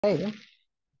To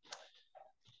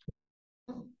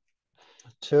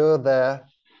the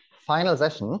final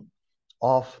session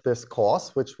of this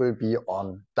course, which will be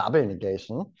on double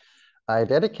negation. I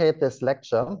dedicate this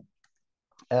lecture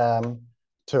to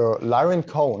Lauren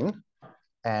Cohn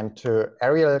and to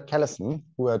Ariel Callison,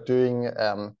 who are doing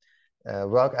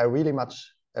work I very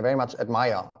much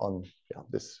admire on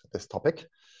this topic.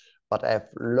 But I've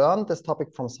learned this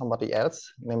topic from somebody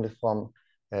else, namely from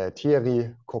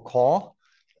Thierry Cocon,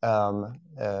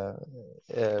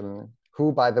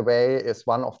 who, by the way, is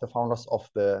one of the founders of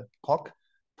the COC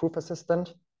proof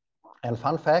assistant. And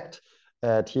fun fact,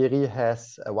 Thierry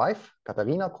has a wife,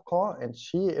 Katharina Cocon, and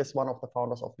she is one of the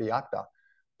founders of the Jagda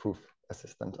proof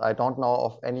assistant. I don't know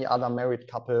of any other married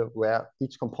couple where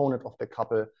each component of the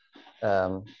couple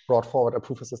brought forward a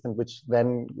proof assistant, which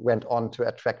then went on to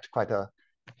attract quite an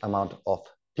amount of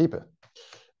people.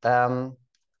 Double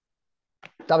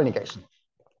negation.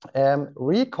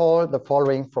 Recall the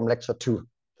following from lecture 2,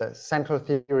 the central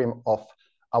theorem of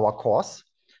our course.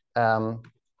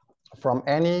 From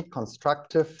any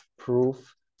constructive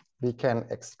proof, we can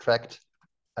extract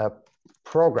a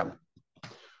program.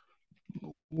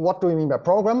 What do we mean by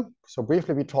program? So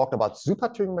briefly, we talked about super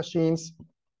Turing machines,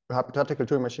 hypothetical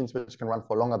Turing machines which can run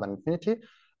for longer than infinity,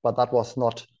 but that was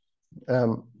not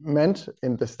meant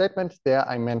in the statement. There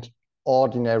I meant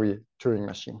ordinary Turing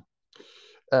machine.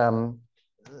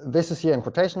 This is here in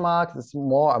quotation marks. It's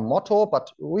more a motto,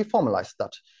 but we formalized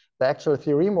that. The actual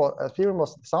theorem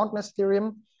was the soundness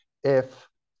theorem. If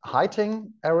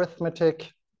Heiting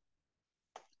arithmetic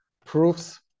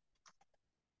proves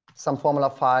some formula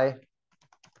phi,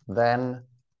 then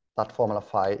that formula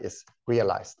phi is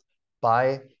realized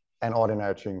by an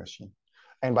ordinary Turing machine.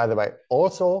 And by the way,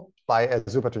 also by a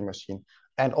super Turing machine,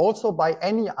 and also by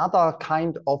any other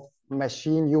kind of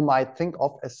machine you might think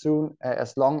of as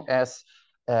long as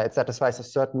it satisfies a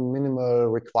certain minimal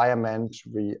requirement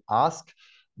we ask.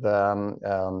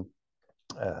 The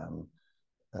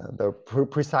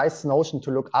precise notion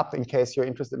to look up in case you're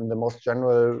interested in the most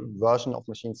general version of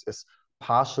machines is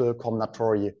partial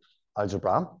combinatorial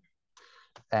algebra.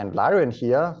 And Lyron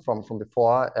here from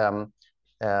before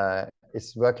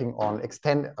is working on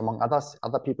among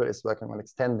other people is working on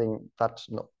extending that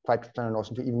quite general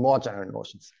notion to even more general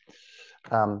notions.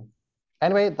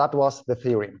 Anyway, that was the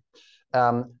theorem.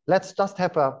 Let's just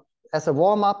have as a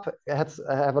warm-up,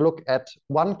 have a look at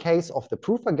one case of the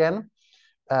proof again.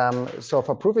 So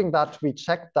for proving that, we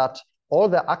checked that all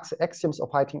the axioms of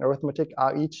Heiting arithmetic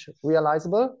are each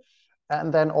realizable,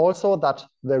 and then also that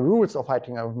the rules of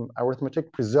Heiting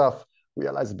arithmetic preserve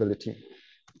realizability.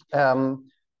 And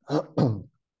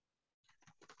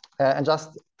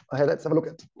just let's have a look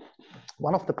at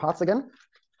one of the parts again.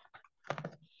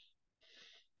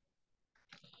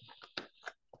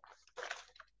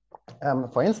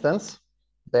 For instance,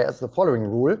 there is the following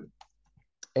rule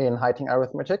in Heiting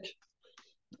arithmetic.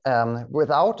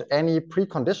 Without any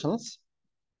preconditions,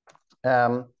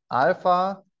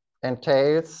 alpha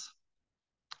entails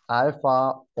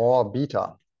alpha or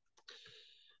beta.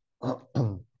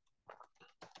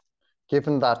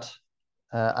 Given that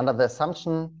under the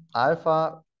assumption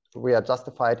alpha, we are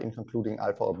justified in concluding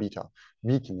alpha or beta.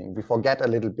 Weakening, we forget a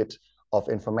little bit of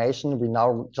information. We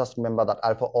now just remember that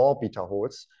alpha or beta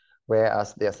holds,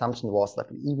 whereas the assumption was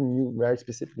that we even knew very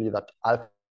specifically that alpha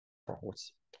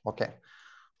holds. Okay,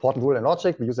 important rule in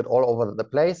logic. We use it all over the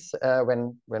place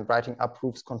when writing up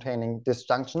proofs containing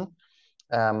disjunction.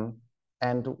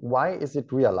 And why is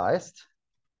it realized?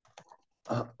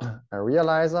 A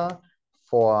realizer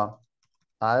for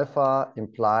alpha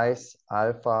implies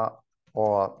alpha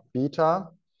or beta.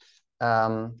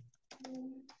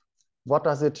 What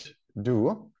does it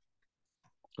do?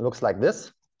 It looks like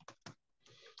this.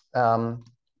 Do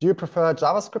you prefer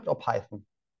JavaScript or Python?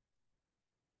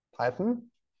 Python?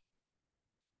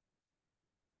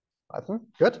 Python,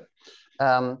 good.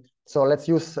 So let's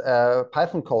use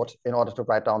Python code in order to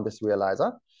write down this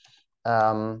realizer.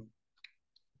 I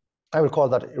will call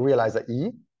that realizer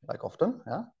E, like often.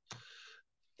 Yeah.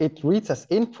 It reads as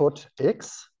input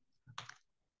X,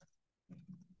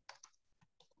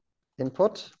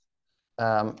 input,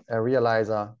 a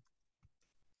realizer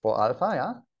for alpha,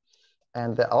 yeah.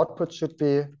 And the output should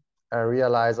be a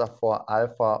realizer for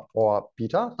alpha or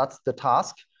beta. That's the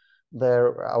task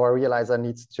our realizer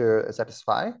needs to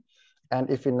satisfy. And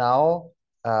if we now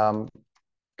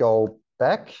go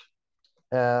back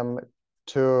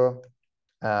to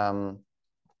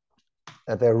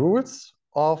the rules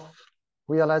of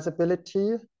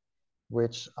realizability,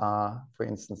 which are, for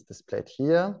instance, displayed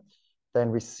here,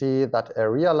 then we see that a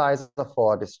realizer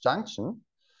for disjunction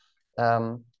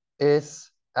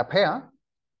is a pair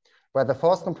where the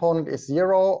first component is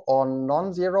 0 or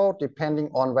non-zero, depending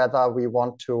on whether we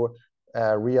want to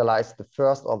realize the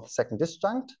first or the second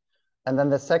disjunct. And then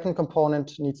the second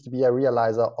component needs to be a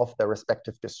realizer of the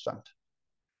respective disjunct.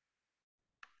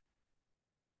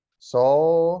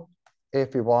 So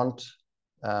if we want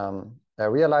a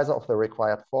realizer of the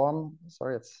required form,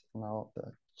 sorry, it's now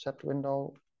the chat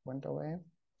window went away.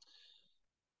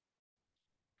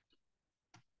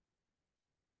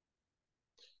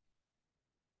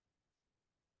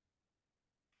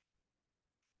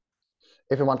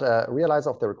 If we want a realizer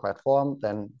of the required form,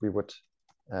 then we would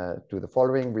do the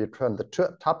following. We return the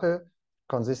tuple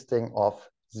consisting of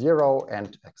 0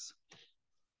 and x.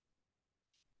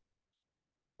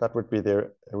 That would be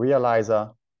the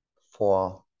realizer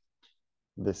for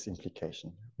this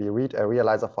implication. We read a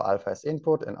realizer for alpha as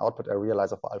input and output a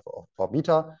realizer for alpha or for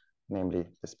beta, namely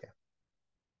this pair.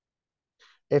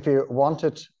 If you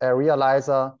wanted a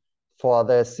realizer for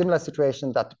the similar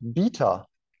situation that beta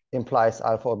implies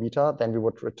alpha or beta, then we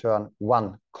would return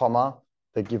 1, comma,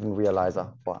 the given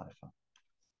realizer for alpha.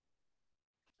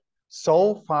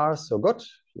 So far, so good.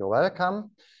 You're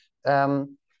welcome.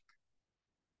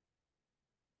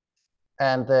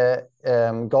 And the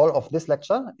goal of this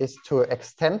lecture is to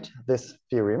extend this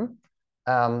theorem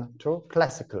to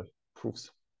classical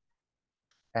proofs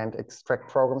and extract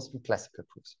programs from classical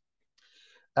proofs.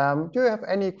 Do you have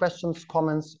any questions,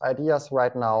 comments, ideas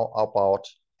right now about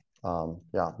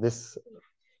this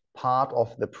part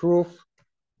of the proof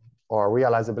or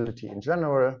realizability in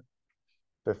general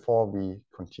before we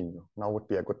continue? Now would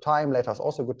be a good time. Later is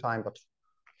also a good time, but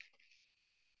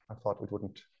I thought it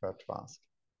wouldn't hurt to ask.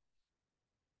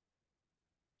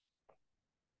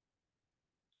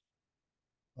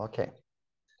 Okay.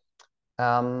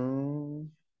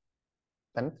 Then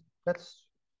let's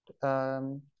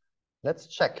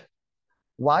check.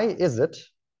 Why is it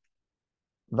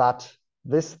that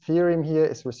this theorem here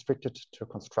is restricted to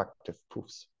constructive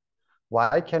proofs?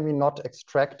 Why can we not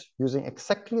extract, using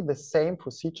exactly the same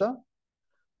procedure,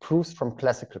 proofs from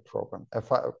classical programs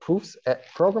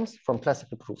from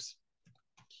classical proofs?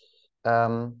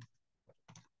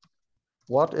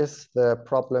 What is the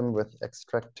problem with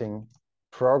extracting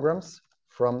programs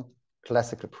from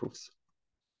classical proofs?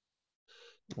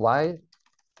 Why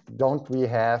don't we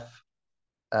have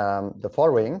the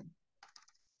following?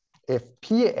 If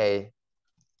PA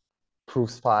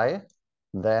proves phi,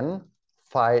 then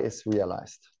phi is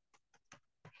realized.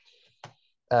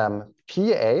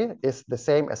 PA is the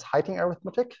same as Heiting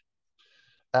arithmetic,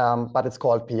 but it's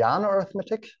called Peano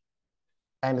arithmetic.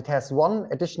 And it has one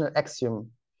additional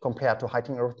axiom compared to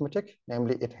Heiting arithmetic,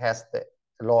 namely it has the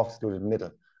law of excluded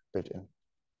middle built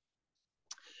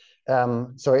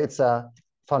in. So it's a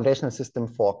foundational system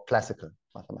for classical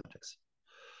mathematics.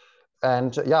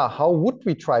 And yeah, how would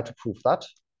we try to prove that?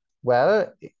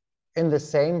 Well, in the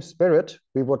same spirit,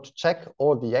 we would check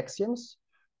all the axioms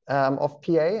of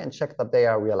PA and check that they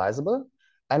are realizable.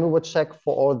 And we would check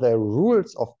for all the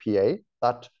rules of PA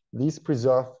that these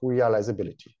preserve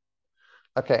realizability.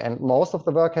 Okay, and most of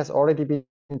the work has already been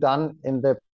done in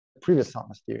the previous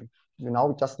soundness theorem. Now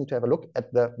we just need to have a look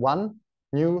at the one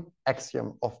new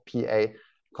axiom of PA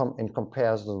in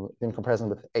comparison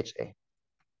with HA.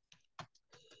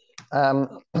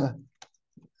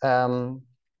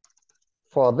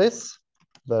 For this,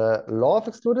 the law of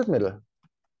excluded middle,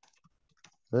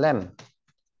 LEM,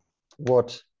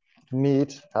 would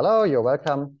need, hello, you're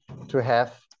welcome, to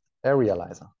have a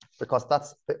realizer, because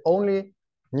that's the only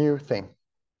new thing.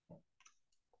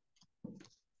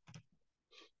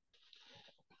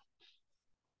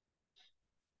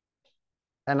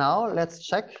 And now let's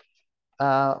check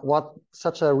what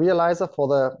such a realizer for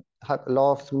the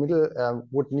law of middle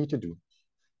would need to do.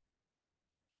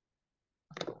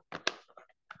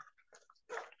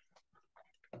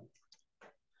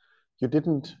 You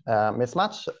didn't miss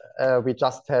much. We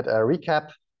just had a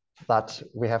recap that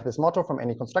we have this motto: from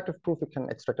any constructive proof, we can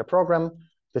extract a program.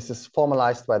 This is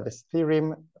formalized by this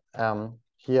theorem.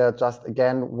 Here, just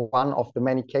again, one of the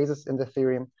many cases in the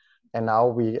theorem. And now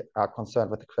we are concerned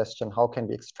with the question, how can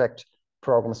we extract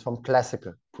programs from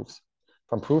classical proofs,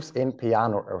 from proofs in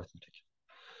Peano arithmetic?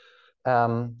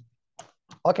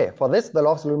 Okay, for this, the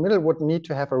law of absolute middle would need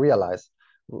to have a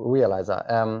realizer.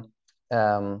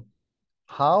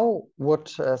 How would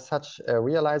such a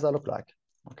realizer look like?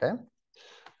 Okay,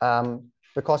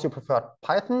 because you preferred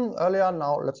Python earlier,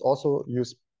 now let's also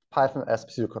use Python as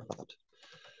pseudocode for that.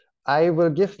 I will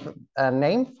give a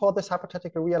name for this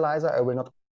hypothetical realizer. I will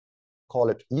not call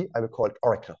it E, I will call it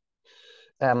Oracle.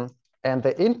 And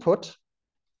the input,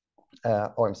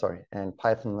 oh, I'm sorry, and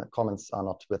Python comments are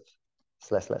not with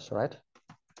 // right?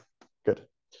 Good.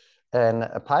 in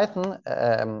Python,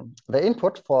 the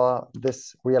input for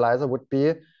this realizer would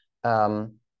be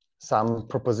some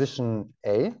proposition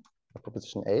A,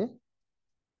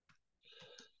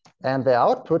 and the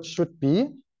output should be,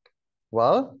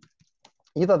 well,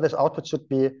 either this output should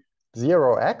be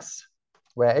 0x,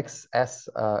 where x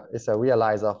is a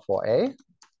realizer for A,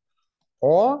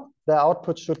 or the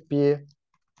output should be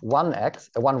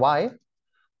 1y,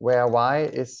 where y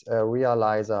is a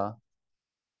realizer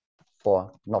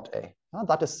for not A.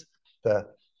 That is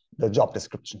the job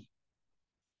description.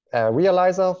 A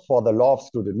realizer for the law of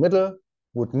excluded middle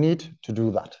would need to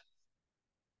do that,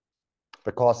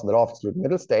 because the law of excluded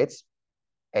middle states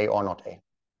A or not A.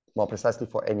 More precisely,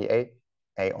 for any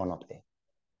A or not A.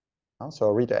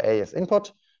 So read A as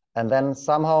input, and then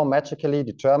somehow magically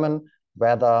determine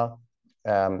whether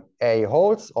A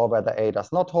holds or whether A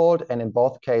does not hold, and in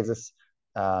both cases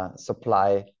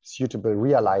supply suitable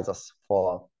realizers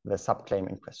for the subclaim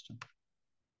in question.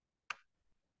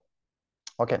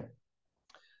 Okay.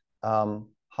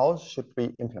 How should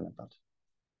we implement that?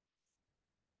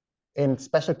 In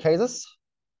special cases,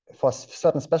 for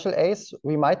certain special A's,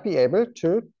 we might be able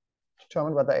to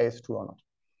determine whether A is true or not.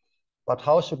 But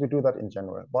how should we do that in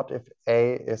general? What if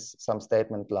A is some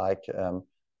statement like there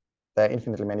are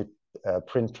infinitely many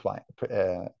twin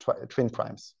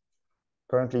primes?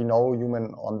 Currently, no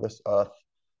human on this earth,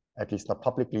 at least not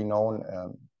publicly known,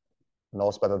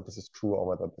 knows whether this is true or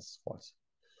whether this is false.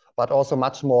 But also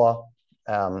much more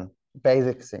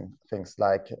basic things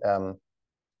like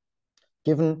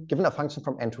given a function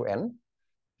from n to n,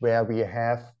 where we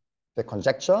have the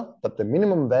conjecture that the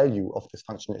minimum value of this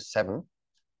function is 7,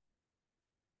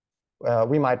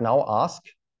 we might now ask,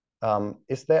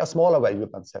 is there a smaller value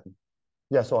than 7?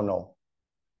 Yes or no?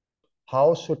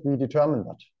 How should we determine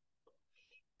that?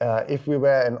 If we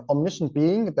were an omniscient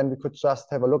being, then we could just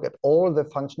have a look at all the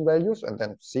function values and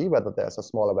then see whether there's a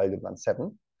smaller value than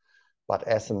 7. But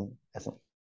as an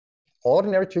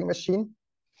ordinary Turing machine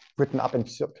written up in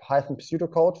Python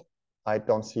pseudocode, I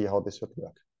don't see how this would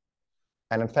work.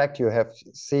 And in fact, you have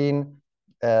seen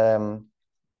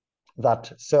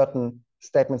that certain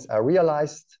statements are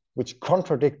realized which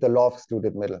contradict the law of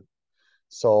excluded middle.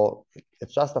 So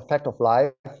it's just a fact of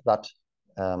life that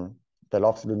the law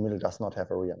of excluded middle does not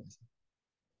have a realizer.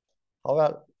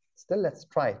 However, still, let's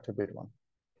try to build one.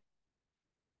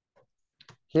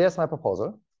 Here's my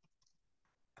proposal.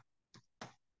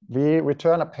 We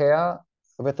return a pair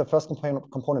with the first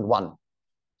component 1.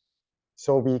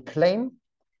 So we claim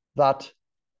that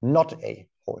not A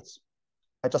holds.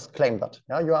 I just claim that.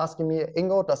 Yeah, you're asking me,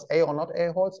 Ingo, does A or not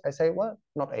A holds? I say, well,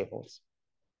 not A holds.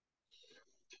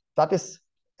 That is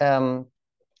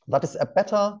a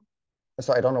better.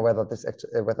 So I don't know whether this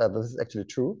is actually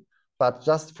true, but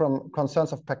just from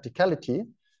concerns of practicality,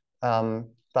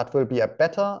 that will be a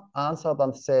better answer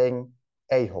than saying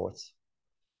A holds.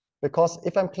 Because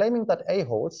if I'm claiming that A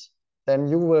holds, then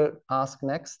you will ask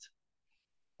next,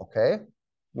 okay,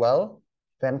 well,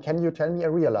 then can you tell me a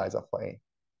realizer for A?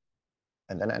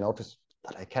 And then I notice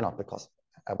that I cannot, because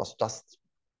I was just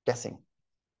guessing.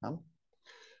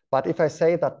 But if I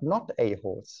say that not A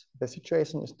holds, the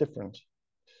situation is different.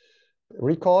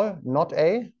 Recall, not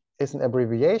A is an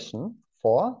abbreviation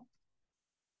for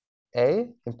A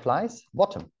implies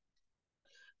bottom.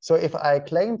 So if I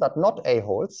claim that not A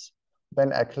holds,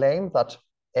 then I claim that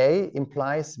A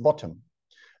implies bottom.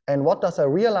 And what does a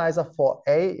realizer for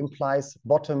A implies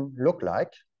bottom look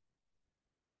like?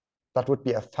 That would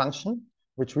be a function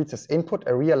which reads as input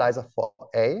a realizer for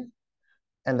A,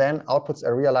 and then outputs a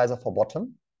realizer for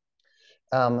bottom.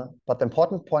 But the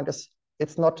important point is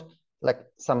it's not like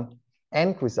some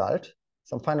end result,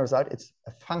 some final result, it's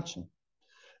a function.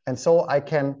 And so I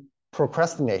can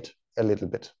procrastinate a little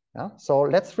bit. Yeah? So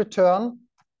let's return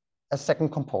a second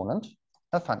component,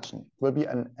 a function. It will be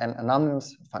an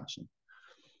anonymous function.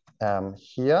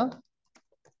 Here,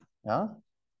 yeah,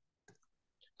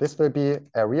 this will be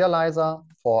a realizer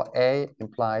for A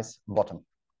implies bottom.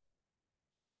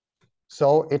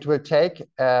 So it will take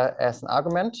as an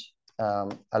argument a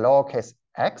lowercase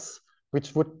x,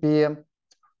 which would be a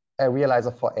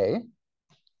realizer for A.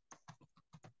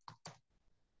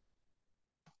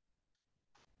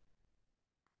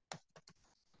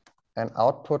 And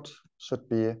output should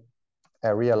be a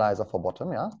realizer for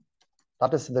bottom, yeah?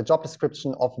 That is the job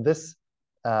description of this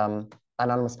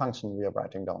anonymous function we are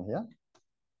writing down here.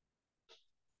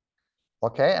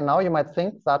 Okay, and now you might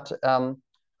think that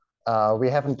we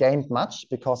haven't gained much,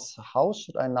 because how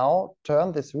should I now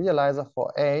turn this realizer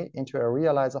for A into a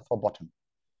realizer for bottom?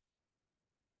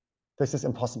 This is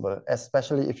impossible,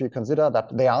 especially if you consider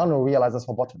that there are no realizers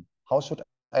for bottom. How should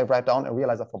I write down a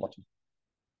realizer for bottom?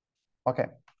 Okay,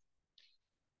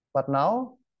 But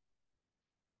now,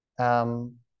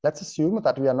 let's assume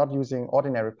that we are not using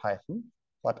ordinary Python,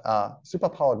 but a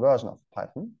superpowered version of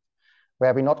Python,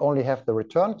 where we not only have the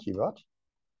return keyword,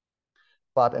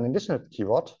 but an additional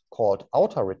keyword called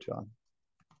outer return.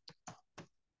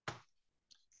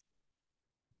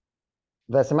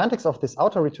 The semantics of this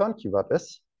outer return keyword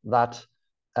is that,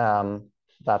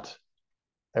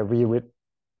 we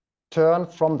return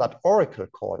from that oracle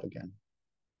call again.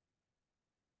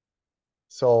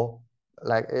 So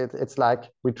like it's like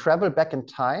we travel back in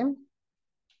time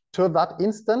to that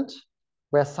instant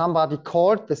where somebody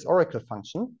called this oracle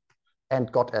function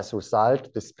and got as a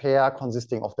result this pair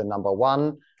consisting of the number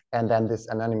 1 and then this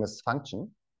anonymous function.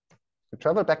 We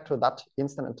travel back to that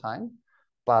instant in time,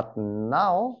 but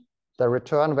now the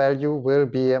return value will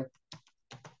be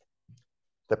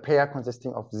the pair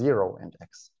consisting of 0 and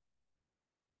x.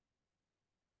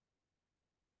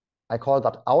 I call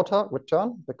that outer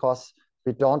return because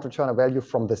we don't return a value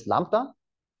from this lambda,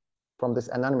 from this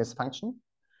anonymous function.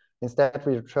 Instead,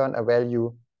 we return a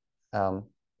value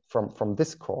from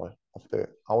this call of the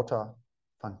outer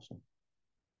function.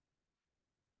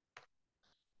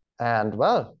 And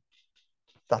well,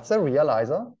 that's a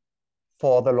realizer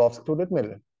for the law of excluded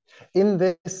middle. In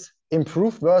this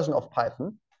improved version of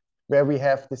Python, where we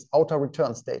have this outer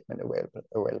return statement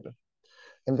available.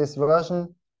 In this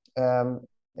version, that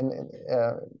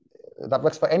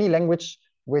works for any language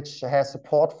which has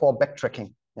support for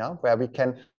backtracking, yeah, where we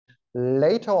can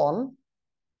later on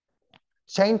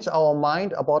change our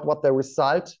mind about what the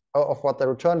result of what the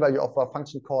return value of a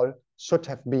function call should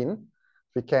have been.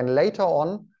 We can later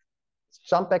on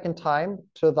jump back in time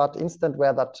to that instant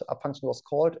where that function was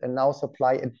called and now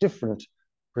supply a different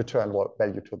return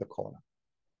value to the caller.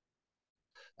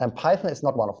 And Python is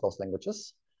not one of those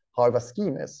languages. However,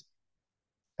 Scheme is,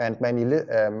 and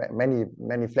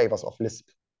many flavors of Lisp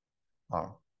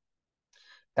are.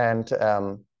 And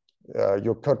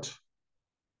you could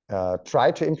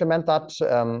try to implement that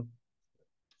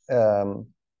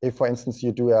if, for instance,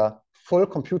 you do a full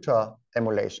computer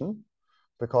emulation,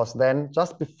 because then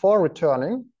just before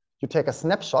returning, you take a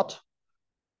snapshot.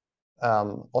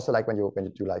 Also, like when you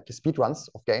do like speed runs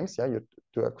of games, yeah, you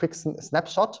do a quick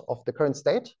snapshot of the current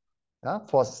state, yeah,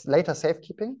 for later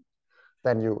safekeeping.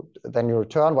 Then you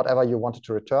return whatever you wanted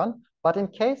to return. But in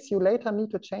case you later need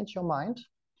to change your mind,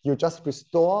 you just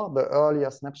restore the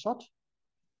earlier snapshot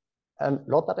and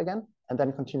load that again, and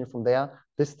then continue from there,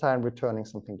 this time returning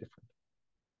something different.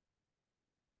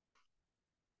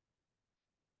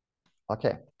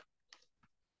 Okay.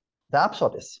 The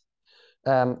upshot is,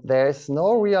 there is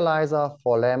no realizer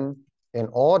for LEM in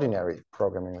ordinary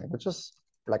programming languages,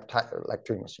 like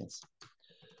Turing machines.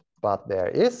 But there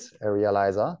is a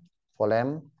realizer for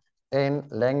LEM in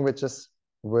languages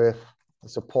with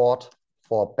support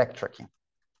for backtracking.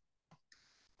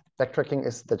 Backtracking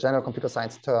is the general computer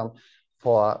science term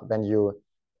for when you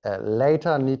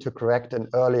later need to correct an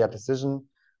earlier decision.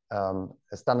 A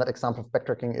standard example of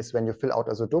backtracking is when you fill out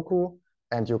a Sudoku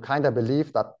and you kind of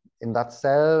believe that in that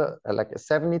cell, like a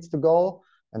 7 needs to go,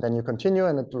 and then you continue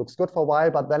and it looks good for a while,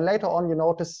 but then later on you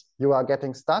notice you are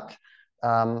getting stuck,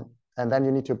 and then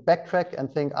you need to backtrack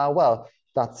and think, well,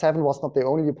 that 7 was not the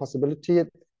only possibility.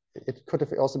 It could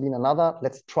have also been another.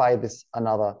 Let's try this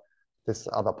other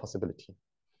possibility.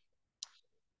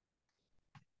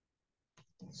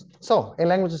 So in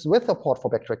languages with support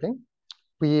for backtracking,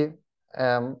 we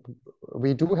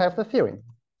do have the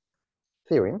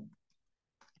theorem.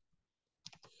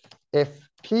 If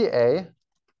PA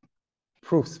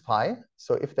proves phi,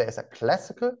 so if there is a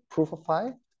classical proof of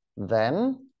phi,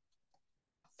 then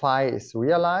phi is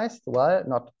realized. Well,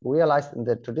 not realized in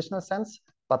the traditional sense,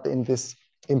 but in this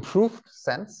improved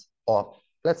sense, or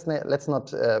let's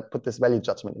not put this value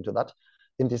judgment into that.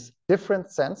 In this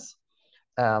different sense,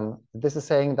 this is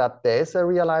saying that there is a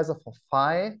realizer for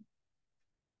phi,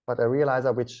 but a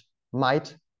realizer which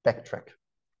might backtrack.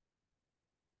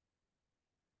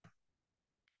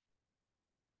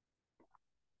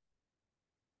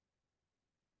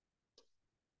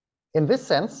 In this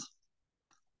sense,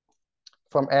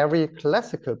 from every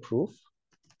classical proof,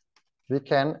 we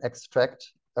can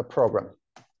extract a program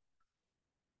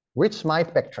which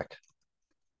might backtrack.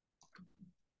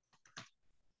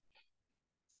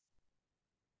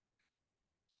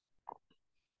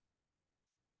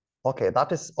 Okay,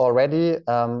 that is already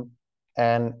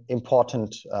an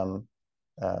important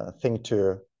thing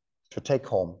to take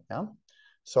home. Yeah?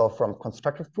 So from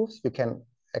constructive proofs, we can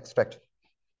extract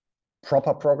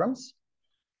proper programs.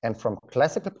 And from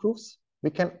classical proofs, we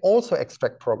can also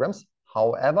extract programs.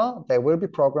 However, there will be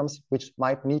programs which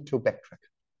might need to backtrack.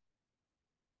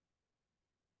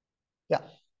 Yeah.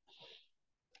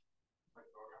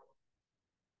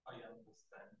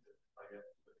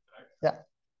 Yeah.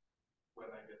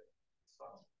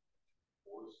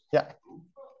 Yeah.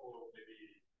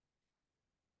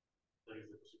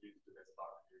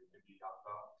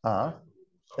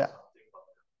 Yeah.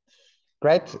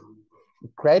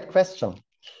 Great question.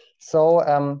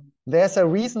 So there's a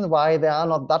reason why there are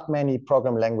not that many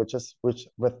program languages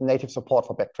with native support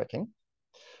for backtracking.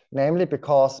 Namely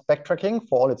because backtracking,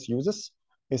 for all its uses,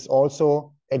 is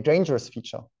also a dangerous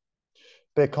feature.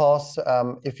 Because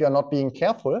if you're not being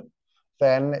careful,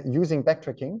 then using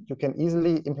backtracking, you can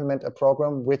easily implement a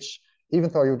program which, even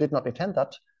though you did not intend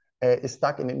that, is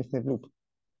stuck in an infinite loop.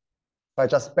 By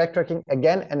just backtracking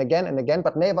again and again and again,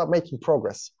 but never making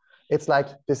progress. It's like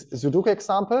this Sudoku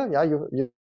example. Yeah, you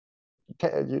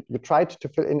tried to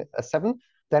fill in a 7.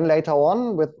 Then later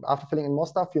on, after filling in more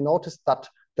stuff, you noticed that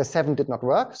the 7 did not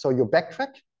work. So you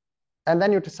backtrack, and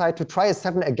then you decide to try a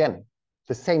 7 again,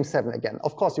 the same 7 again.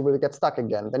 Of course, you will get stuck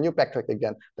again. Then you backtrack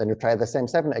again. Then you try the same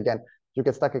 7 again. You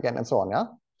get stuck again, and so on. Yeah.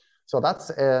 So that's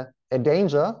a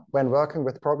danger when working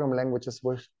with programming languages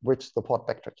which support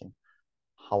backtracking.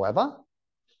 However,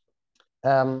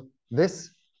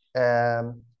 this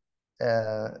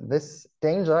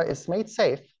danger is made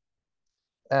safe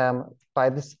by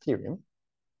this theorem,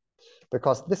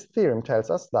 because this theorem tells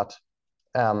us that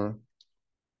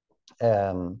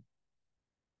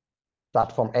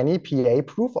that from any PA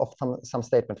proof of some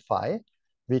statement phi,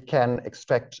 we can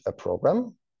extract a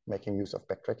program making use of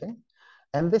backtracking,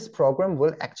 and this program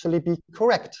will actually be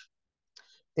correct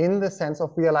in the sense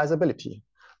of realizability.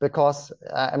 Because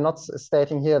I'm not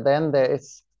stating here then there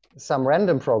is some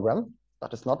random program.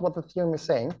 That is not what the theorem is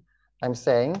saying. I'm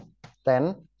saying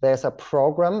then there's a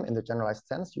program in the generalized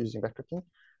sense using backtracking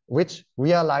which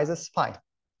realizes phi.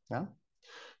 Yeah?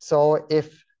 So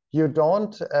if you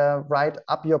don't write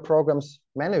up your programs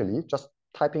manually, just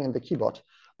typing in the keyboard,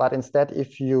 but instead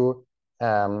if you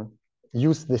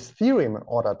use this theorem in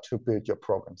order to build your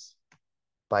programs,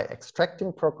 by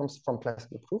extracting programs from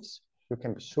classical proofs, you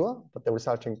can be sure that the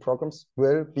resulting programs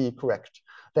will be correct.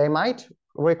 They might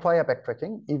require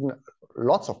backtracking, even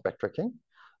lots of backtracking,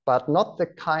 but not the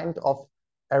kind of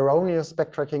erroneous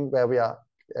backtracking where we are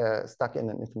stuck in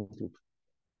an infinite loop.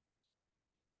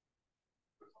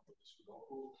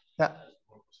 Yeah.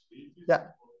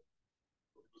 Yeah.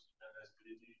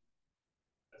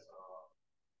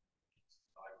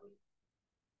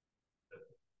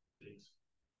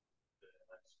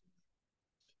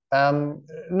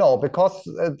 No, because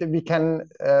we can,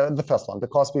 the first one,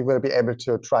 because we will be able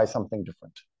to try something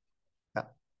different. Yeah.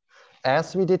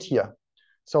 As we did here.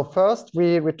 So first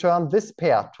we return this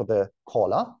pair to the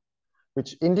caller,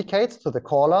 which indicates to the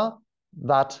caller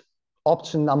that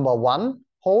option number 1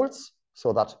 holds,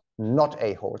 so that not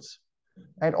A holds.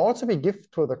 And also we give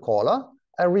to the caller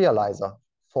a realizer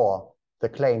for the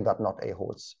claim that not A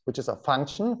holds, which is a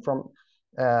function from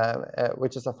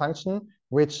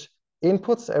which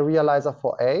inputs a realizer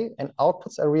for A and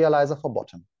outputs a realizer for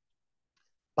bottom.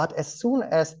 But as soon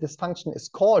as this function is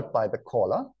called by the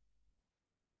caller,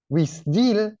 we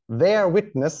steal their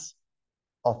witness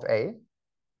of A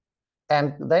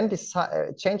and then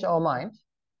change our mind,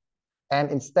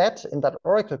 and instead in that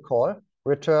oracle call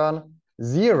return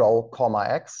 0,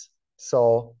 x,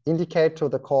 so indicate to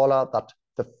the caller that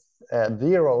the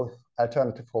 0th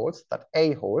alternative holds, that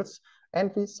A holds,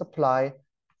 and we supply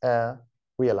a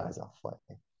realizer for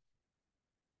A.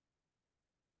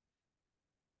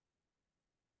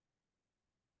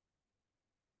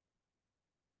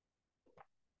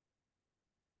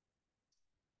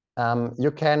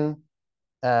 You can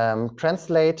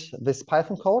translate this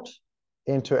Python code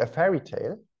into a fairy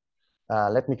tale.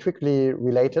 Let me quickly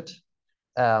relate it.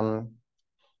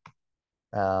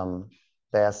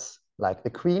 There's like the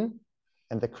queen,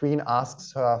 and the queen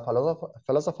asks her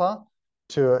philosopher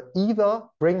to either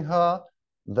bring her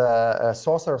the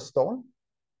sorcerer's stone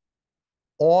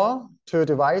or to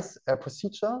devise a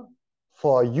procedure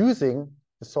for using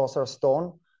the sorcerer's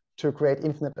stone to create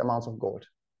infinite amounts of gold.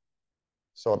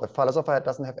 So the philosopher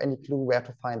doesn't have any clue where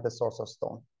to find the sorcerer's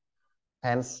stone.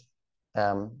 Hence,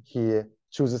 he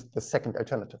chooses the second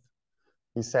alternative.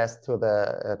 He says to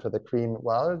the queen,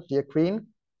 well, dear queen,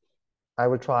 I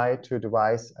will try to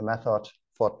devise a method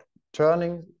for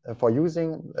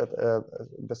using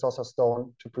the sorcerer's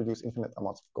stone to produce infinite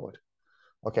amounts of gold.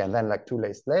 Okay, and then like 2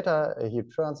 days later, he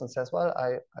returns and says, well,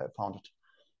 I found it.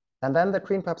 And then the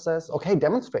queen perhaps says, okay,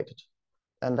 demonstrate it.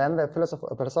 And then the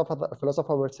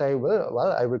philosopher will say,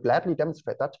 well, I will gladly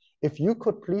demonstrate that. If you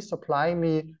could please supply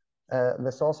me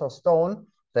the sorcerer's stone,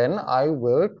 then I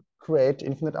will create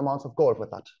infinite amounts of gold with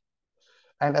that.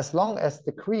 And as long as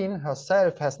the queen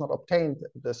herself has not obtained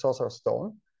the sorcerer's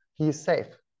stone, he is safe,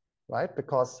 right?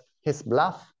 Because his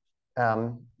bluff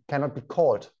cannot be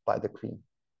called by the queen.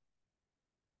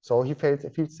 So he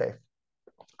feels safe.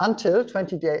 Until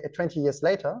 20 years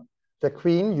later, the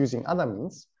queen, using other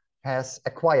means, has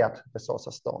acquired the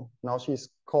Sorcerer's Stone. Now she's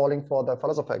calling for the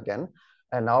philosopher again,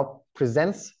 and now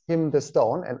presents him the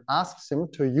stone and asks him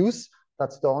to use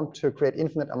that stone to create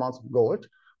infinite amounts of gold,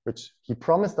 which he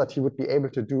promised that he would be able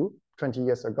to do 20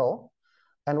 years ago.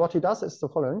 And what he does is the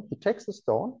following. He takes the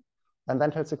stone and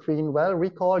then tells the queen, well,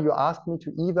 recall, you asked me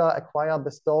to either acquire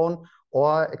the stone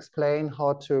or explain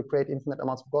how to create infinite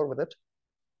amounts of gold with it.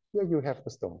 Here you have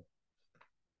the stone.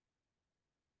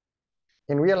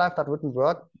 In real life, that wouldn't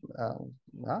work.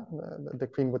 The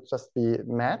queen would just be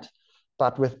mad.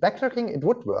 But with backtracking, it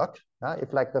would work.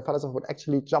 If like the philosopher would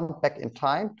actually jump back in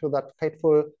time to that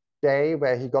fateful day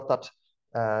where he got that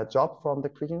job from the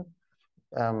queen,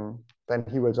 then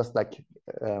he will just like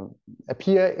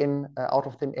appear in out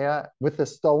of thin air with the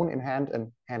stone in hand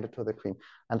and hand it to the queen.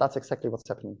 And that's exactly what's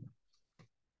happening here.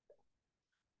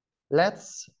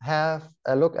 Let's have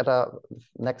a look at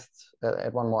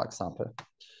at one more example.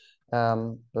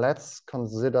 Let's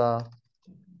consider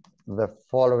the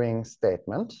following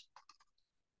statement.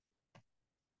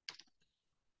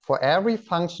 For every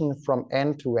function from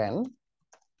n to n,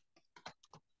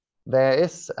 there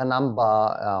is a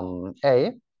number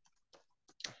a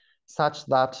such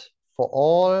that for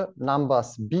all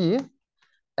numbers b,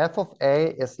 f of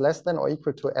a is less than or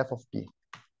equal to f of b.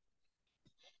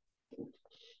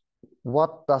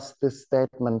 What does this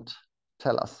statement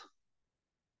tell us?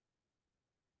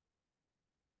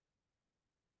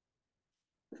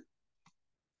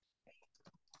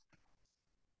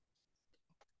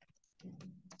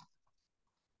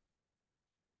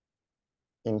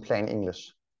 In plain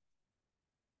English.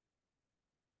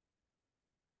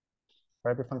 For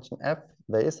every function f,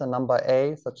 there is a number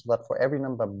a such that for every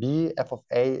number b, f of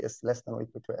a is less than or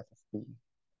equal to f of b.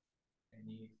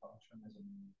 Any function is a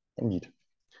minimum. Indeed.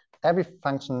 Every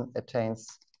function attains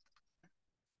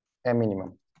a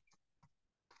minimum,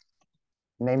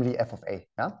 namely f of a.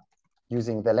 Yeah?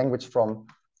 Using the language from,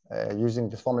 using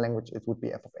this formal language, it would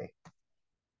be f of a.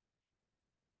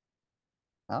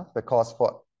 Yeah? Because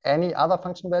for any other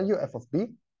function value, f of b,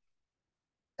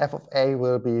 f of a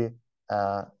will be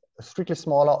strictly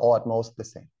smaller or at most the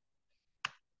same.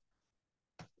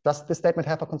 Does this statement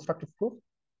have a constructive proof?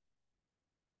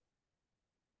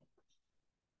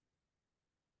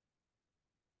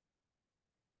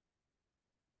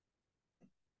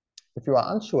 If you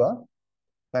are unsure,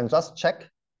 then just check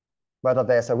whether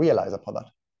there's a realizer for that.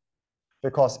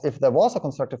 Because if there was a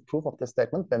constructive proof of this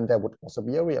statement, then there would also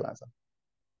be a realizer.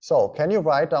 So can you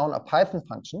write down a Python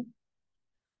function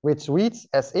which reads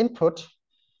as input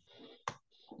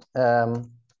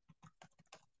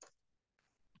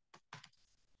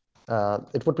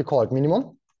it would be called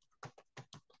minimum.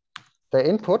 The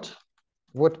input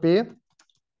would be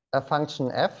a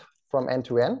function f from n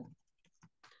to n,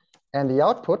 and the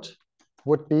output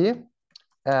would be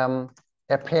a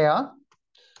pair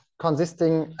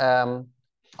consisting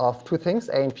of two things,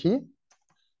 a and p,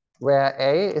 where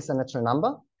a is a natural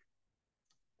number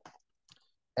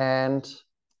and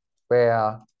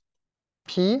where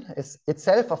p is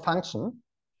itself a function,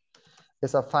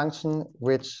 is a function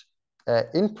which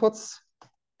inputs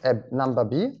a number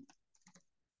b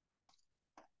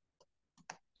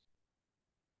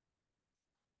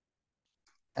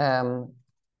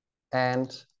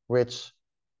and which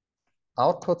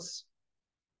outputs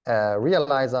a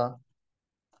realizer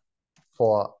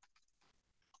for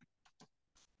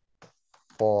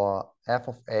f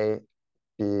of a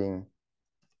being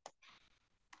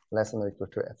less than or equal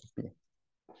to f of b.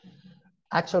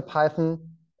 Actual Python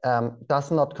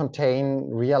does not contain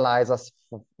realizers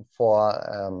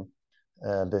for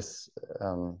this,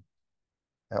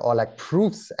 or like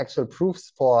proofs, actual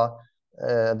proofs for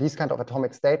these kind of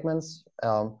atomic statements.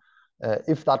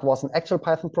 If that was an actual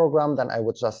Python program, then I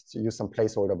would just use some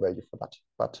placeholder value for that.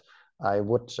 But I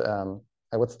would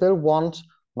still want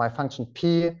my function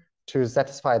p to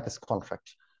satisfy this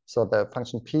contract. So the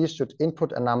function p should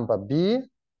input a number b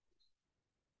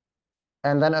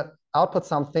and then output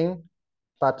something,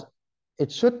 but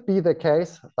it should be the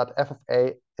case that f of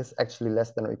a is actually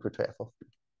less than or equal to f of b.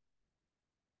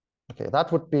 Okay,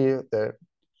 that would be the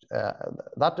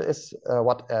that is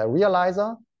what a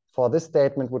realizer for this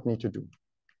statement would need to do.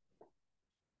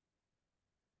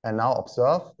 And now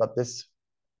observe that this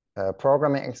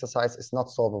programming exercise is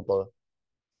not solvable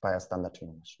by a standard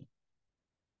Turing machine.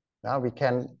 Now we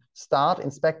can start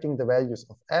inspecting the values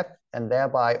of f and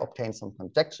thereby obtain some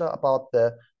conjecture about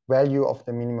the value of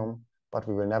the minimum, but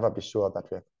we will never be sure that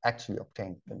we have actually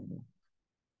obtained the minimum.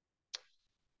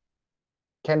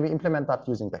 Can we implement that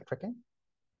using backtracking?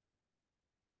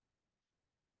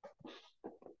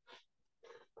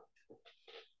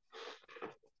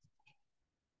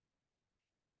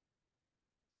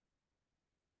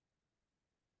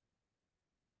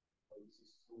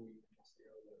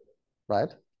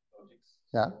 Right?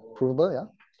 Yeah, provable, yeah.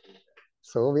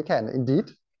 So we can,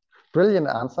 indeed. Brilliant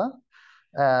answer.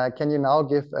 Can you now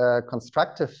give a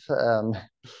constructive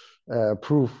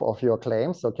proof of your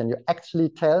claim? So can you actually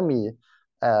tell me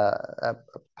a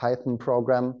Python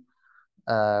program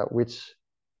which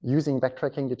using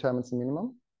backtracking determines the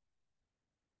minimum?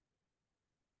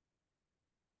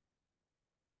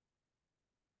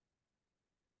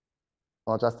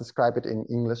 Or just describe it in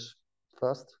English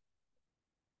first?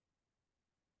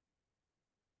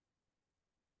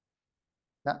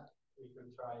 Yeah. We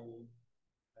could try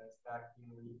starting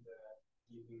with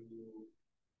giving you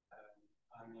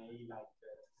an A like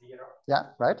 0.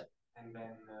 Yeah, right. And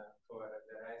then for the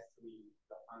rest, the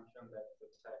function that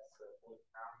checks all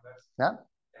numbers. Yeah.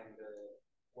 And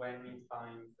when it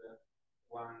finds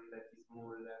one that is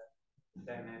smaller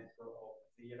than f of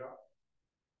 0, it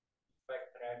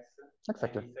backtracks.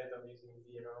 Exactly. And instead of using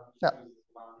 0, it yeah. uses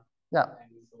 1. Yeah.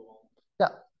 And so on.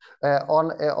 Yeah.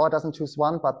 Or doesn't choose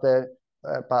 1, but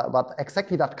but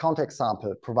exactly that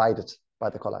counterexample provided by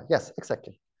the caller. Yes,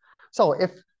 exactly. So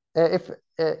if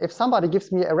somebody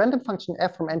gives me a random function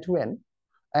f from n to n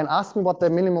and asks me what the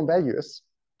minimum value is,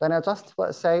 then I just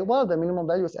say, well, the minimum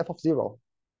value is f of 0,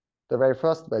 the very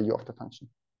first value of the function.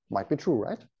 Might be true,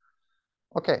 right?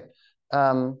 Okay.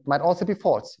 Might also be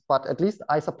false, but at least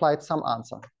I supplied some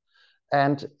answer.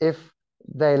 And if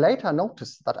they later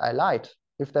notice that I lied,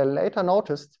 if they later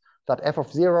noticed that f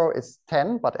of 0 is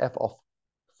 10, but f of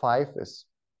 5 is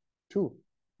 2,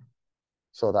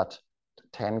 so that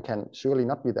 10 can surely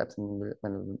not be that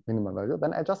minimum value,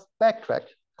 then I just backtrack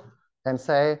and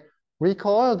say,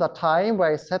 recall the time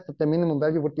where I said that the minimum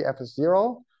value would be f of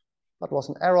 0. That was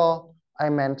an error. I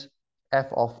meant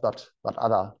f of that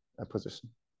other position.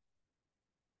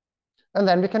 And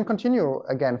then we can continue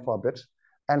again for a bit.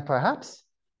 And perhaps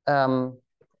the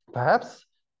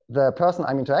person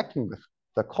I'm interacting with,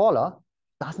 the caller,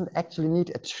 doesn't actually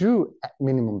need a true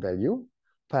minimum value.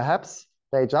 Perhaps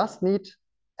they just need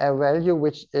a value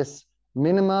which is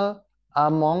minimal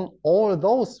among all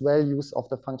those values of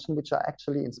the function which are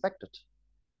actually inspected.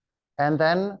 And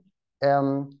then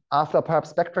after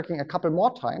perhaps backtracking a couple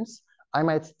more times, I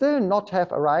might still not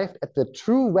have arrived at the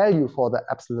true value for the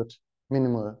absolute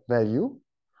minimal value.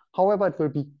 However, it will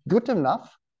be good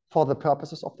enough for the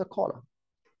purposes of the caller.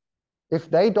 If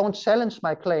they don't challenge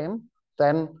my claim,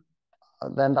 then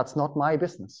that's not my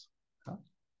business.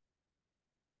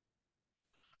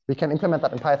 We can implement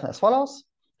that in Python as follows.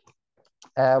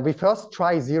 We first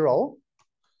try 0.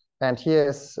 And here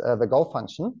is the go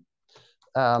function.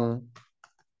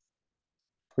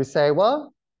 We say,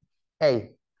 well,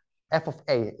 f of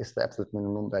a is the absolute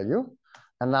minimum value.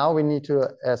 And now we need to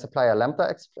supply a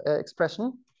lambda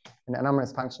expression, an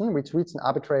anomalous function, which reads an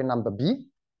arbitrary number b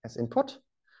as input.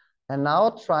 And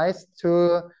now tries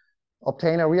to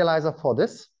obtain a realizer for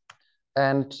this.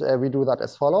 And we do that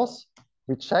as follows.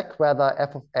 We check whether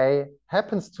f of a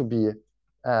happens to be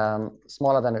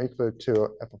smaller than or equal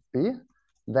to f of b.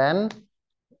 Then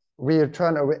we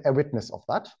return a witness of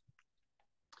that.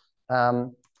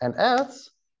 And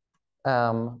else,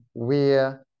 we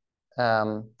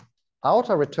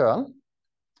outer return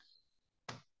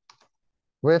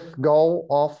with go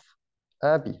of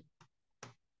b.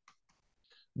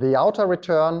 The outer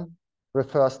return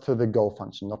refers to the go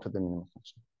function, not to the minimum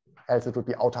function. Else it would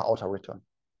be outer return.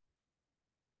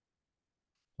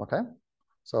 Okay,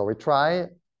 so we try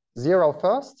 0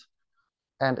 first,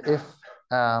 and if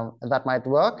that might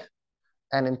work,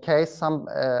 and in case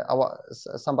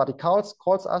somebody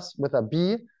calls us with a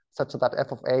b such that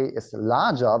f of a is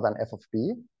larger than f of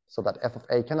b, so that f of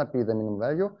a cannot be the minimum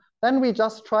value, then we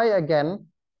just try again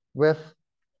with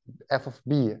f of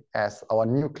b as our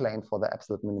new claim for the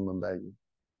absolute minimum value.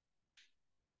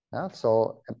 Yeah,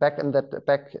 so back in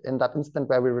that instant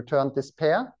where we returned this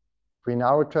pair, we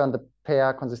now return the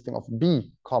pair consisting of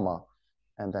b, comma,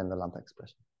 and then the lambda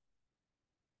expression.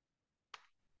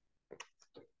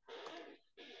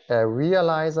 A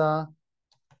realizer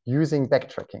using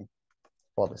backtracking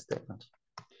for this statement.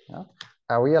 Yeah?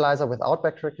 A realizer without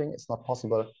backtracking is not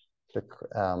possible.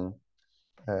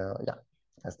 Yeah,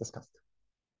 as discussed.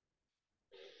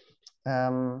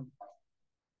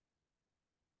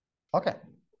 Okay.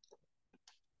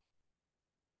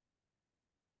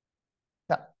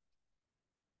 Yeah.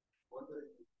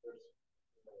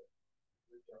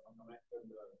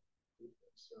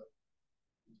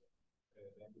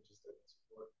 Languages that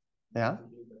support Yeah.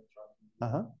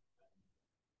 Uh-huh.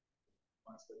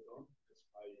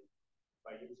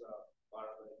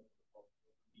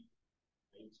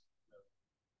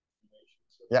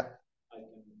 Yeah.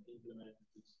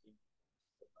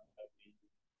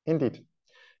 Indeed.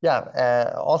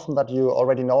 Yeah, awesome that you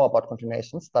already know about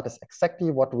continuations. That is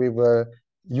exactly what we will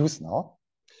use now.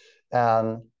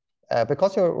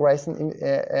 Because you're raising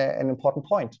an important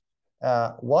point.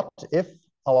 What if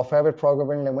our favorite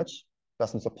programming language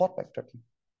doesn't support backtracking?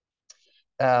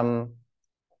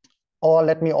 Or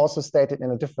let me also state it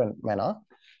in a different manner.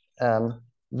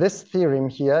 This theorem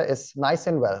here is nice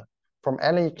and well. From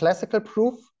any classical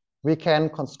proof, we can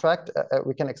extract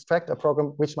a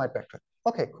program which might backtrack.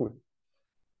 Okay, cool.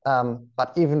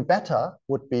 But even better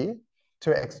would be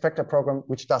to extract a program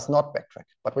which does not backtrack,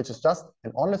 but which is just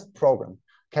an honest program.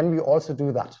 Can we also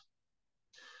do that?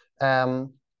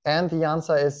 And the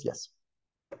answer is yes.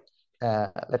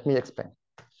 Let me explain.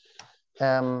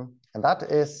 And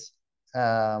that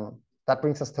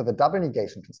brings us to the double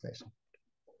negation translation.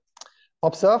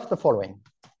 Observe the following.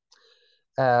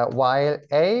 While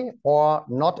A or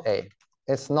not A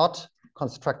is not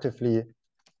constructively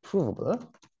provable,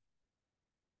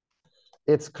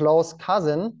 its close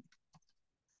cousin,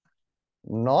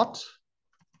 not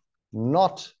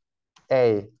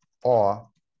A or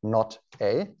not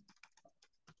A,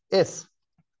 is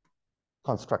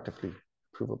constructively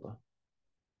provable.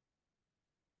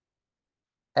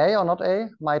 A or not A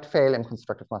might fail in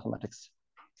constructive mathematics,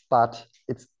 but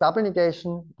its double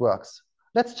negation works.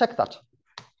 Let's check that.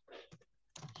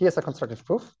 Here's a constructive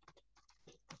proof.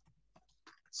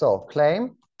 So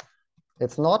claim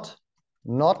it's not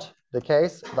the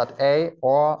case that A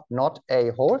or not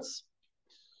A holds.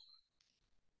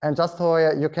 And just so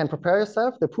you can prepare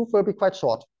yourself, the proof will be quite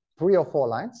short, 3 or 4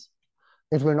 lines.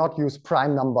 It will not use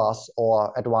prime numbers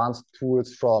or advanced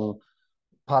tools from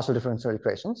partial differential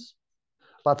equations,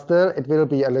 but still it will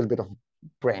be a little bit of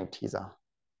brain teaser.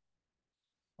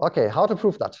 Okay, how to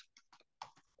prove that?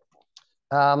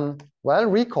 Well,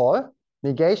 recall,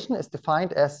 negation is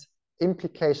defined as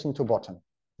implication to bottom.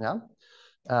 Yeah.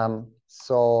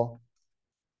 So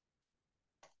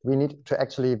we need to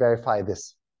actually verify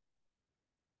this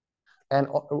and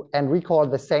recall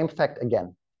the same fact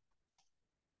again.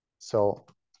 So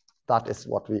that is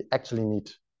what we actually need.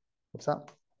 Oops,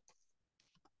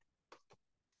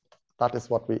 that is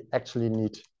what we actually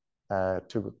need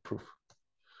to prove.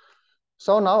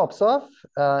 So now observe,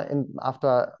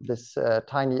 after this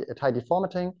tiny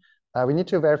formatting, we need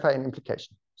to verify an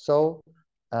implication. So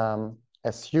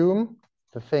assume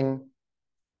the thing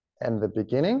in the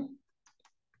beginning.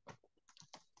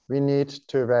 We need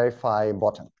to verify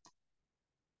bottom.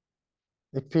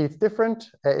 It feels different.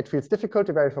 It feels difficult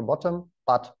to verify bottom,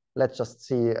 but let's just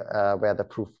see where the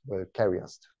proof will carry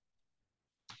us to.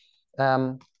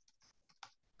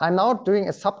 I'm now doing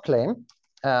a subclaim.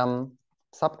 I'm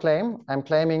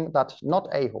claiming that not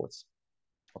A holds.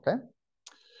 Okay.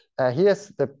 Here's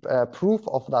the proof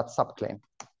of that subclaim.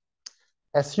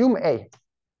 Assume A.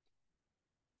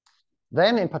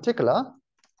 Then, in particular,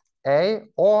 A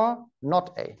or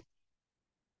not A.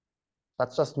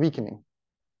 That's just weakening.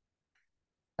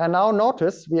 And now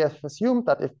notice we have assumed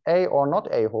that if A or not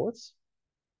A holds,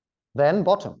 then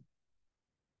bottom.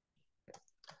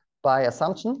 By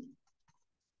assumption,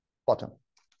 bottom.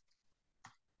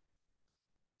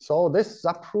 So this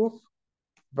subproof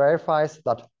verifies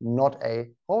that not A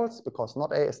holds, because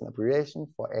not A is an abbreviation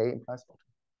for A implies bottom.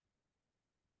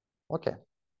 Okay.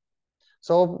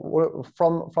 So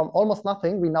from almost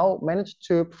nothing, we now managed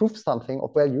to prove something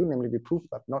of value, namely we proved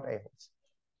that not A holds.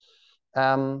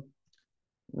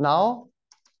 Now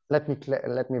let me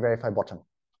verify bottom.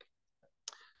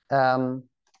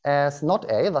 As not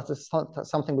A, that is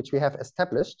something which we have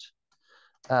established.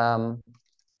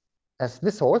 As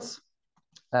this holds,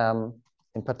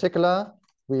 in particular,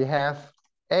 we have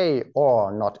A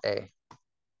or not A.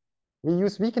 We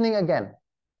use weakening again,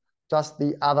 just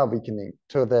the other weakening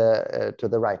to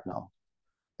the right now.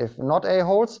 If not A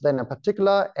holds, then in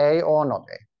particular A or not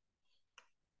A.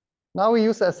 Now we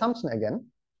use the assumption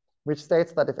again, which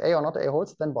states that if A or not A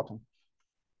holds, then bottom.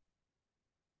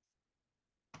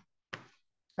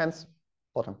 Hence,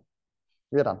 bottom.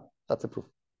 We are done. That's the proof.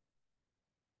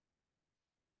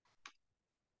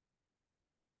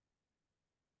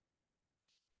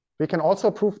 We can also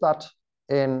prove that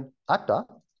in ACTA.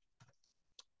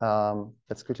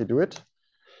 Let's quickly do it.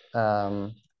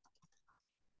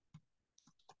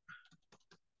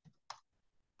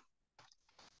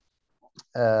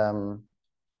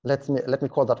 Let me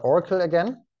call that oracle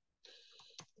again.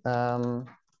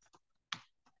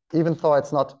 Even though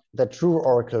it's not the true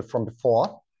oracle from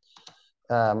before,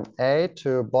 A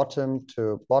to bottom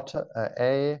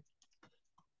A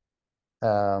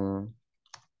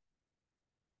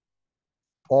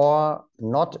or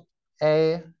not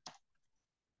A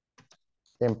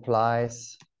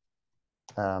implies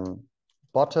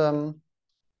bottom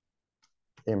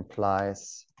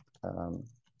implies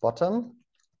bottom.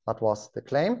 That was the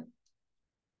claim.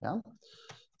 Yeah.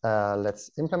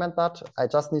 Let's implement that. I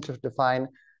just need to define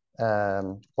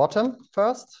bottom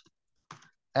first,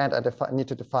 and I need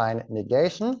to define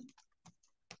negation.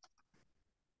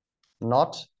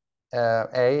 Not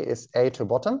A is A to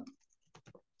bottom,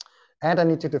 and I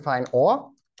need to define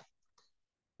or.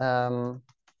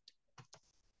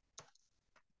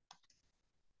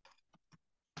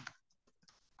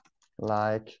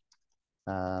 Like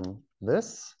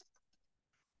this.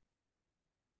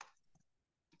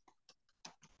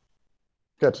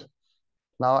 Good.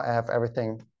 Now I have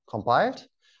everything compiled.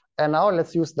 And now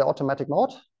let's use the automatic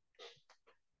mode.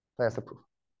 There's the proof.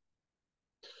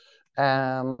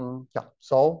 Yeah,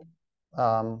 so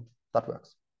that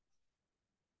works.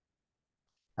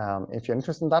 If you're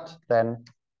interested in that, then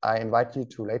I invite you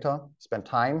to later spend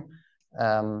time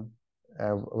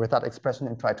with that expression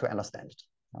and try to understand it.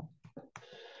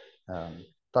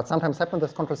 That sometimes happens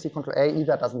with Ctrl-C, Ctrl-A,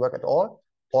 either doesn't work at all,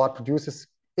 or it produces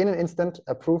in an instant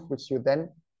a proof which you then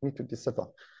need to decipher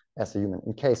as a human,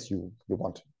 in case you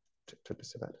want to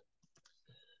decipher it.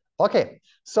 Okay,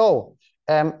 so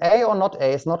A or not A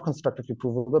is not constructively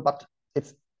provable, but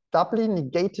its doubly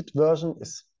negated version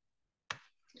is.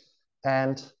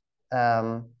 And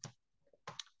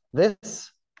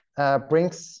this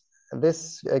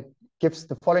gives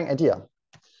the following idea.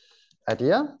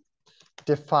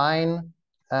 Define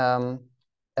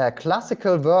a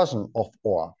classical version of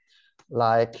OR,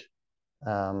 like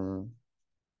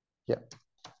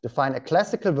define a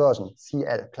classical version,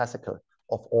 CL, classical,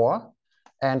 of OR,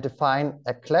 and define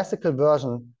a classical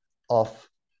version of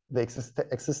the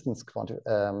existential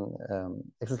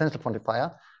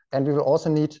quantifier. And we will also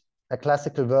need a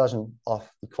classical version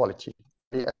of equality.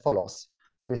 As follows.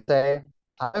 We say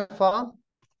alpha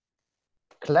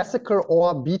classical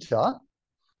OR beta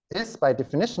is by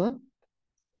definition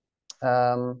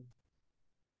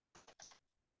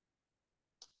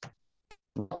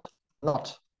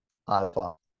not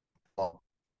alpha or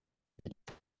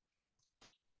beta.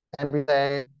 And we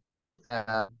say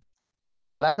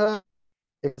latter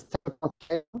is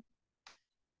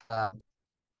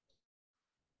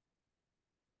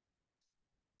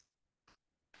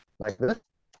like this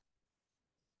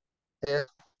is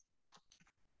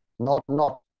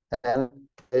not an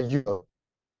usual.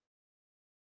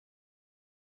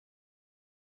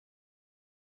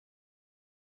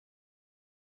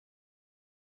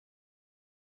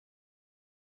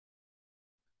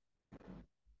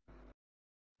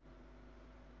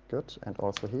 Good, and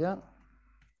also here.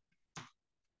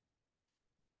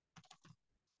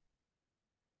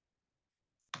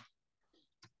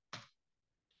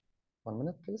 One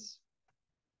minute, please.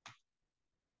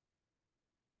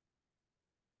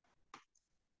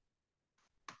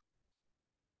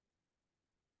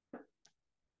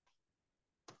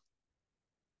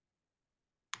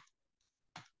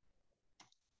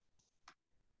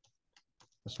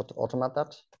 I should automate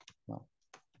that. No.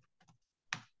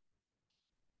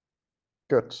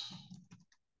 Good.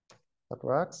 That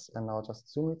works. And now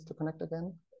just Zoom needs to connect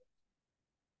again.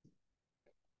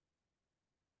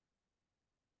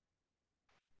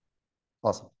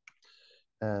 Awesome.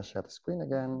 Share the screen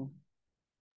again.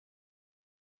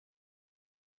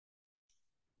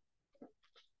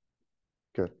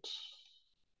 Good.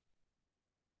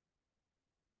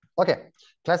 Okay,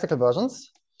 classical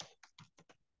versions.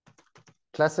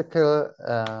 Classical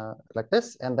like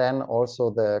this, and then also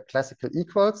the classical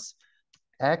equals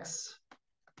x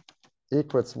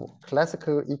equals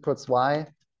classical equals y.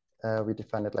 We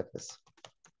define it like this.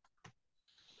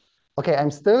 Okay,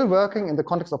 I'm still working in the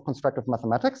context of constructive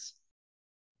mathematics,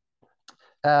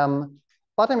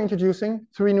 but I'm introducing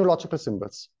 3 new logical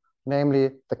symbols,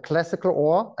 namely the classical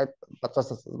OR, but that's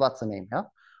the name, yeah?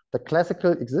 The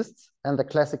classical exists and the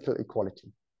classical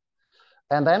equality.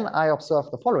 And then I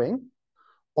observe the following.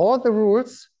 All the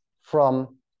rules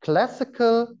from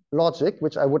classical logic,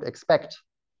 which I would expect,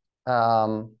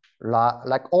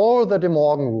 like all the De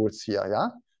Morgan rules here, yeah,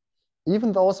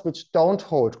 even those which don't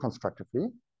hold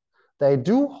constructively, they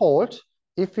do hold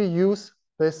if we use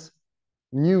this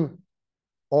new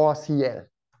or CL.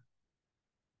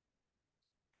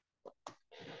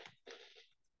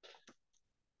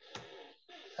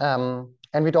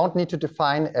 And we don't need to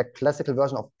define a classical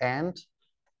version of and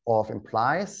or of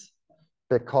implies,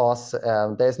 because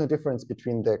there's no difference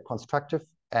between the constructive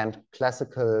and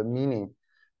classical meaning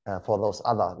for those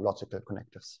other logical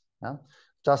connectives. Yeah?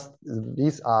 Just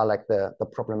these are like the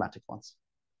problematic ones.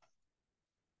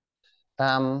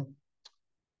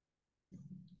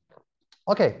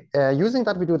 Okay, using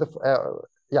that we do the,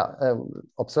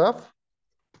 observe.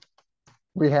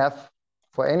 We have,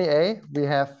 for any A, we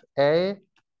have A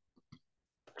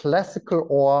classical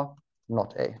or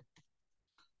not A.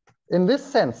 In this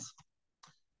sense,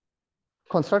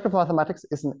 constructive mathematics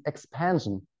is an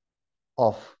expansion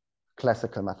of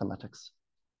classical mathematics,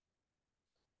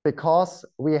 because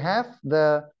we have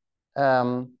the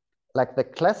like the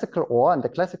classical or and the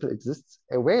classical exists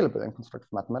available in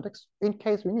constructive mathematics in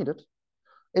case we need it.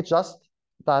 It's just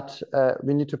that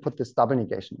we need to put this double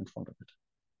negation in front of it.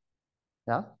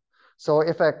 Yeah. So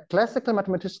if a classical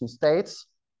mathematician states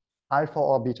alpha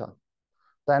or beta,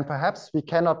 then perhaps we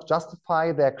cannot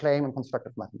justify their claim in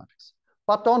constructive mathematics.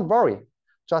 But don't worry,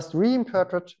 just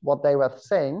reinterpret what they were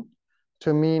saying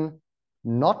to mean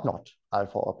not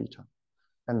alpha or beta.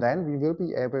 And then we will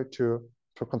be able to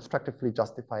constructively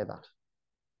justify that.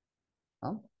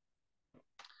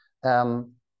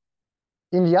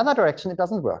 In the other direction, it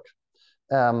doesn't work.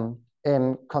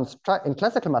 In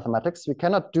classical mathematics, we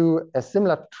cannot do a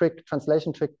similar trick,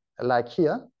 translation trick like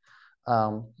here.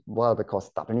 Well,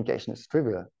 because double negation is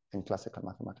trivial in classical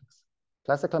mathematics.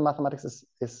 Classical mathematics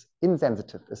is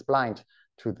insensitive, is blind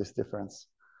to this difference.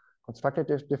 Constructive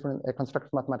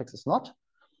mathematics is not.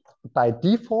 By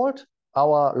default,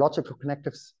 our logical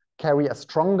connectives carry a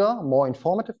stronger, more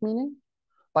informative meaning.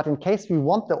 But in case we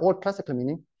want the old classical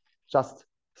meaning, just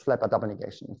slap a double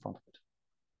negation in front of it.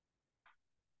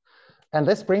 And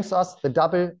this brings us the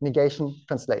double negation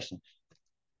translation.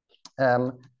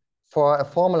 For a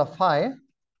formula phi,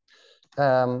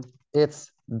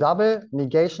 it's double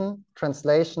negation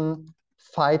translation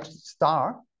phi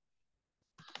star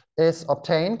is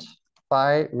obtained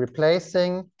by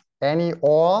replacing any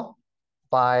or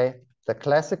by the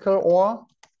classical or,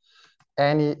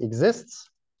 any exists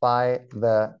by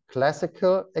the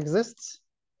classical exists,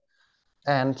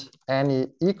 and any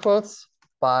equals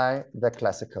by the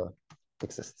classical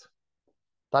exists.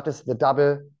 That is the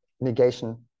double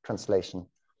negation translation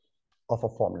of a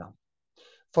formula.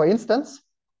 For instance,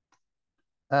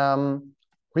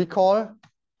 recall,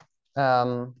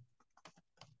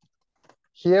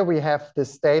 here we have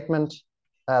this statement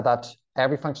that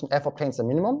every function f obtains a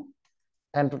minimum,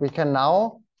 and we can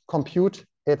now compute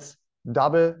its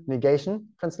double negation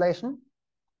translation.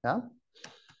 Yeah?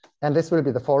 And this will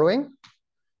be the following.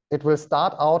 It will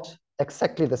start out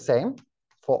exactly the same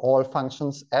for all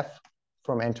functions f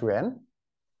from n to n.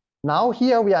 Now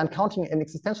here we are encountering an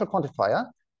existential quantifier.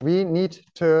 We need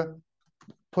to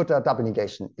put a double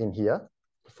negation in here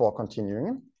before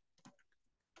continuing.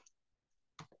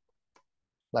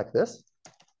 Like this.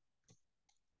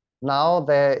 Now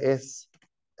there is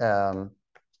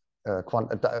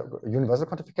universal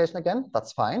quantification again.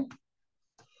 That's fine.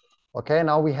 Okay,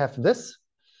 now we have this.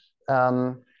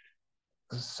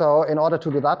 So in order to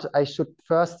do that, I should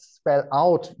first spell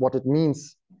out what it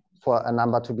means for a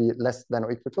number to be less than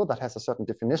or equal to. That has a certain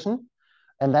definition.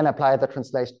 And then apply the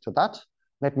translation to that.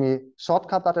 Let me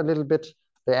shortcut that a little bit.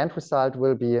 The end result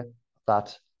will be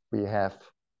that we have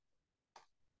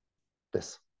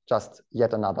this, just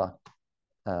yet another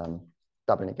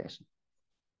double negation.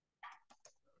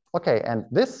 Okay, and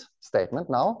this statement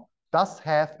now does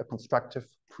have a constructive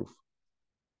proof.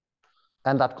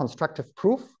 And that constructive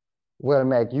proof will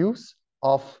make use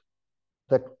of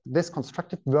this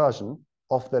constructive version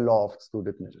of the law of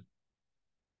excluded middle.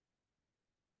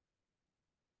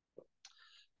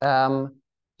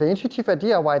 The intuitive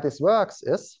idea why this works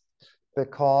is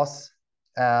because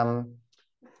that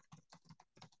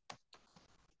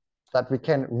we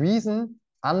can reason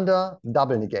under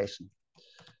double negation,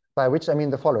 by which I mean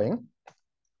the following.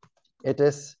 It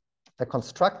is a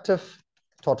constructive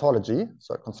tautology,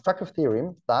 so a constructive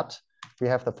theorem, that we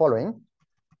have the following.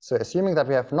 So assuming that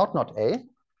we have not A,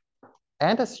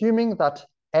 and assuming that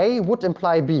A would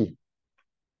imply B.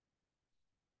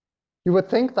 You would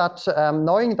think that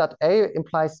knowing that A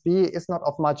implies B is not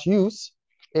of much use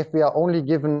if we are only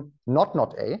given not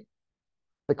A,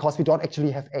 because we don't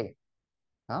actually have A.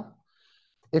 Yeah?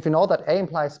 If you know that A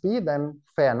implies B, then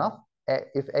fair enough.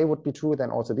 If A would be true,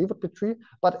 then also B would be true.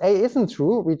 But A isn't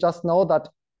true. We just know that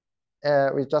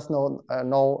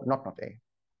no, not A.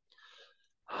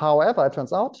 However, it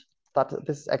turns out that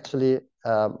this is actually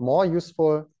more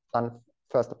useful than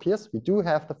first appears. We do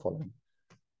have the following.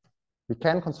 We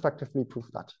can constructively prove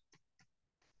that.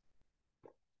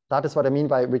 That is what I mean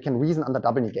by we can reason under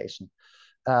double negation.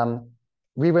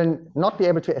 We will not be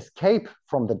able to escape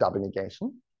from the double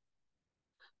negation,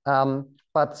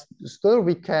 but still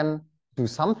we can do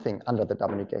something under the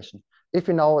double negation. If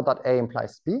we know that A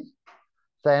implies B,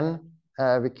 then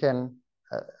we can,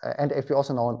 and if we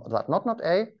also know that not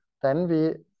A, then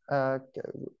we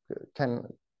can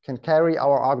carry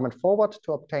our argument forward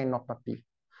to obtain not B.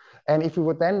 And if we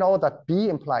would then know that B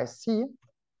implies C,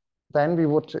 then we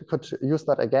could use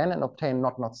that again and obtain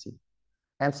not C,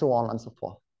 and so on and so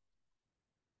forth.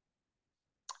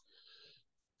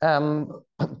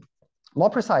 More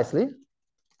precisely,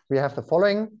 we have the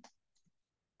following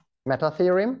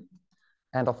metatheorem.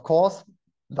 And of course,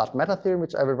 that metatheorem,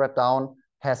 which I will write down,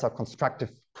 has a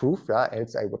constructive proof. Yeah?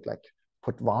 Else I would like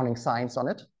put warning signs on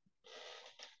it.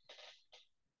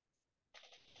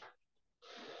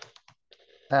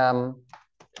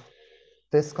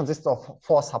 This consists of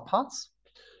 4 subparts.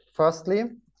 Firstly,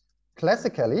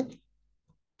 classically,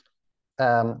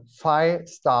 phi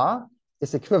star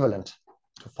is equivalent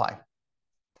to phi.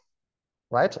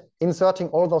 Right? Inserting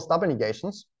all those double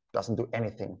negations doesn't do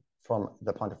anything from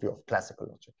the point of view of classical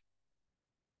logic.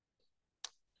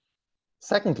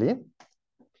 Secondly,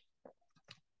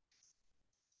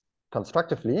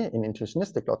 constructively, in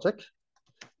intuitionistic logic,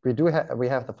 we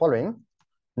have the following: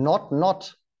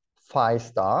 not phi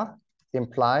star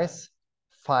implies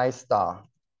phi star.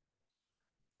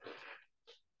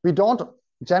 We don't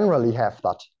generally have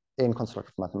that in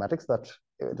constructive mathematics. That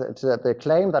the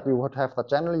claim that we would have that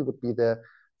generally would be the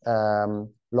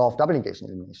law of double negation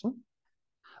elimination.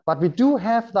 But we do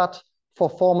have that for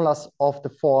formulas of the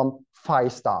form phi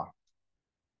star.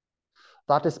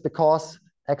 That is because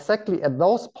exactly at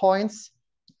those points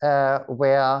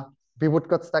where we would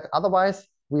get stuck otherwise,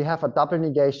 we have a double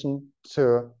negation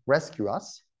to rescue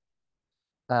us.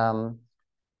 In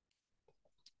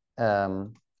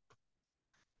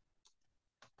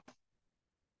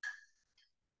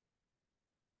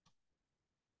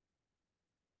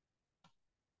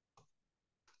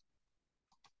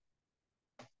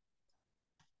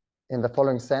the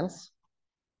following sense,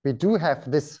 we do have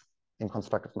this in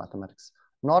constructive mathematics.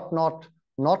 Not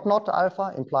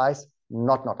alpha implies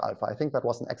not alpha. I think that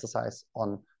was an exercise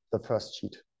on the first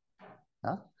sheet.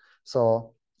 Yeah?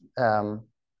 So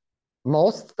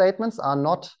most statements are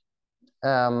not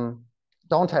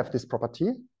don't have this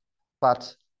property,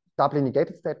 but doubly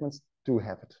negated statements do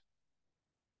have it.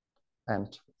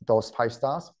 And those phi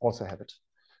stars also have it.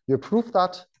 You prove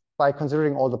that by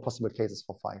considering all the possible cases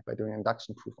for phi, by doing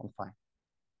induction proof on phi.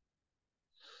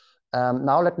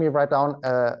 Now let me write down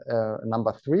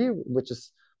number 3, which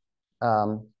is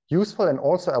useful and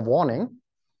also a warning.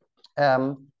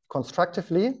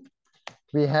 Constructively,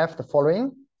 we have the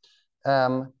following.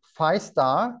 Phi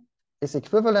star is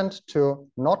equivalent to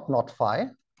not phi.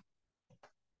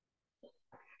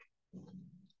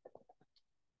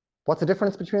 What's the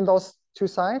difference between those two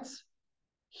sides?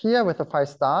 Here with the phi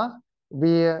star,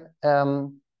 we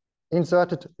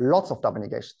inserted lots of double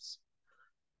negations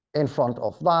in front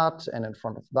of that and in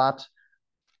front of that,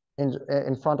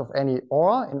 in front of any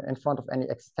or, in front of any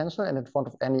existential, and in front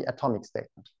of any atomic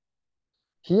statement.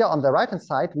 Here on the right-hand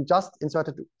side, we just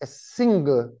inserted a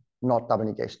single not double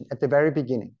negation at the very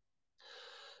beginning.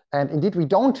 And indeed, we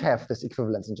don't have this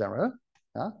equivalence in general.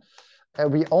 Yeah?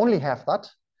 We only have that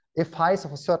if phi is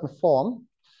of a certain form,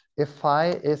 if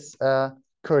phi is a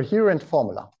coherent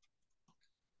formula.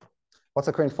 What's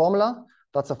a coherent formula?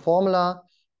 That's a formula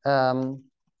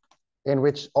in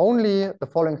which only the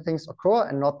following things occur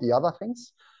and not the other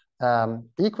things.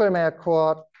 Equal may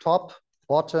occur, top,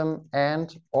 bottom,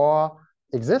 and or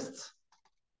exists,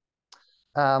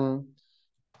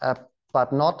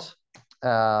 but not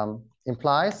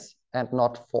implies and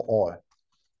not for all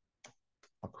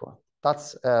occur.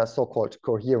 That's a so-called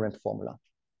coherent formula.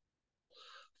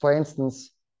 For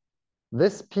instance,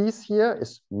 this piece here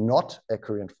is not a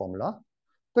coherent formula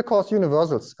because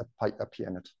universals appear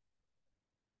in it.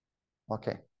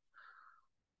 Okay.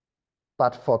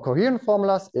 But for coherent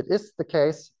formulas, it is the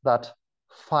case that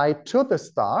phi to the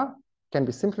star can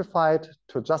be simplified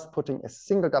to just putting a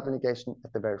single double negation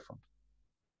at the very front.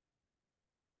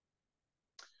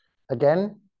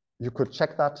 Again, you could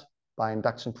check that by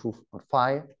induction proof on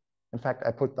phi. In fact,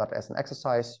 I put that as an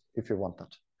exercise if you want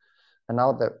that. And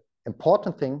now the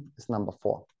important thing is number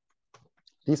 4.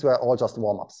 These were all just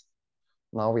warm-ups.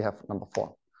 Now we have number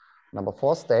 4. Number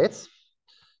 4 states,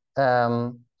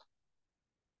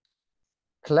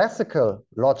 classical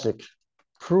logic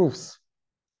proves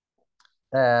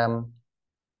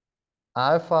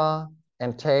alpha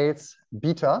entails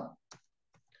beta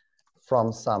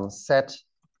from some set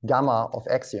gamma of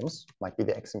axioms, might be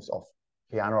the axioms of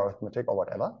Peano arithmetic or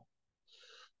whatever.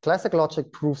 Classical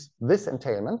logic proves this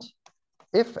entailment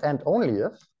if and only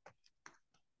if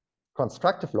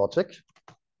constructive logic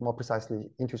more precisely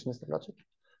intuitionistic logic,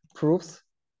 proves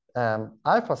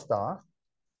alpha star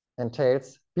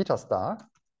entails beta star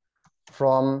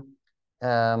from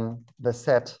the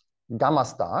set gamma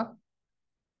star,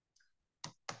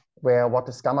 where what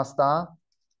is gamma star?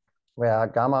 Where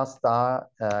gamma star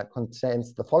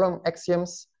contains the following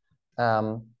axioms.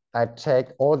 I take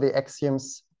all the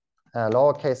axioms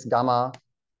lowercase gamma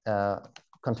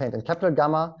contained in capital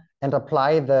gamma and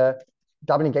apply the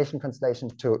double negation translation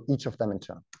to each of them in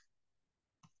turn.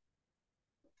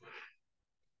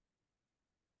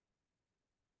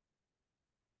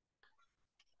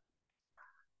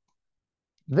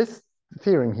 This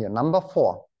theorem here, number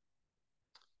 4,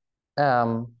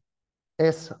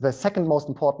 is the second most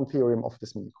important theorem of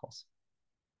this mini course.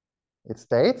 It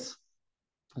states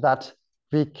that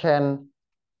we can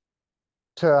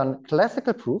turn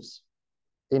classical proofs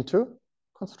into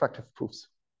constructive proofs.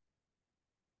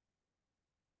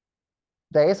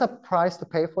 There is a price to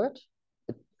pay for it.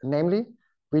 Namely,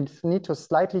 we need to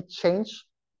slightly change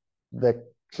the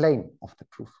claim of the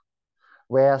proof.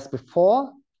 Whereas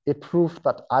before, it proved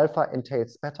that alpha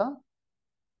entails beta.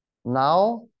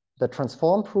 Now, the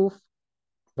transform proof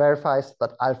verifies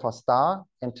that alpha star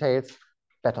entails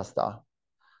beta star.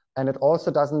 And it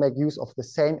also doesn't make use of the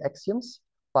same axioms,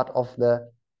 but of the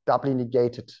doubly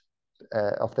negated,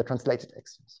 of the translated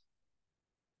axioms.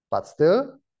 But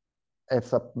still,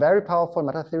 it's a very powerful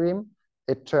meta theorem.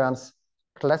 It turns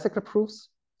classical proofs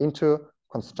into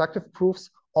constructive proofs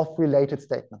of related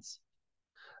statements.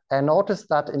 And notice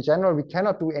that in general, we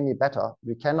cannot do any better.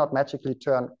 We cannot magically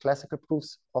turn classical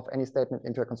proofs of any statement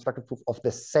into a constructive proof of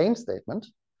the same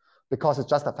statement, because it's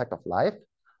just a fact of life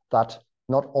that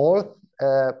not all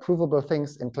provable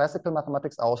things in classical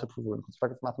mathematics are also provable in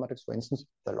constructive mathematics. For instance,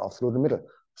 the law of the middle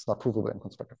is not provable in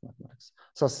constructive mathematics.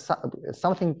 So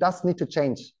something does need to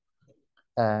change.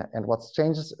 And what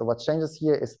changes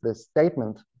here is the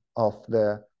statement of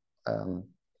the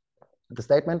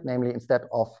statement, namely, instead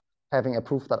of having a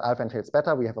proof that alpha entails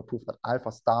beta, we have a proof that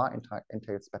alpha star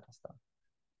entails beta star.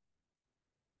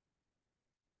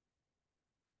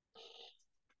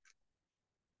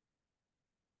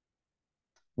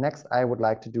 Next, I would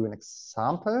like to do an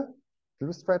example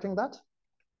illustrating that.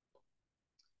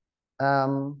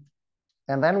 And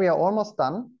then we are almost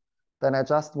done. Then I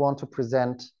just want to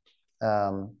present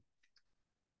a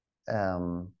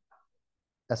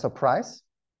surprise.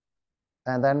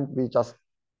 And then we just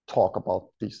talk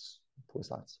about these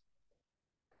results.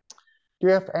 Do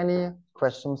you have any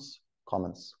questions,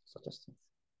 comments, suggestions?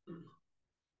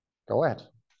 Go ahead.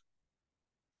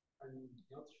 I'm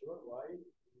not sure why.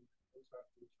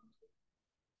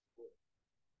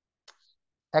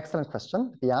 Excellent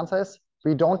question. The answer is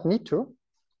we don't need to.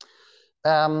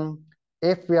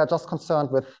 If we are just concerned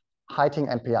with Heiting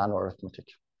and Peano arithmetic.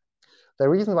 The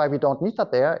reason why we don't need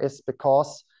that there is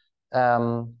because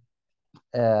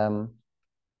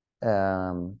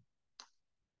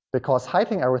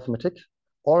Heiting arithmetic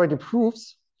already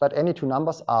proves that any two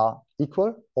numbers are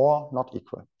equal or not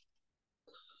equal.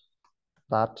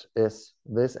 That is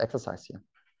this exercise here.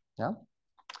 Yeah.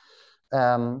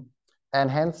 And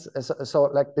hence, so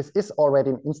like this is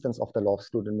already an instance of the law of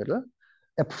excluded middle,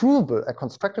 a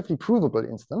constructively provable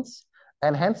instance,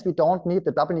 and hence we don't need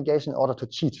the double negation in order to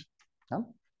cheat. Yeah?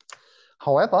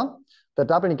 However, the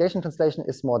double negation translation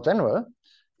is more general.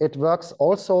 It works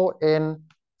also in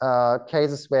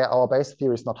cases where our base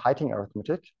theory is not Heiting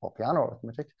arithmetic or Peano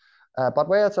arithmetic, but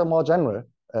where it's a more general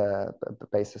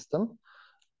base system,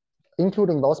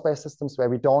 including those base systems where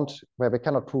we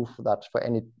cannot prove that for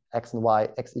any x and y,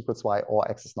 x equals y or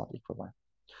x is not equal y.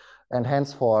 And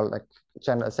hence, for like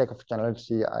sake of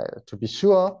generality, to be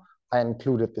sure, I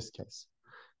included this case.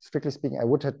 Strictly speaking, I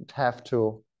would have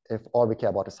to if all we care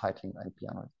about is Heiting and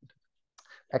Peano.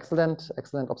 Excellent,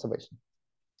 excellent observation.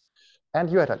 And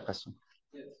you had a question.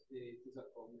 Yes, it is a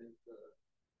comment.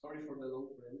 Sorry for the long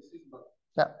premises, but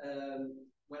yeah.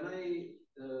 When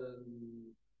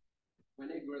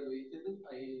I graduated,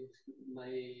 I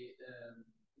my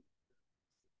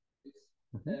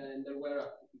and there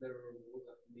was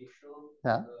a commission,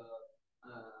 yeah.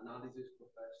 Analysis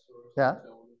professors, yeah.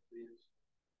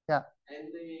 Yeah.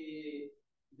 And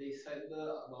they said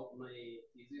about my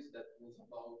thesis that was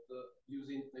about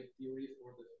using type theory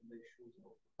for the foundations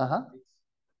of mathematics.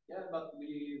 Yeah, but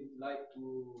we like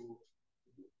to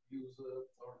use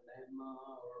lemma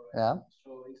or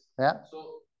choice. Yeah.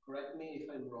 So correct me if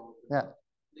I'm wrong. Yeah.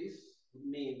 This would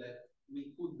mean that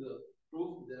we could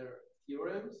prove their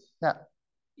theorems. Yeah.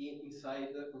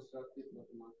 Inside the constructive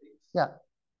mathematics. Yeah.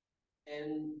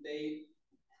 And they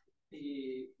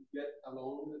get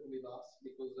along with us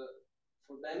because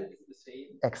for them it's the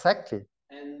same. Exactly.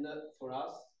 And for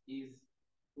us is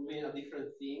proving a different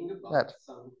thing, but right.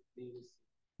 some things.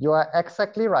 You are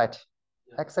exactly right.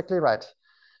 Yeah. Exactly right.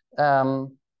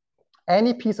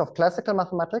 Any piece of classical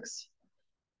mathematics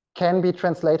can be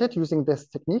translated using this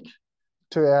technique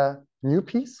to a new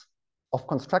piece of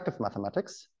constructive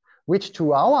mathematics, which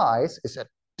to our eyes is a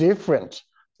different,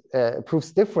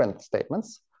 proves different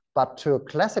statements, but to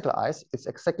classical eyes, it's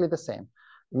exactly the same.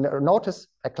 Notice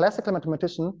a classical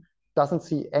mathematician doesn't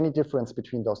see any difference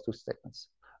between those two statements.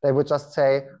 They would just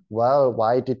say, well,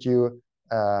 why did you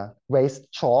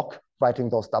waste chalk writing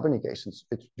those double negations?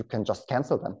 You can just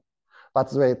cancel them. But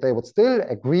they would still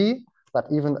agree that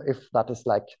even if that is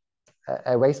like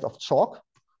a waste of chalk,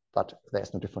 but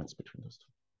there's no difference between those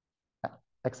two. Yeah,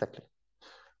 exactly.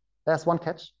 There's one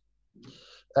catch.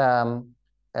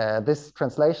 This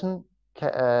translation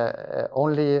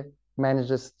only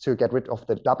manages to get rid of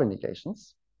the double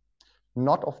negations,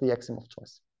 not of the axiom of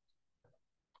choice.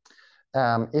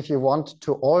 If you want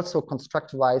to also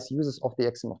constructivize uses of the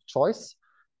axiom of choice,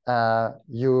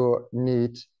 you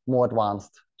need more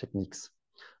advanced techniques.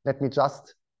 Let me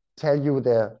just tell you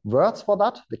the words for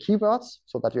that, the keywords,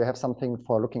 so that you have something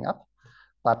for looking up,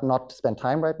 but not spend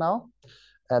time right now.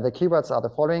 The keywords are the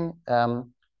following.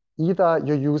 Either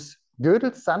you use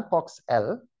Gödel's sandbox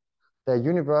L, the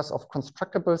universe of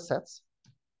constructible sets,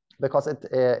 because it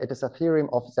is a theorem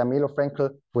of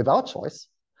Zermelo-Fraenkel without choice,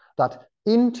 that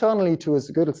internally to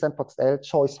his Gödel's sandbox L,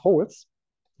 choice holds.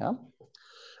 Yeah?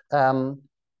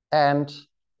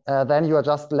 Then you are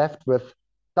just left with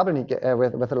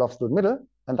with a love-stood middle,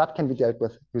 and that can be dealt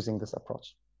with using this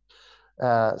approach.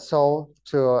 So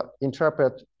to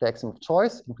interpret the axiom of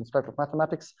choice in constructive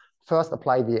mathematics, first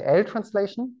apply the L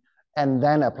translation, and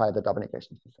then apply the double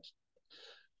negation translation.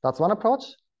 That's one approach.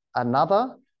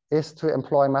 Another is to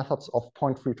employ methods of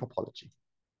point-free topology.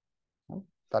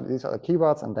 That these are the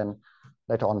keywords, and then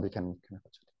later on we can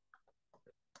approach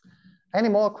it. Any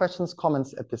more questions,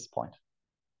 comments at this point?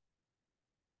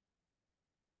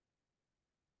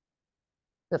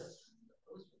 Yes.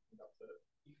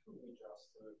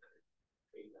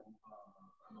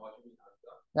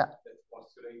 Yeah.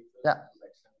 Yeah.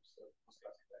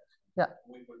 Yeah.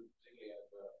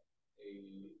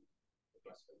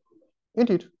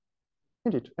 Indeed.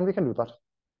 Indeed. And we can do that.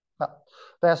 Yeah.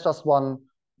 There's just one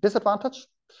disadvantage,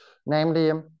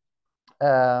 namely,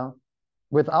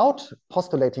 without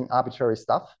postulating arbitrary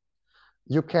stuff,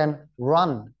 you can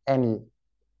run any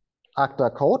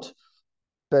ACTA code,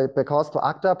 because to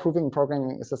ACTA, proving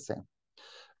programming is the same.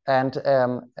 And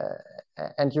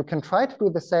you can try to do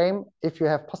the same if you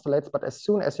have postulates, but as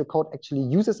soon as your code actually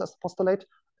uses a postulate,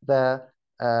 the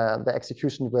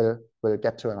execution will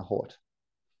get to a halt.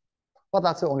 But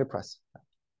that's the only price.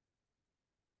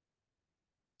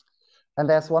 And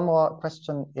there's one more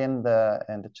question in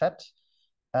the chat.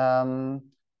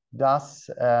 Does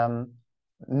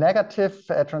negative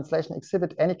translation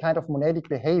exhibit any kind of monadic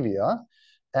behavior?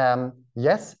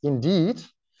 Yes, indeed.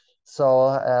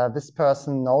 So this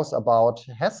person knows about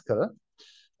Haskell.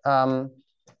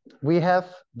 We have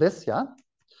this, yeah.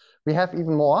 We have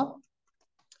even more.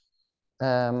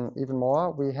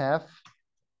 We have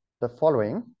the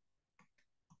following.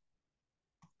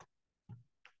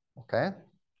 Okay.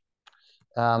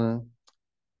 Now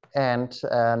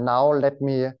let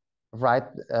me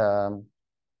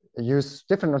use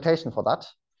different notation for that.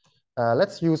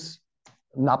 Let's use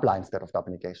nabla instead of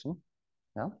double negation.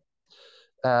 Yeah.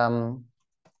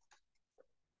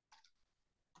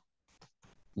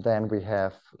 Then we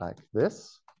have like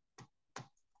this.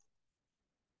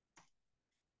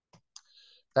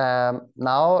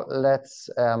 Now let's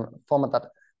format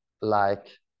that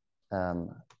like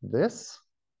this.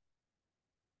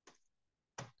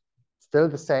 Still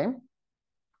the same.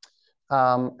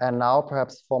 And now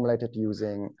perhaps formulate it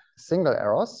using single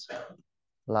arrows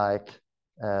like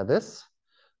this.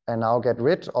 And now get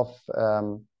rid of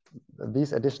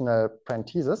these additional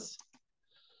parentheses.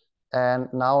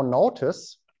 And now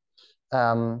notice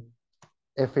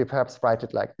if we perhaps write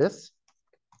it like this.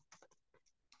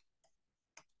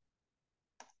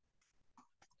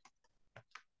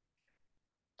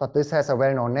 But this has a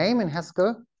well-known name in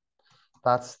Haskell.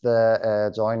 That's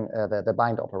the the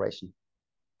bind operation.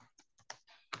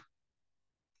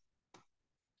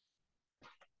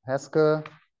 Haskell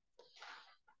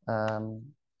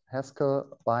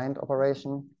bind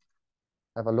operation.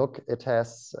 Have a look. It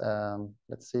has,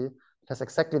 let's see, it has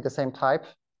exactly the same type.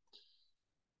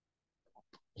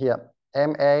 Here,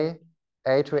 MA,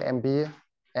 A to MB,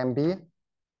 MB,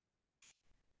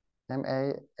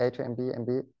 MA, A to MB,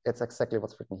 MB. It's exactly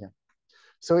what's written here.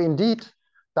 So indeed,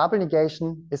 double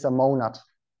negation is a monad.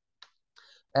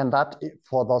 And that,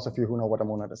 for those of you who know what a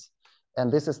monad is,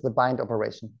 and this is the bind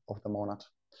operation of the monad.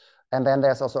 And then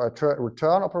there's also a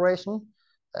return operation.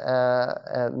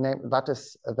 That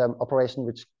is the operation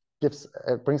which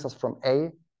brings us from A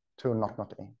to not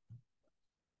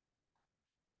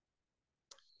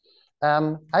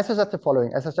A. I suggest the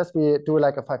following. I suggest we do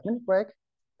like a 5-minute break,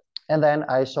 and then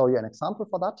I show you an example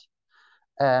for that.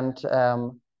 And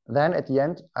then at the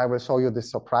end, I will show you this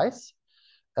surprise.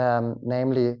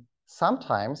 Namely,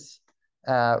 sometimes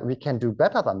we can do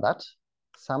better than that.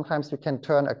 Sometimes we can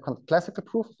turn a classical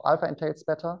proof of alpha entails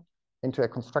beta into a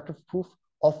constructive proof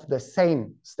of the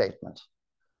same statement,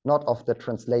 not of the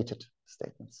translated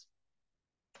statements.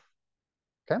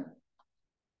 Okay?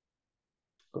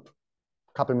 Good.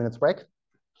 Couple minutes break.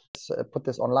 Let's put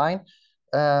this online.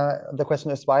 The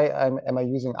question is, why am I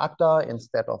using ACTA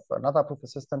instead of another proof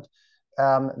assistant?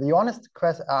 The honest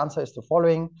answer is the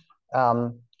following.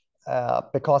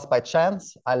 Because by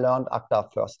chance, I learned ACTA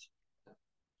first.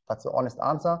 That's the honest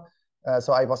answer.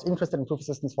 So I was interested in proof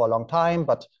assistants for a long time,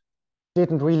 but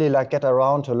didn't really get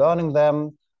around to learning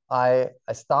them. I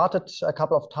started a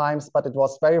couple of times, but it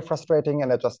was very frustrating,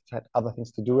 and I just had other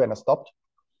things to do, and I stopped.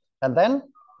 And then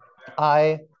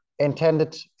I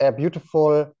intended a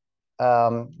beautiful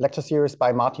lecture series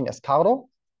by Martin Escardo.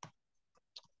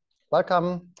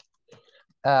 Welcome.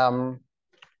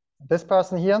 This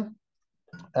person here,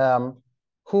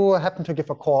 who happened to give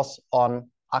a course on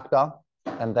ACTA,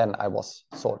 and then I was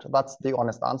sold. That's the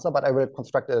honest answer, but I will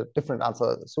construct a different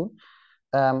answer soon.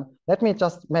 Let me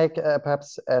just make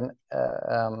perhaps a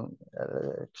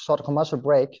short commercial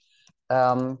break.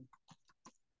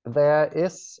 There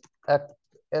is a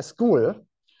school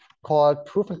called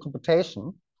Proof and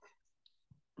Computation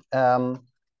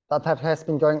that has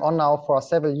been going on now for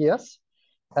several years.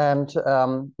 And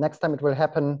next time it will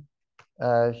happen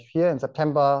here in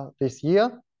September this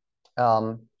year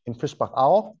in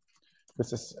Fischbach-Au,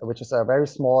 which is a very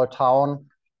small town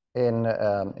in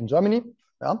Germany.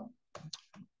 Yeah.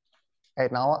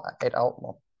 8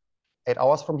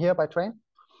 hours from here by train.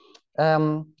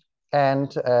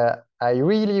 And I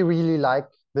really like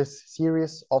this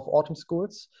series of autumn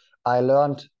schools. I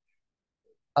learned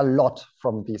a lot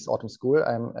from these autumn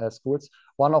schools.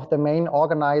 One of the main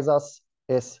organizers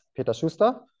is Peter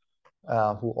Schuster,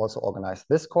 who also organized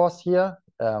this course here.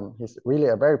 He's really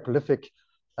a very prolific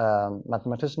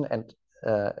mathematician and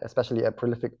especially a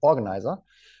prolific organizer.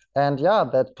 And yeah,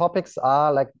 the topics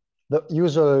are like the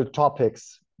usual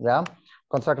topics. Yeah,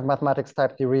 constructive mathematics,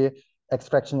 type theory,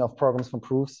 extraction of programs from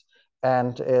proofs.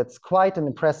 And it's quite an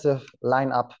impressive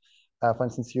lineup. For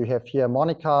instance, you have here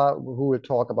Monica, who will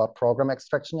talk about program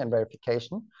extraction and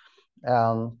verification,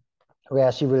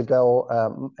 where she will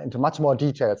go into much more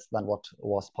details than what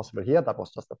was possible here. That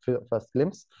was just a first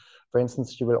glimpse. For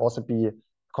instance, she will also be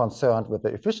concerned with the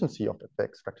efficiency of the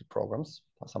extracted programs,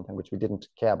 something which we didn't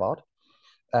care about.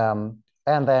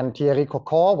 And then Thierry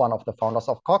Cocor, one of the founders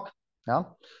of COC, yeah,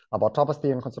 about Topper's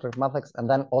theory and constructive mathematics, and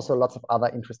then also lots of other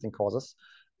interesting courses.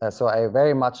 So I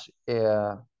very much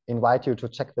invite you to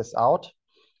check this out.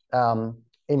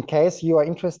 In case you are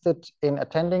interested in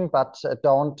attending but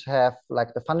don't have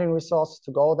the funding resources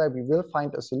to go there, we will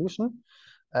find a solution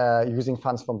using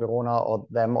funds from Verona or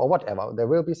them or whatever. There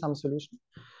will be some solution.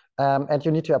 And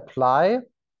you need to apply.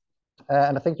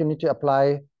 And I think you need to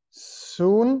apply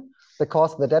soon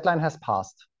because the deadline has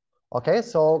passed. Okay,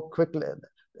 so quickly,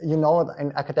 you know,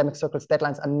 in academic circles,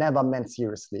 deadlines are never meant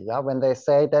seriously. Yeah, when they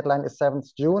say deadline is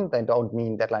 7th June, they don't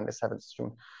mean deadline is 7th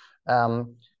June.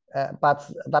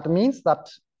 But that means that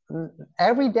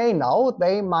every day now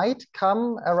they might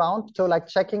come around to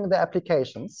checking the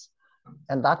applications,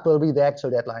 and that will be the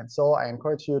actual deadline. So I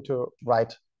encourage you to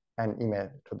write an email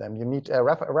to them. You need a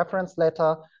reference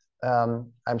letter.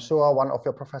 I'm sure one of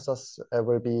your professors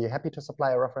will be happy to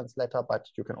supply a reference letter, but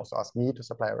you can also ask me to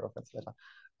supply a reference letter.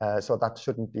 So that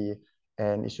shouldn't be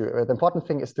an issue. The important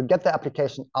thing is to get the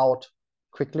application out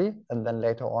quickly and then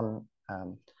later on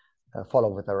follow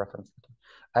with a reference letter.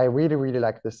 I really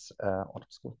like this autumn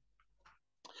school.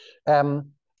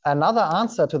 Another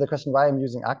answer to the question why I'm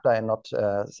using ACTA and not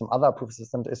some other proof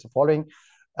assistant is the following.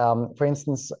 For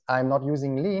instance, I'm not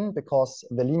using Lean because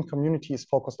the Lean community is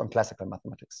focused on classical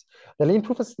mathematics. The Lean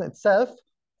proof assistant itself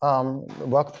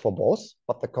worked for both,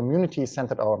 but the community is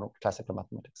centered on classical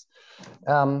mathematics.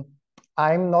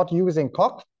 I'm not using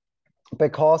COC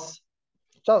because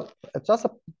it's just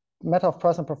a matter of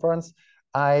personal preference.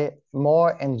 I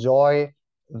more enjoy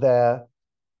the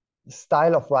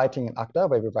style of writing in ACTA,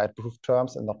 where we write proof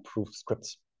terms and not proof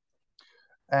scripts.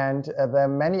 And the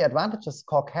many advantages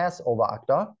COC has over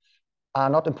ACTA are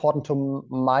not important to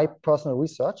my personal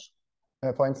research.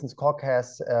 For instance, COC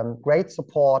has great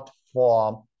support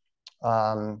for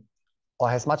or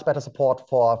has much better support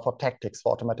for tactics,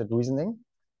 for automated reasoning.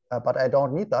 But I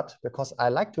don't need that because I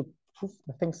like to prove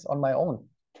things on my own.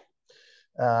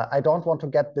 I don't want to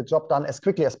get the job done as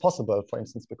quickly as possible, for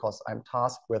instance, because I'm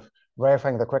tasked with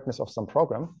verifying the correctness of some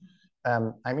program.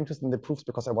 I'm interested in the proofs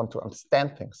because I want to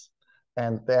understand things.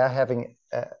 And they're having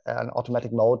an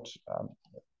automatic mode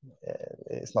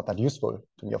is not that useful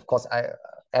to me. Of course,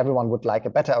 everyone would like a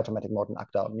better automatic mode in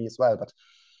ACTA, me as well, but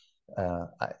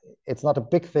it's not a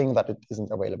big thing that it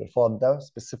isn't available. For those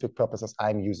specific purposes,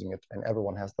 I'm using it, and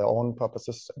everyone has their own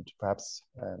purposes. And perhaps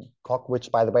COQ,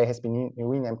 which by the way has been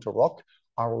renamed to ROC,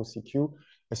 ROCQ,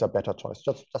 is a better choice.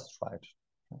 Just try it.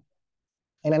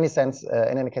 In any sense,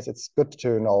 in any case, it's good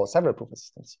to know several proof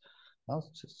systems,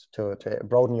 to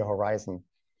broaden your horizon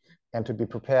and to be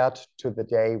prepared to the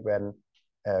day when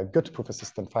a good proof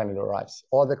assistant finally arrives.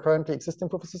 All the currently existing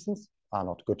proof assistants are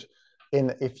not good.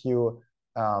 If you,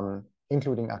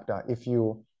 including ACTA, if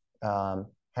you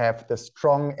have the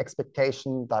strong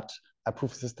expectation that a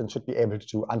proof assistant should be able to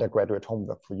do undergraduate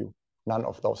homework for you, none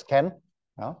of those can.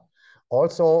 Yeah?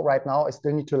 Also, right now, I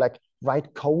still need to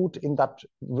write code in that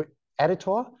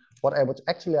editor. What I would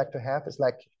actually like to have is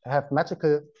have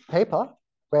magical paper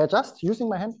where just using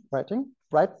my handwriting,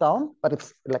 write down, but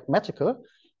it's magical.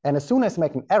 And as soon as I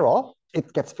make an error,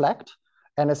 it gets flagged.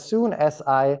 And as soon as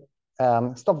I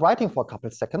stop writing for a couple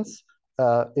of seconds,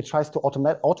 it tries to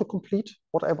autocomplete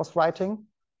what I was writing.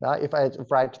 If I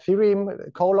write theorem,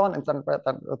 colon, and then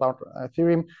without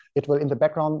theorem, it will in the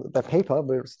background, the paper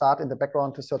will start in the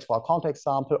background to search for a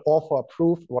counterexample or for a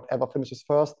proof. Whatever finishes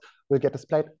first will get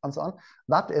displayed and so on.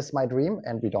 That is my dream,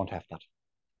 and we don't have that.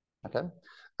 Okay,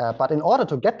 but in order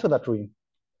to get to that dream,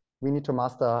 we need to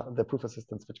master the proof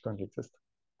assistants which currently exist.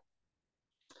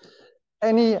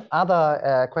 Any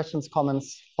other questions,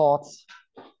 comments, thoughts?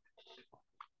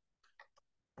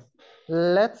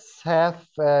 Let's have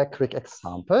a quick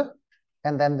example,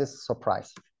 and then this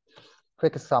surprise.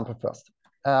 Quick example first.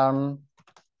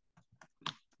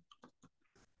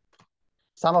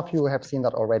 Some of you have seen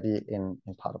that already in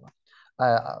Padova.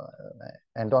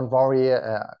 And don't worry,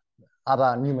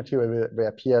 other new material will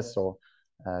appear, so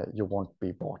you won't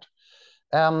be bored.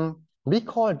 We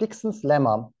call Dixon's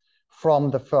lemma from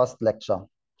the first lecture.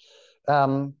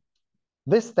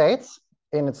 This states,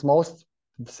 in its most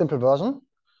simple version,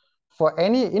 for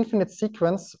any infinite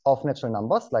sequence of natural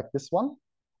numbers, like this one,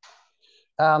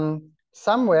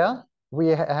 somewhere we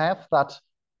have that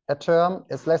a term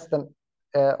is less than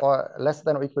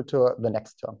or equal to the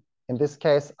next term. In this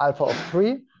case, alpha of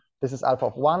 3. This is alpha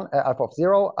of 1, alpha of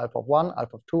 0, alpha of 1,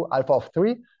 alpha of 2, alpha of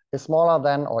 3 is smaller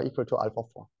than or equal to alpha of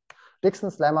 4.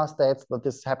 Dixon's lemma states that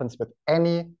this happens with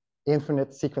any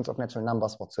infinite sequence of natural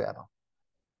numbers whatsoever.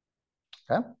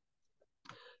 Okay.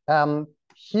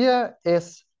 Here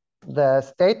is the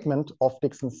statement of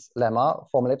Dixon's lemma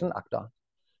formulated in ACTA.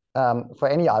 For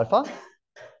any alpha,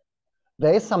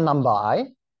 there is some number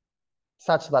I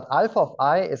such that alpha of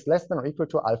I is less than or equal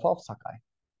to alpha of suc I.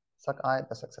 Suc I,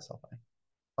 the successor of I.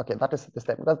 Okay, that is the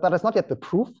statement. That is not yet the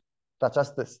proof. That's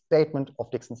just the statement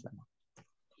of Dixon's lemma.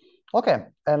 Okay,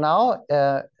 and now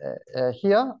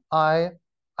here I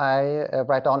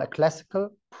write down a classical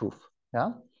proof,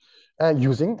 yeah,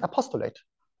 using a postulate.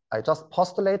 I just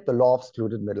postulate the law of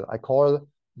excluded middle. I call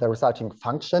the resulting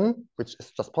function, which is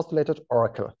just postulated,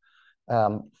 oracle.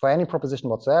 For any proposition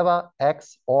whatsoever,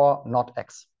 x or not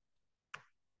x.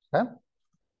 Okay.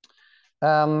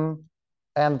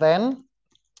 And then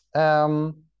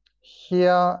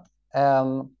here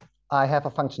I have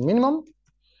a function minimum,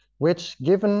 which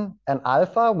given an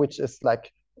alpha, which is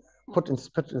put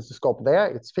into scope there,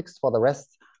 it's fixed for the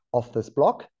rest of this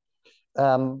block.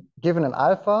 Given an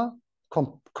alpha,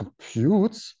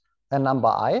 computes a number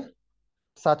I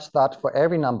such that for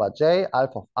every number j,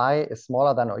 alpha of I is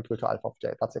smaller than or equal to alpha of j.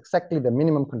 That's exactly the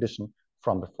minimum condition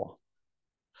from before.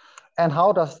 And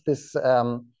how does this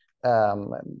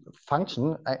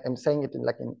function, I'm saying it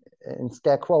in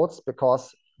scare quotes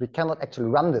because we cannot actually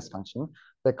run this function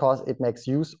because it makes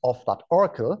use of that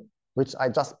oracle, which I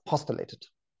just postulated.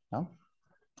 Yeah?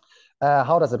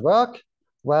 How does it work?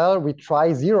 Well, we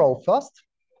try 0 first,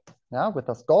 yeah, with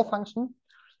the go function.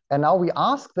 And now we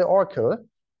ask the oracle,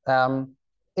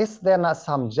 is there now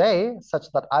some j such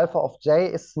that alpha of j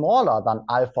is smaller than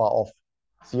alpha of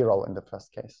 0 in the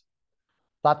first case?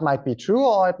 That might be true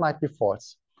or it might be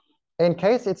false. In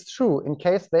case it's true, in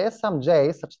case there is some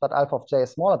j such that alpha of j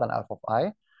is smaller than alpha of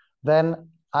I, then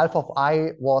alpha of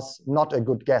I was not a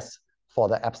good guess for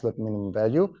the absolute minimum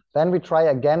value. Then we try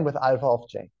again with alpha of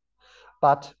j.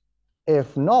 But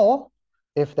if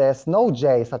there's no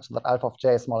j such that alpha of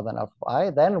j is smaller than alpha of I,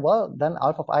 then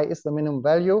alpha of I is the minimum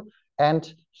value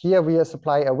And here we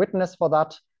supply a witness for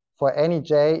that. For any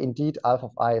j, indeed, alpha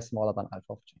of I is smaller than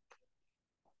alpha of j.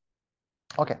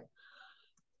 Okay.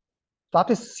 That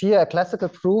is here a classical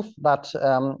proof that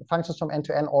functions from n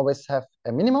to n always have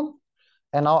a minimum.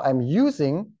 And now I'm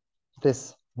using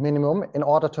this minimum in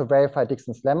order to verify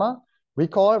Dixon's lemma.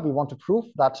 Recall, we want to prove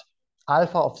that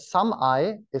alpha of some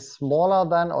I is smaller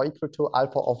than or equal to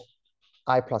alpha of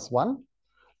I plus 1.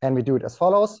 And we do it as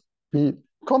follows. We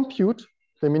compute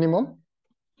the minimum.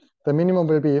 The minimum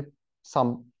will be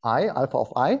some I, alpha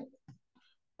of I.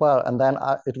 Well, and then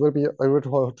it will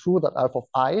hold true that alpha of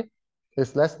I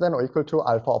is less than or equal to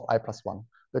alpha of I plus 1,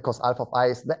 because alpha of I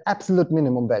is the absolute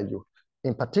minimum value.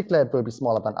 In particular, it will be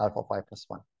smaller than alpha of I plus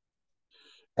 1.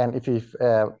 And if we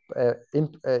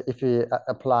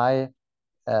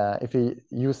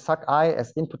use suc I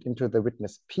as input into the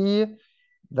witness P,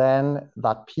 then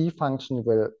that P function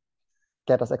will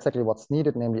get us exactly what's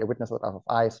needed, namely a witness that alpha of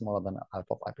I is smaller than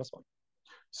alpha of I plus 1.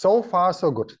 So far,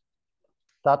 so good.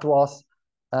 That was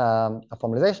a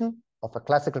formalization of a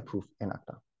classical proof in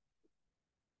ACTA.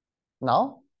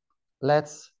 Now,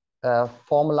 let's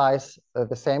formalize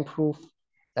the same proof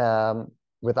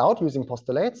without using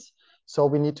postulates. So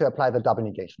we need to apply the double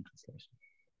negation translation.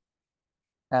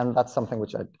 And that's something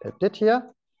which I did here.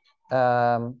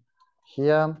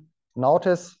 Here,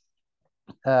 notice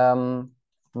now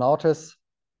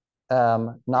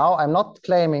I'm not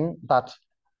claiming that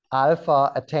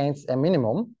alpha attains a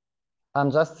minimum.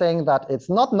 I'm just saying that it's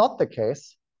not the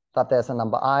case that there's a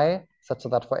number I such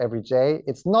that for every j,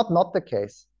 it's not the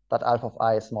case that alpha of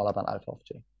I is smaller than alpha of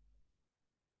j.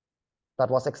 That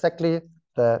was exactly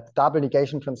the double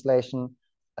negation translation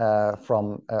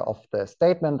of the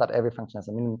statement that every function has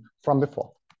a minimum from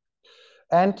before.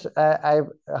 And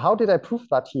how did I prove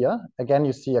that here? Again,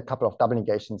 you see a couple of double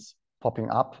negations popping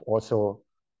up also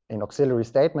in auxiliary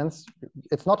statements.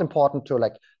 It's not important to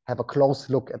have a close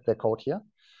look at the code here.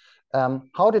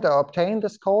 How did I obtain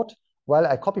this code? Well,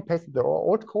 I copy-pasted the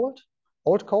old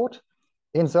code,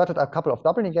 inserted a couple of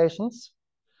double negations,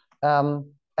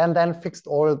 and then just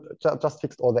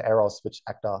fixed all the errors which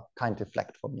ACTA kindly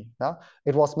flagged for me. Yeah?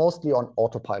 It was mostly on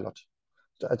autopilot.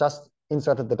 I just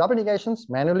inserted the double negations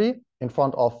manually in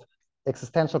front of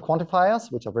existential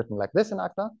quantifiers, which are written like this in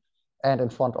ACTA, and in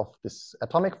front of this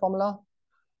atomic formula.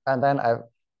 And then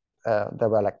there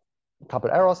were a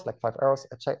couple errors, 5 errors.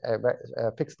 I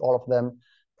fixed all of them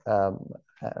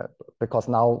because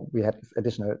now we had this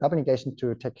additional double negation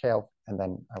to take care of, and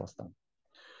then I was done.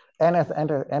 And as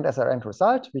an end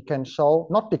result, we can show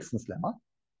not Dixon's lemma,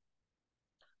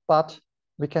 but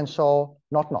we can show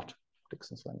not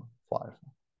Dixon's lemma for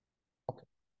alpha. Okay.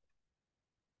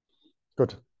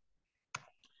 Good.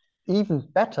 Even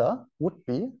better would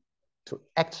be to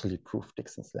actually prove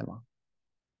Dixon's lemma,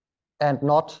 and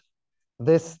not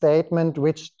this statement,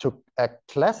 which to a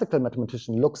classical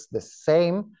mathematician looks the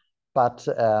same, but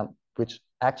which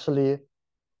actually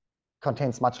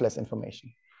contains much less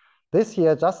information. This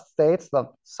here just states that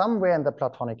somewhere in the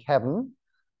Platonic heaven,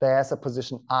 there's a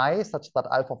position I such that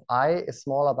alpha of I is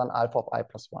smaller than alpha of I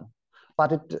plus 1.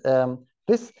 But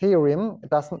this theorem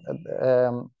doesn't,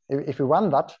 if we run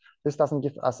that, this doesn't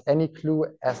give us any clue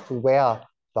as to where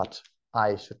that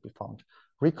I should be found.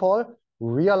 Recall,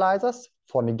 realizers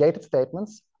for negated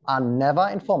statements are never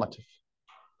informative.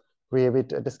 We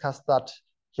discussed that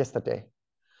yesterday.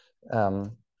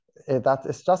 That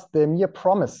is just the mere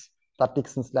promise that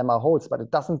Dixon's lemma holds, but it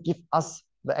doesn't give us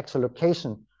the actual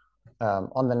location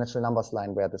on the natural numbers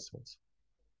line where this holds.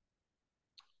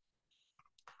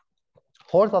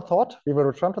 Hold that thought. We will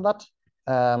return to that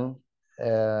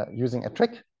using a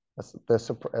trick. As a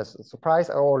surprise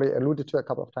I already alluded to a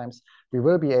couple of times, we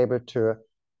will be able to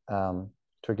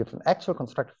give an actual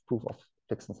constructive proof of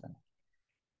Dixon's lemma.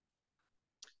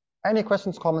 Any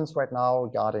questions, comments right now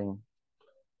regarding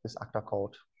this ACTA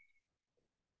code?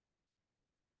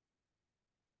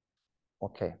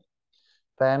 Okay.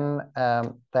 Then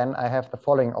I have the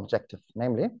following objective,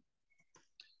 namely,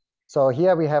 so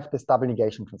here we have this double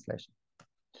negation translation.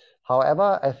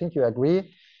 However, I think you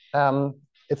agree,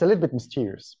 it's a little bit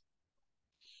mysterious.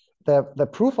 The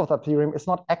proof of that theorem is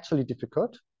not actually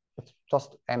difficult. It's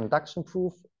just an induction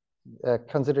proof,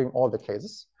 considering all the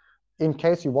cases. In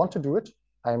case you want to do it,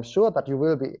 I am sure that you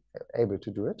will be able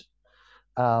to do it.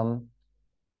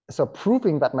 So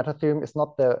proving that metatheorem is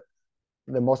not the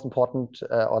most important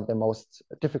or the most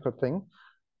difficult thing.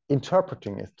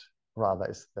 Interpreting it rather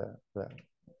is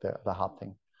the hard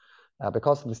thing,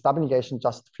 because this double negation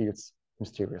just feels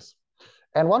mysterious.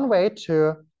 And one way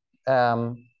to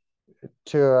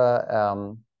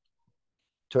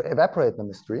evaporate the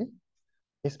mystery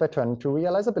is by turning to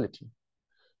realizability,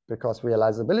 because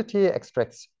realizability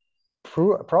extracts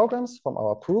programs from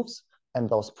our proofs, and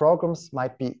those programs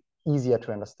might be easier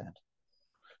to understand.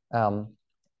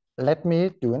 Let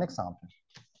me do an example.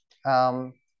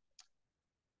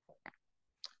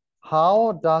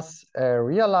 How does a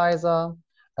realizer,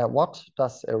 what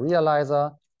does a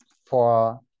realizer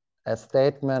for a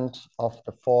statement of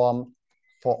the form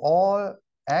for all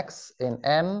x in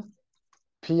n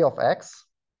p of x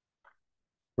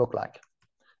look like?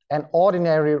 An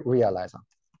ordinary realizer.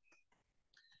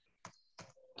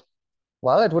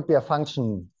 Well, it would be a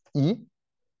function e,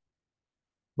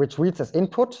 which reads as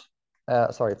input.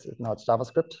 Sorry, now it's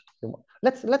JavaScript.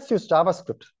 Let's use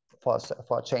JavaScript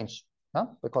for a change, yeah?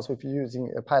 Because we've been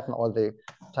using Python all the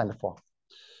time before.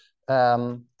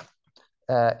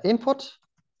 Input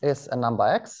is a number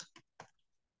x,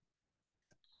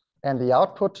 and the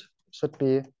output should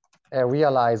be a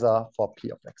realizer for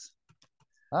p of x.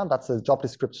 That's the job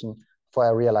description for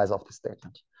a realizer of the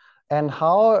statement. And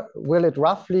how will it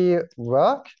roughly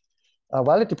work?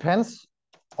 Well, it depends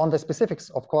on the specifics,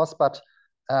 of course, but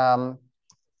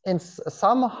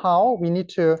somehow we need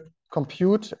to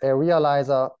compute a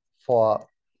realizer for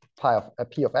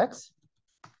p of x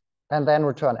and then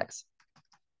return x.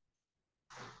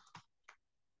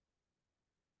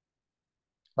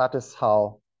 That is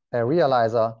how a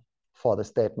realizer for the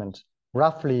statement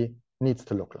roughly needs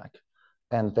to look like.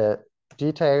 And the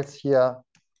details here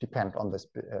depend on the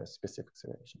specific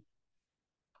situation.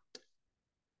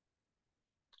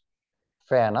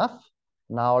 Fair enough.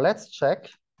 Now let's check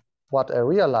what a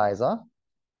realizer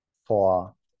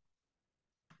for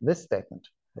this statement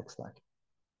looks like.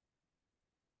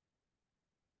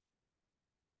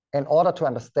 In order to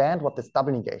understand what this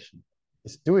double negation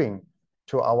is doing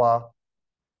to our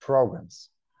programs,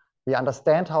 we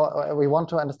want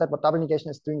to understand what double negation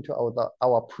is doing to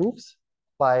our proofs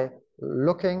by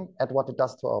looking at what it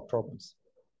does to our programs.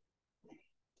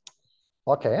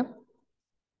 Okay,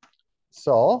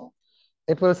 so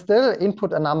it will still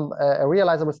input a number. A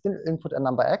realizer will still input a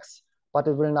number x, but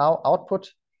it will now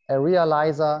output a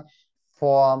realizer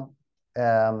for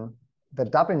the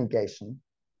double negation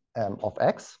of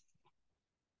x,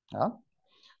 yeah?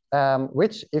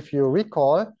 Which, if you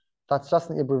recall, that's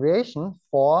just an abbreviation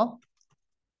for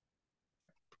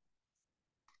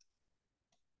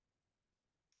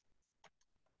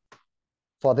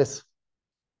this.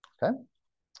 Okay.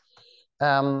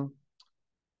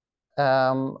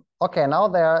 Okay. Now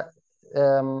there's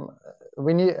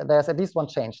at least one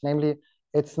change, namely,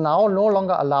 it's now no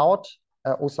longer allowed.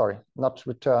 Oh, sorry, not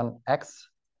return x,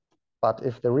 but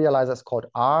if the realizer is called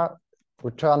R,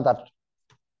 return that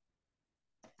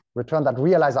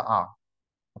realizer R.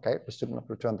 Okay, we should not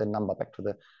return the number back to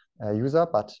the user,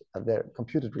 but the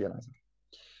computed realizer.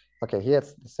 Okay, here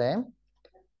it's the same.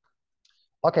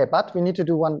 Okay, but we need to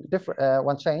do one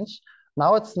change.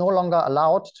 Now it's no longer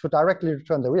allowed to directly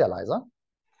return the realizer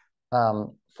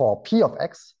for p of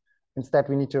x. Instead,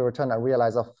 we need to return a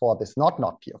realizer for this not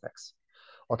p of x.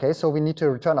 Okay, so we need to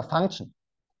return a function.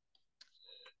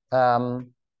 A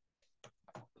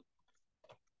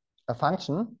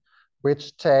function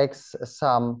which takes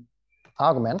some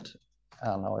argument.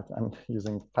 Now I'm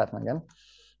using Python again.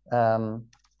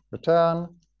 Return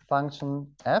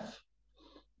function f.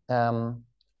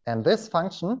 And this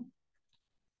function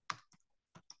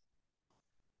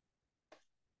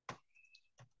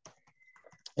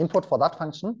input for that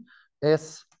function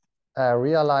is a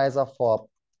realizer for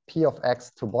p of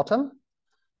x to bottom,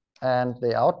 and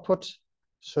the output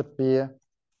should be a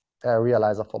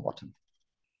realizer for bottom.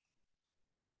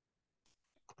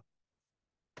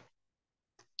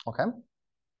 Okay.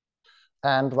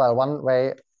 And well,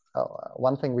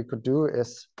 one thing we could do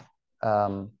is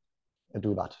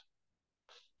do that.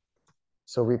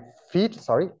 So we feed,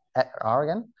 sorry, R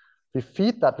again. We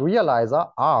feed that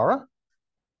realizer R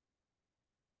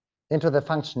into the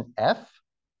function f.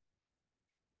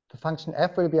 The function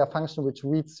f will be a function which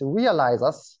reads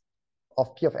realizers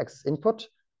of p of x input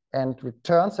and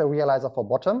returns a realizer for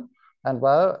bottom. And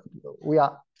well, we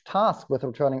are tasked with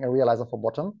returning a realizer for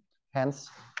bottom. Hence,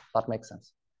 that makes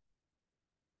sense.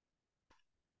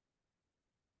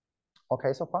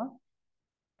 Okay, so far?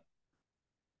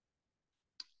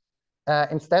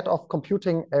 Instead of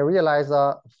computing a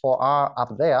realizer for R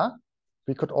up there,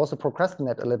 we could also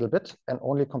procrastinate a little bit and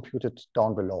only compute it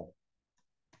down below.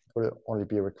 It will only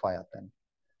be required then.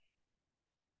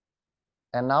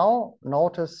 And now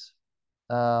notice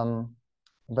the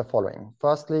following.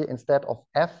 Firstly, instead of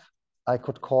f, I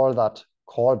could call that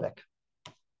callback.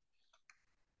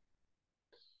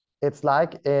 It's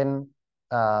like in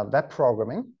web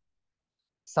programming.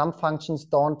 Some functions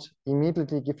don't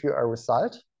immediately give you a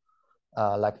result,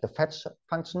 like the fetch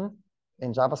function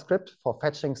in JavaScript for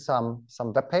fetching some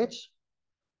web page.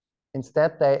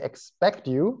 Instead, they expect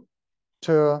you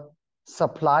to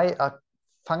supply a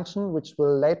function which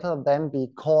will later then be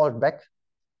called back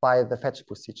by the fetch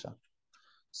procedure.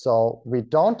 So we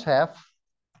don't have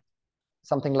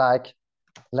something like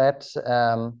let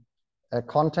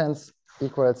contents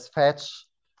equals fetch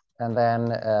and then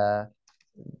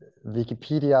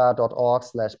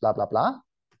wikipedia.org/blah, blah, blah.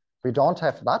 We don't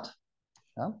have that.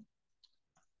 Yeah.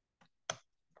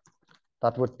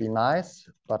 That would be nice,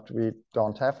 but we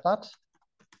don't have that.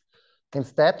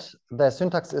 Instead, the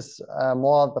syntax is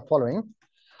more the following.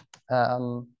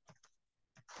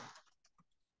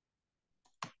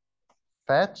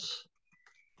 Fetch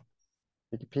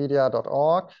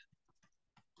wikipedia.org,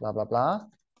 blah, blah, blah.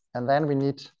 And then we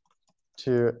need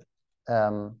to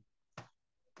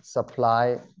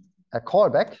supply a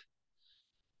callback.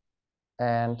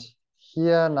 And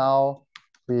here now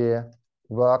we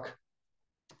work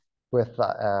with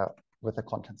the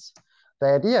contents. The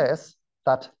idea is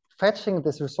that fetching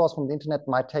this resource from the internet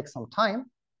might take some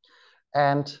time.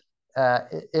 And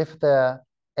if the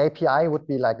API would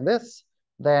be like this,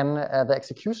 then the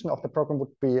execution of the program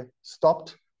would be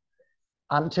stopped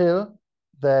until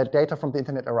the data from the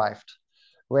internet arrived.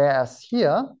 Whereas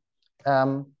here,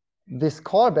 this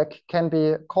callback can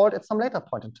be called at some later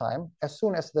point in time, as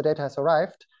soon as the data has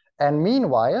arrived. And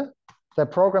meanwhile, the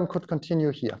program could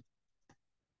continue here.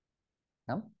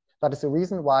 Yeah? That is the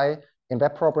reason why in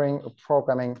web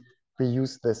programming, we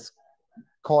use this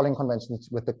calling conventions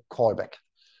with the callback.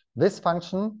 This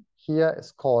function here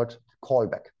is called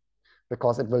callback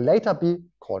because it will later be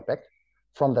called back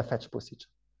from the fetch procedure.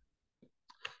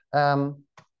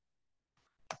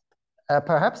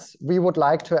 Perhaps we would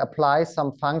like to apply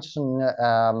some function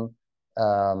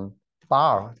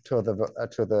bar to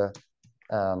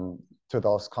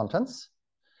those contents,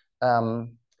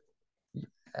 and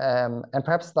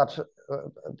perhaps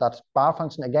that bar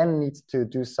function again needs to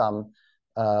do some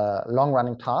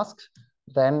long-running tasks.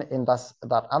 Then in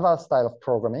that other style of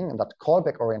programming, in that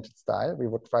callback-oriented style, we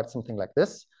would write something like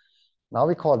this. Now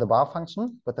we call the bar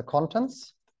function with the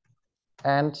contents,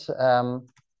 and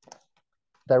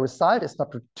the result is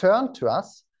not returned to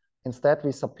us. Instead,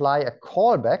 we supply a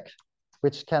callback,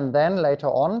 which can then later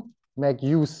on make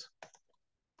use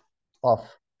of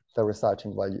the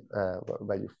resulting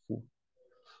value foo.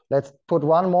 Let's put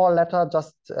one more letter,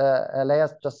 just a layer,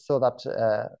 just so that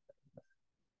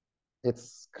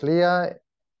it's clear.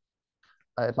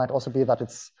 It might also be that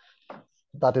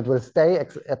it will stay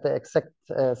at the exact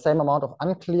same amount of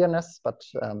unclearness, but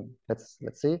let's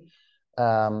see.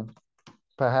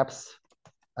 Perhaps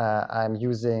I'm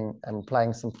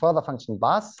applying some further function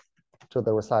bus to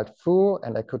the result foo,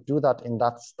 and I could do that in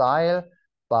that style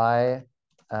by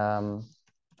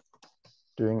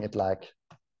doing it like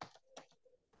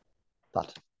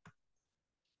that.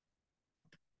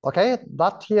 Okay,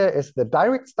 that here is the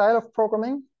direct style of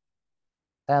programming,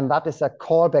 and that is a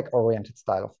callback-oriented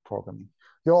style of programming.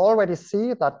 You already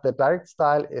see that the direct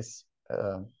style is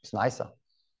nicer.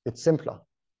 It's simpler.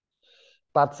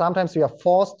 But sometimes you are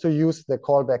forced to use the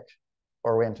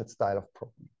callback-oriented style of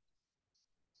programming.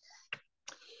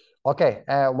 Okay,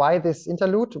 why this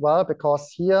interlude? Well, because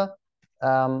here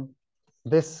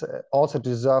this also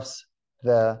deserves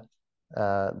the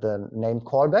name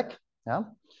callback. Yeah.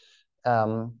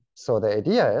 So the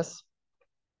idea is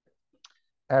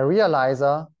a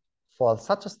realizer for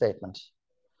such a statement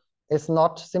is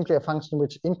not simply a function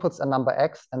which inputs a number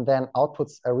x and then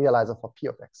outputs a realizer for p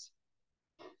of x.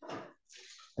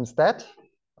 Instead,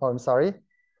 oh, I'm sorry.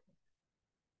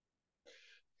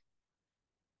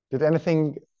 Did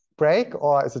anything break,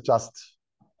 or is it just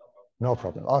no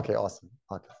problem? Okay, awesome.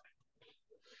 Okay.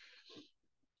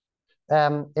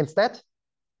 Instead,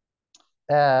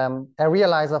 a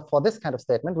realizer for this kind of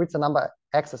statement reads a number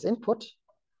x as input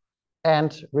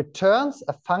and returns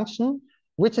a function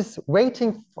which is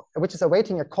awaiting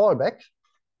a callback,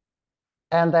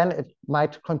 and then it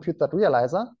might compute that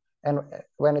realizer, and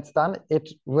when it's done,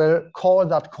 it will call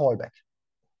that callback.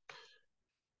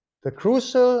 The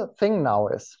crucial thing now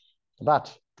is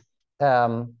that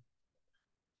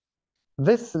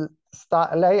this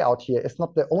layout here is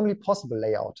not the only possible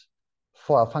layout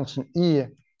for a function e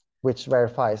which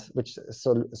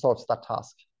solves that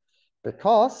task,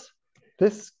 because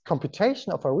this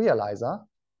computation of a realizer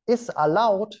is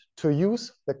allowed to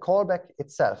use the callback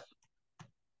itself.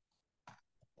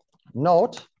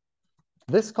 Note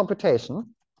this computation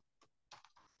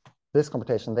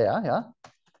there, yeah,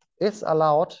 is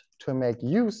allowed to make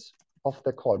use of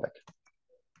the callback.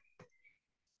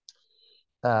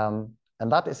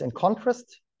 And that is in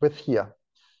contrast with here.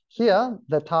 here,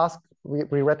 the task,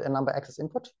 we read a number x as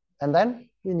input, and then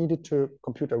we needed to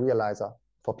compute a realizer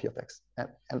for p of x.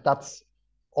 And that's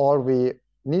all we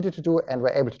needed to do and were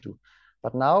able to do.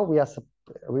 But now we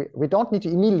don't need to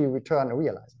immediately return a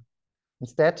realizer.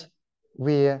 Instead,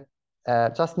 we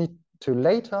just need to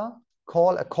later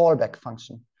call a callback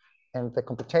function. And the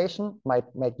computation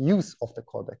might make use of the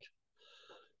callback.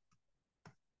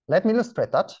 Let me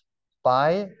illustrate that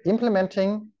by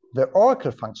implementing the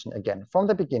oracle function again from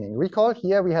the beginning. Recall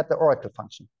here we had the oracle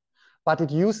function, but it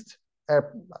used a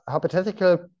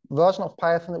hypothetical version of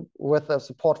Python with a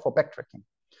support for backtracking.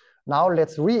 Now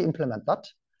let's re-implement that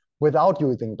without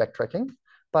using backtracking,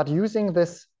 but using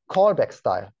this callback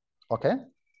style. Okay.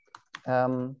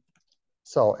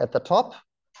 So at the top,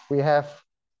 we have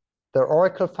the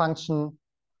oracle function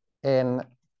in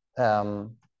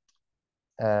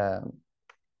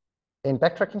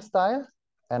backtracking style,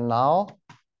 and now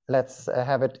let's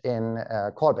have it in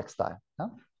callback style. Yeah?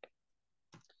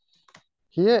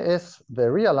 Here is the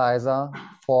realizer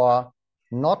for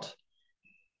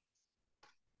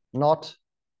or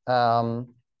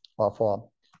for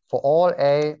all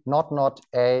a, not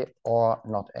a, or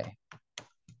not a.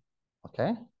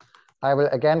 Okay, I will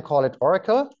again call it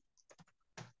oracle.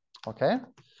 Okay,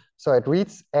 so it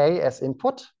reads a as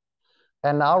input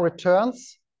and now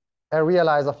returns a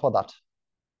realizer for that.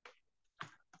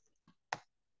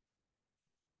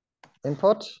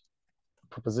 Input,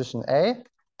 proposition A,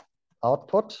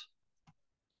 output,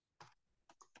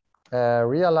 a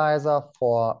realizer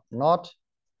for not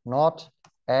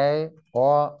A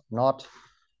or not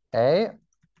A.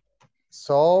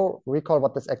 So recall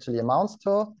what this actually amounts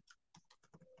to.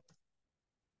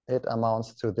 It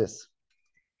amounts to this.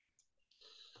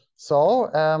 So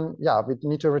yeah, we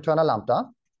need to return a lambda,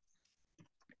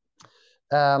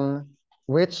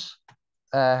 which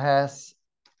has,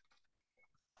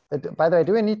 by the way,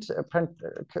 do we need a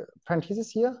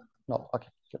parentheses here? No, okay,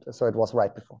 good. So it was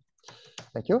right before.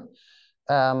 Thank you.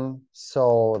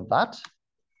 So that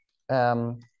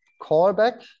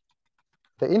callback,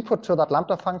 the input to that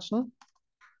lambda function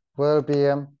will be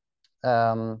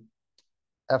a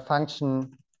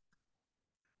function,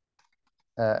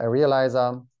 a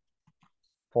realizer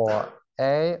for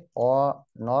A or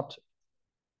not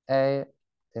A,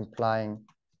 implying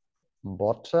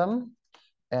bottom,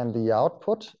 and the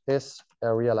output is a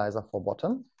realizer for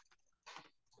bottom.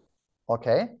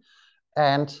 Okay,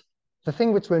 and the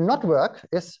thing which will not work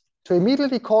is to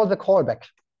immediately call the callback,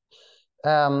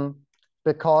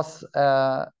 because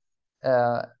to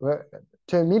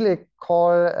immediately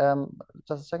call,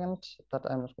 just a second, that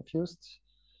I'm not confused.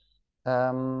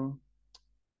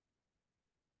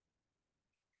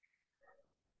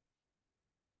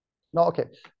 No, okay.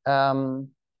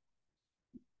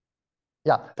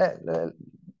 Yeah,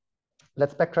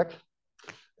 let's backtrack.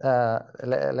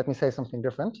 Let me say something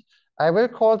different. I will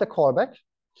call the callback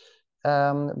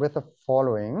with the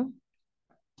following.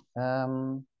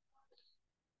 No,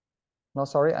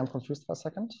 sorry, I'm confused for a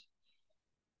second.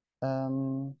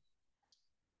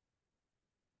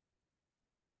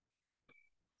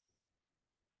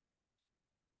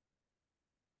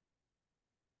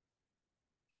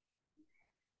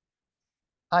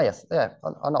 Yes, yeah,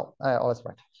 oh no, all is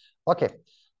right. Okay.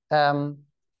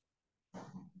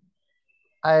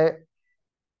 I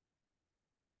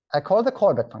call the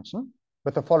callback function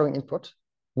with the following input,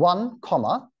 1,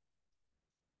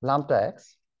 lambda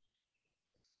x.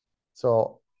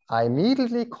 So I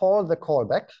immediately call the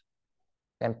callback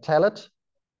and tell it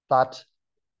that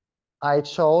I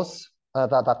chose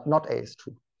that not A is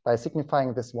true by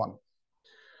signifying this 1.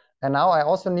 And now I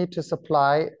also need to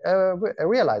supply a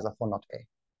realizer for not A,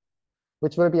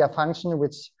 which will be a function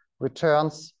which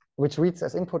reads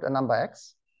as input a number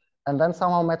x, and then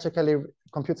somehow magically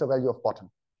computes a value of bottom.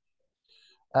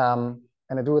 And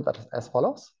I do that as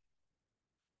follows.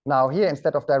 Now here,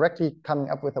 instead of directly coming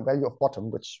up with a value of bottom,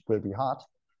 which will be hard,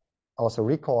 I also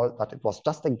recall that it was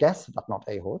just a guess that not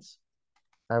A holds.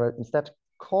 I will instead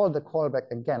call the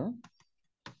callback again,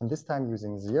 and this time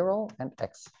using 0 and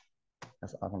x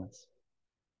as arguments.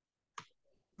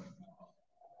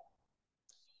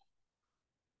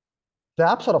 The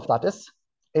upshot of that is,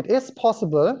 it is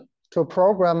possible to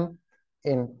program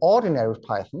in ordinary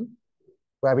Python,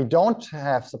 where we don't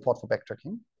have support for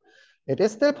backtracking. It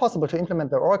is still possible to implement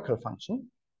the oracle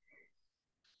function.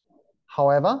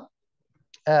 However,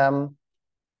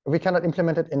 we cannot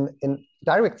implement it in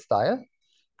direct style.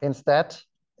 Instead,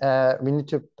 we need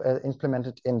to implement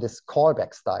it in this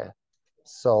callback style.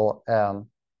 So an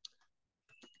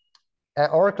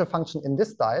oracle function in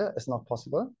this style is not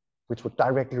possible, which would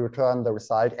directly return the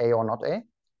result A or not A.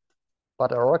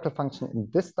 but a oracle function in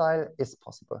this style is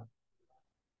possible.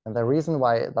 And the reason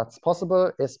why that's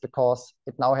possible is because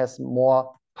it now has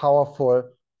more powerful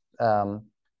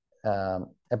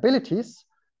abilities.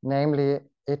 Namely,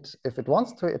 if it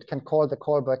wants to, it can call the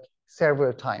callback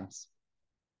several times.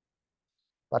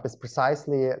 But it's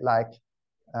precisely like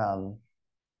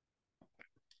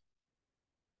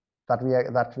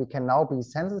that we can now be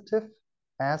sensitive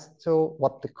as to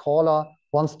what the caller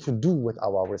wants to do with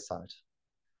our result.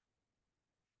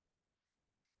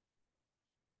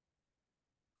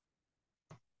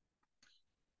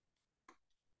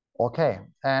 Okay,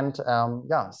 and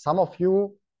yeah, some of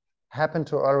you happen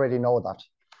to already know that.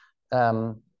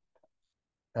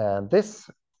 This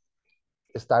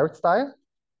is direct style.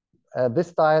 This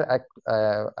style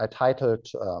I titled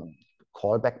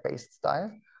callback-based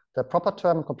style. The proper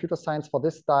term in computer science for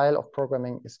this style of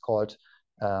programming is called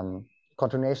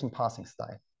continuation passing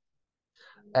style.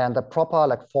 And the proper,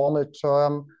 like, formal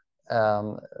term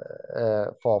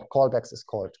for callbacks is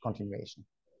called continuation.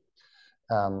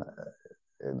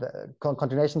 The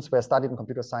continuations were studied in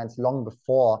computer science long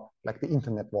before, like, the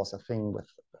internet was a thing with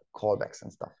callbacks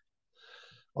and stuff.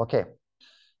 Okay.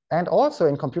 And also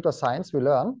in computer science, we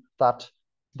learn that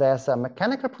there's a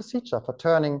mechanical procedure for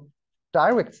turning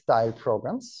direct style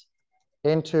programs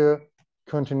into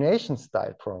continuation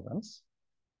style programs.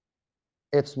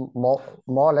 It's more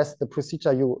or less the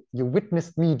procedure you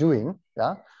witnessed me doing.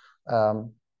 Yeah,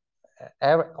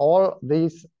 all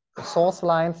these source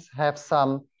lines have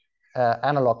some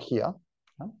analog here.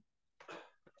 Yeah?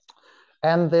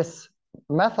 And this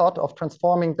method of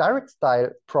transforming direct style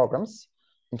programs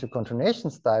into continuation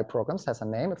style programs has a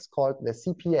name. It's called the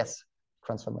CPS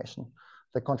transformation,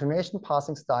 the continuation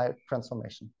passing style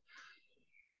transformation.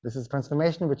 This is a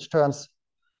transformation which turns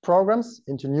programs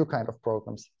into new kind of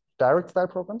programs, direct style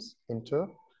programs into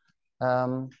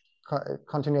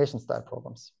continuation style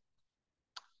programs.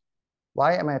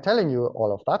 Why am I telling you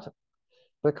all of that?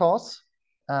 Because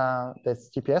this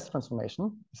CPS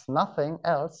transformation is nothing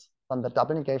else than the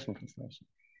double negation translation.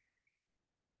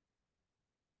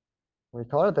 We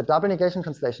call it the double negation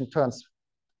translation turns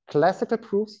classical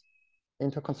proofs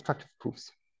into constructive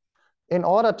proofs. In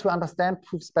order to understand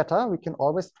proofs better, we can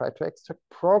always try to extract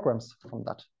programs from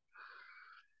that.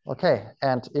 Okay,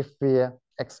 and if we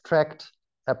extract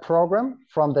a program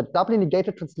from the doubly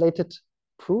negated translated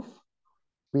proof,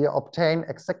 we obtain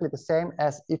exactly the same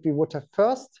as if we would have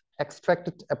first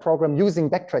extracted a program using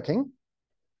backtracking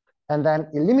and then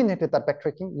eliminated that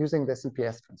backtracking using the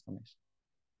CPS transformation.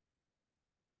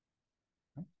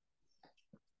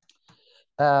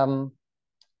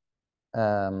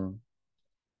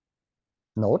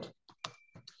 Note,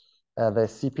 the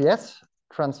CPS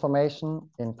transformation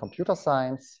in computer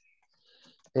science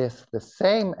is the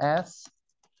same as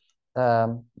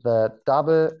the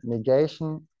double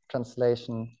negation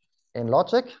translation in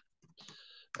logic.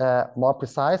 More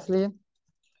precisely,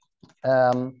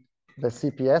 the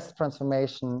CPS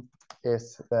transformation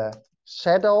is the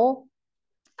shadow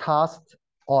cast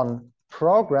on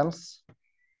programs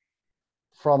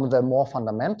from the more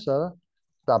fundamental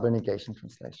double negation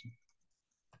translation.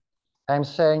 I'm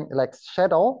saying like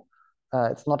shadow,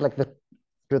 it's not like the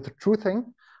true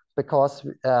thing, because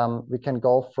we can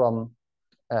go from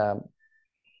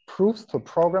proofs to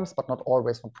programs, but not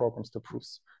always from programs to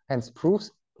proofs. Hence,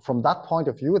 proofs, from that point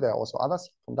of view, there are also others.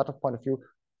 From that point of view,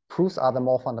 proofs are the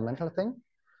more fundamental thing.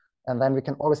 And then we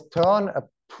can always turn a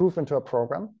proof into a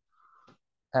program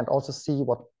and also see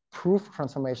what proof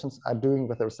transformations are doing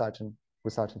with the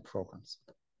resultant programs.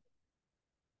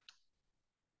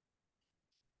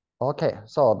 Okay,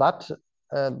 so that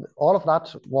all of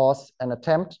that was an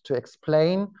attempt to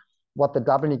explain what the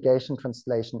double negation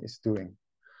translation is doing.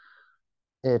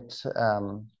 It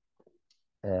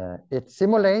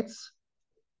simulates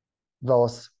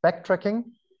those backtracking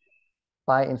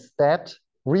by instead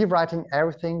rewriting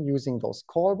everything using those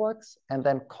callbacks and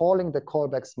then calling the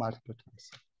callbacks multiple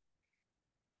times.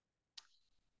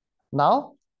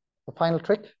 Now, the final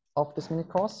trick of this mini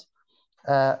course,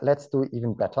 let's do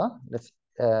even better. Let's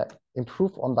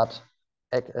improve on that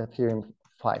theorem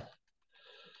 5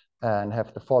 and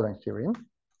have the following theorem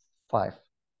 5.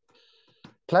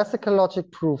 Classical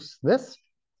logic proves this.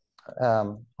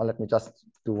 Or let me just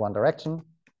do one direction.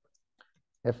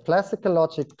 If classical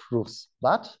logic proves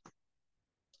that,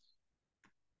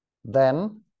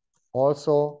 then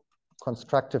also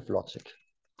constructive logic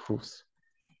proves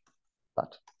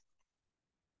that.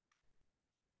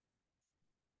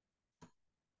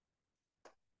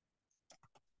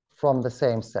 From the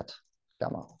same set,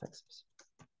 gamma of axioms.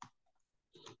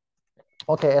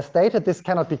 Okay, as stated, this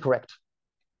cannot be correct.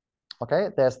 Okay,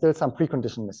 there's still some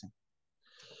precondition missing.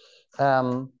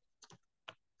 the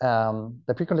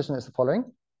precondition is the following.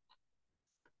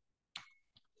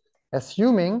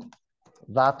 Assuming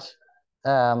that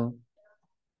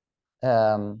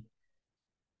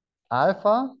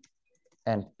alpha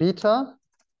and beta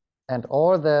and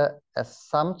all the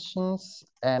assumptions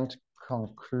and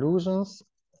conclusions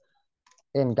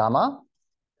in gamma.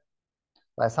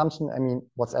 By assumption, I mean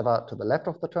whatever to the left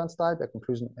of the turnstile. By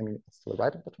conclusion, I mean what's to the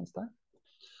right of the turnstile.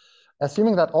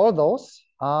 Assuming that all those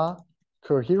are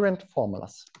coherent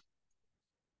formulas.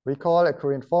 Recall a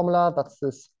coherent formula, that's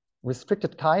this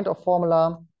restricted kind of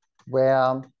formula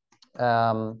where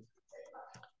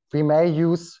we may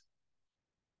use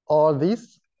all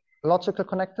these logical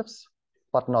connectives,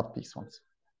 but not these ones.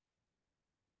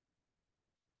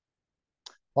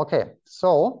 Okay,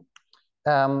 so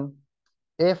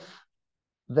if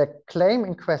the claim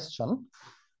in question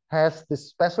has this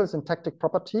special syntactic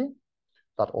property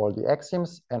that all the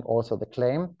axioms and also the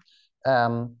claim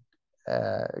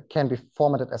can be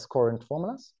formatted as coherent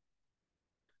formulas,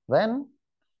 then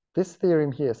this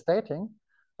theorem here is stating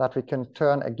that we can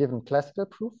turn a given classical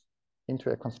proof into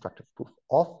a constructive proof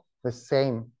of the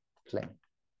same claim.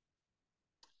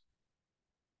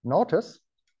 Notice,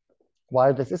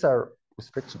 while this is a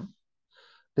restriction,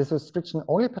 this restriction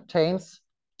only pertains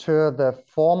to the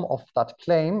form of that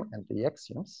claim and the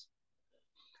axioms.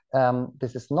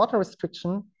 This is not a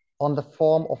restriction on the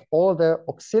form of all the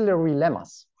auxiliary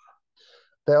lemmas.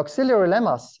 The auxiliary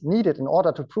lemmas needed in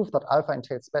order to prove that alpha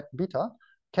entails beta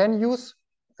can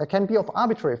be of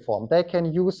arbitrary form. They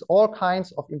can use all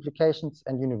kinds of implications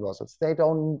and universals. They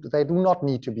do not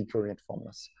need to be coherent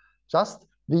formulas. Just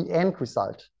the end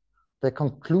result, the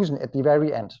conclusion at the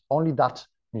very end, only that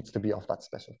needs to be of that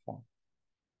special form.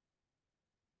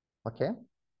 Okay.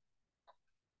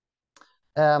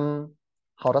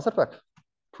 How does it work?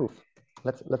 Proof.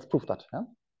 Let's prove that.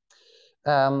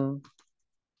 Yeah?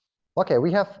 Okay,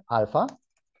 we have alpha,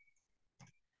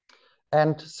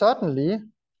 and certainly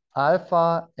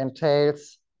alpha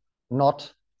entails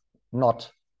not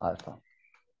alpha.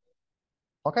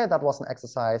 Okay, that was an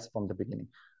exercise from the beginning.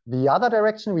 The other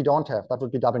direction we don't have, that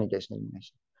would be double negation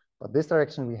elimination. But this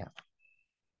direction we have.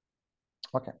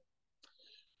 Okay.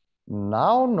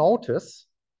 Now notice,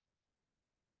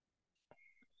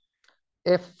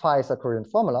 if phi is a coherent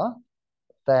formula,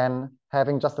 then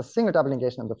having just a single double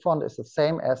negation in the front is the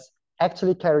same as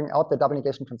actually carrying out the double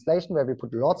negation translation, where we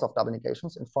put lots of double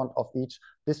negations in front of each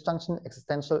disjunction,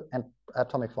 existential, and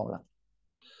atomic formula.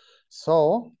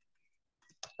 So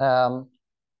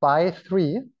by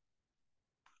 3,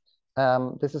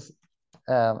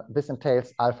 this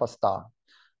entails alpha star.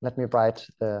 Let me write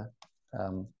the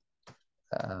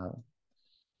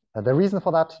reason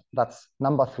for that. That's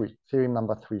number 3, theorem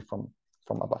number 3 from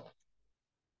above.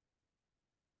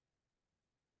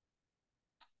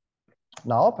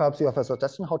 Now, perhaps you have a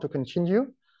suggestion how to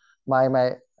continue.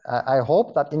 I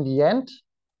hope that in the end,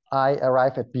 I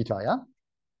arrive at beta, yeah?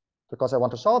 Because I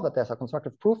want to show that there's a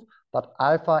constructive proof that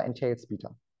alpha entails beta.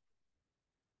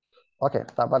 Okay,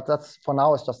 but that's for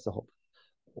now, it's just the hope.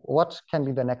 What can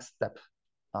be the next step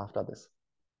after this?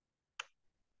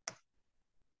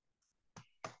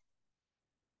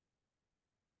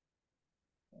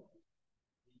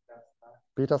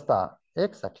 Beta star,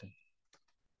 exactly.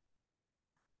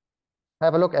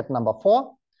 Have a look at number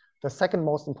 4, the second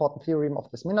most important theorem of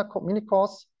this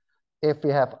mini-course. If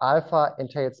we have alpha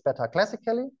entails beta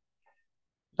classically,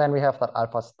 then we have that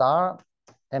alpha star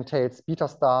entails beta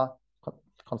star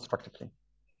constructively.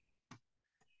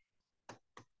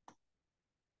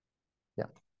 Yeah.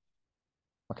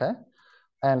 Okay.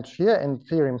 And here in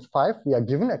theorem 5, we are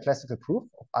given a classical proof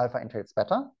of alpha entails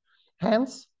beta.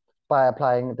 Hence, by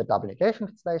applying the double negation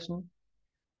translation,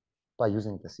 by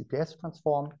using the CPS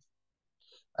transform,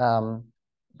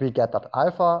 we get that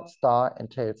alpha star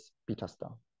entails beta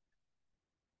star.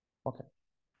 Okay.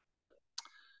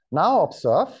 Now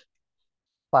observe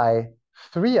by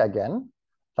 3 again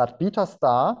that beta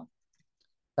star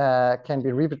can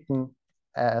be rewritten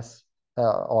as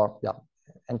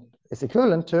and is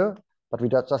equivalent to, but we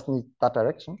just need that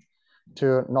direction,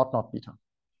 to not beta.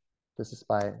 This is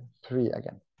by 3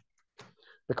 again.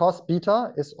 Because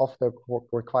beta is of the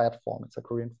required form. It's a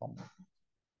Korean form.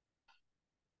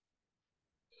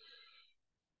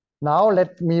 Now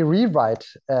let me rewrite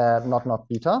not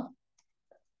beta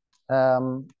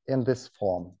in this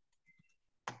form.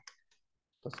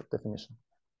 That's the definition.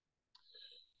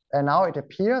 And now it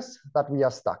appears that we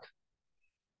are stuck,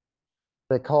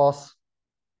 because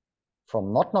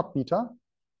from not beta,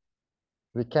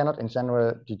 we cannot in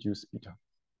general deduce beta.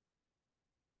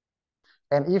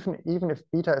 And even if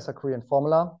beta is a Korean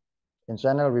formula, in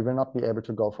general, we will not be able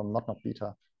to go from not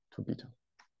beta to beta.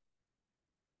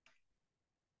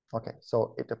 Okay,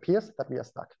 so it appears that we are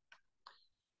stuck.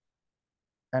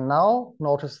 And now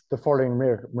notice the following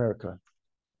miracle.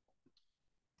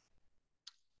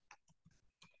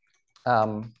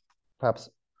 Perhaps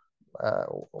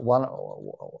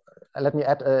let me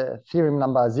add a theorem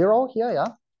number 0 here, yeah?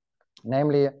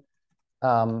 Namely,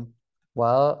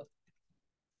 well,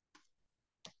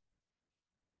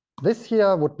 this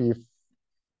here would be,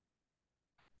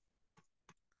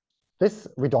 this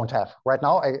we don't have. Right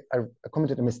now, I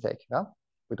committed a mistake, yeah?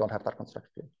 We don't have that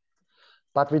constructive field.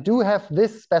 But we do have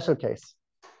this special case.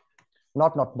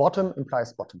 Not bottom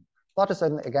implies bottom. That is,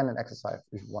 again, an exercise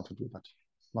if you want to do that.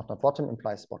 Not bottom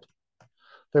implies bottom.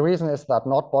 The reason is that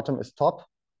not bottom is top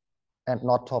and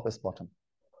not top is bottom.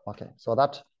 Okay, so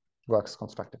that works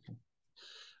constructively.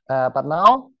 But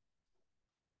now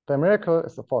the miracle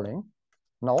is the following.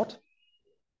 Note,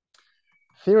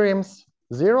 theorems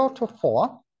 0 to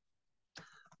 4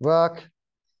 work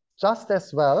just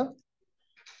as well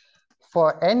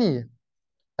for any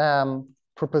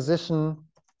proposition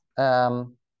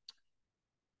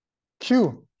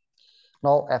Q,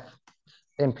 no F,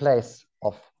 in place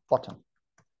of bottom.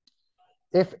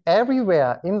 If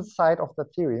everywhere inside of the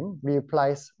theorem we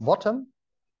replace bottom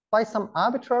by some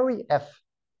arbitrary F,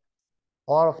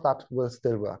 all of that will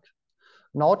still work.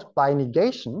 Note, by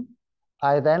negation,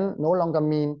 I then no longer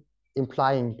mean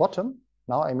implying bottom.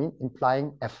 Now I mean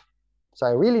implying F. So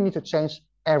I really need to change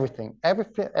everything.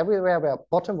 Everywhere where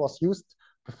bottom was used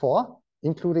before,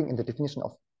 including in the definition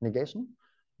of negation,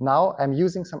 now I'm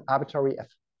using some arbitrary F.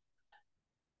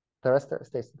 The rest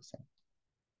stays the same.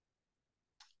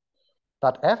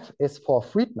 That F is for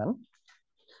Friedman,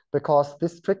 because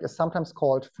this trick is sometimes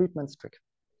called Friedman's trick.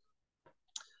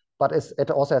 But it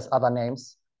also has other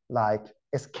names, like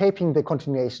escaping the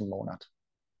continuation monad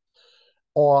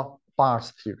or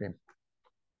Barr's theorem.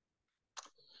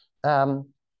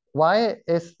 Why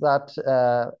is that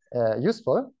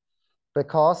useful?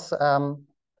 Because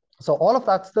so all of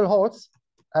that still holds,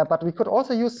 but we could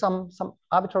also use some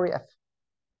arbitrary F.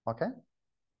 Okay,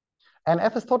 and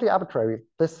F is totally arbitrary.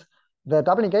 The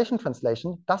double negation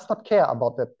translation does not care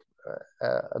about the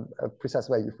precise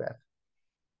value for F.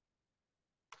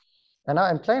 And now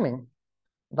I'm claiming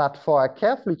that for a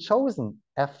carefully chosen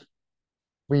F,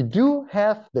 we do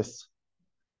have this.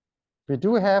 We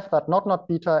do have that not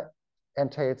beta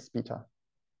entails beta.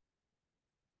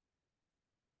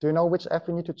 Do you know which F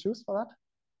we need to choose for that?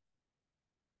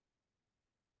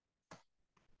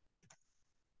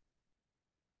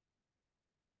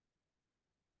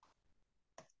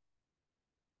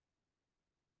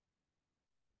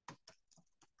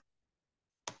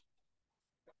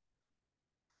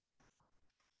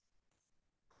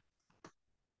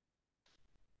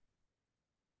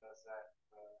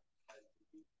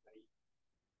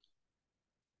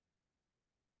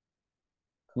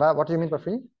 Well, what do you mean by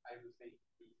free? I would say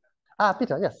beta. Ah,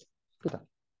 beta, yes, beta.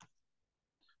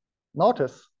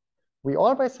 Notice, we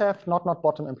always have not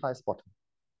bottom implies bottom.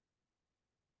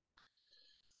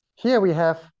 Here we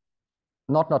have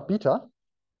not beta,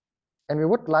 and we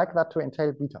would like that to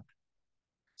entail beta.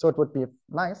 So it would be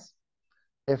nice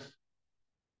if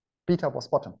beta was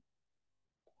bottom.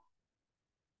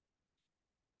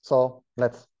 So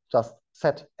let's just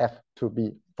set F to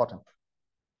be bottom.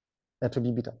 To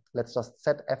be beta. Let's just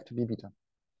set F to be beta.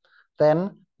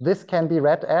 Then this can be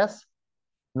read as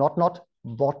not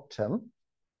bottom,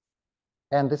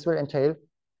 and this will entail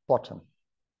bottom.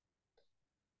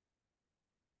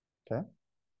 Okay.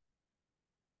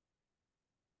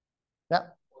 Yeah.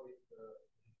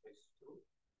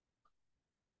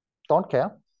 Don't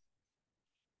care.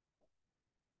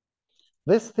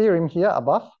 This theorem here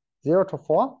above, 0 to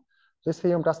 4, this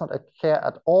theorem does not care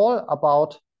at all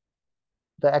about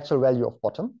the actual value of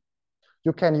bottom.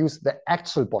 You can use the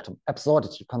actual bottom,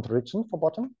 absurdity, contradiction for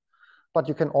bottom, but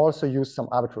you can also use some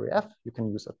arbitrary F. You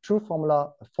can use a true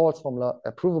formula, a false formula,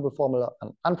 a provable formula,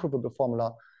 an unprovable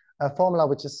formula, a formula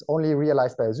which is only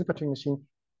realized by a supertuning machine.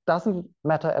 Doesn't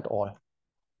matter at all.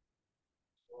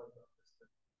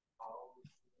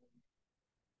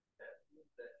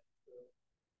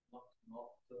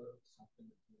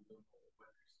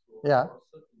 Yeah.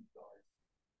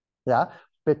 Yeah,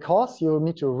 because you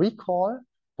need to recall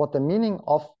what the meaning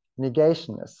of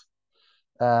negation is.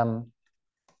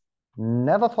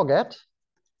 Never forget,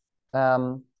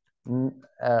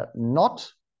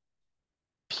 not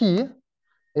P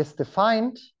is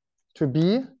defined to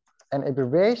be an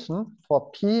abbreviation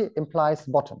for P implies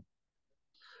bottom.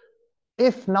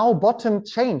 If now bottom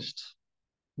changed,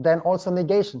 then also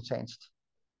negation changed.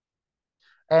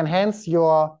 And hence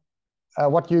your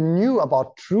what you knew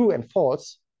about true and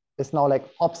false is now like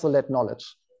obsolete knowledge.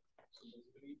 So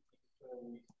basically, if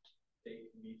we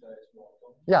take beta as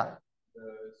bottom, yeah. The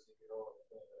zero of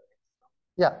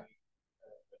yeah.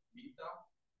 Beta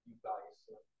implies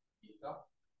beta.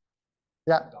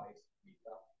 Yeah. Implies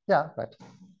beta. Yeah, right.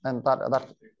 And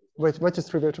that which is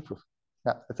trivial to prove.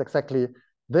 Yeah, it's exactly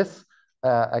this.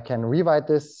 I can rewrite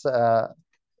this.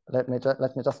 Let me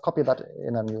just copy that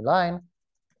in a new line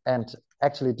and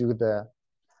actually do the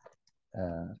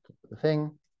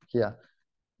thing here.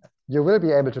 You will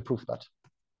be able to prove that.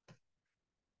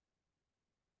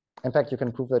 In fact, you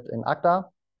can prove it in ACTA.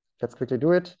 Let's quickly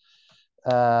do it.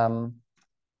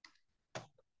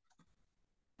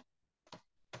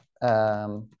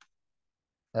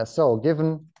 So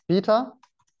given beta,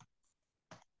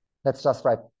 let's just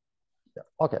write,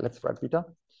 okay, let's write beta.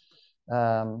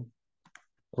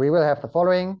 We will have the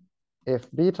following. If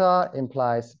beta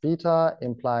implies beta,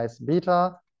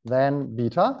 then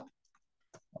beta.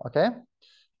 Okay.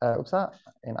 Oops,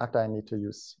 in ACTA, I need to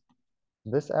use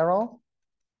this arrow.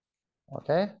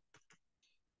 Okay.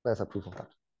 There's a proof of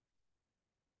that.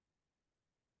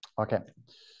 Okay.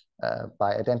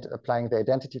 By applying the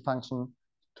identity function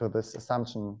to this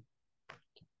assumption.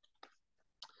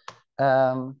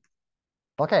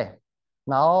 Okay.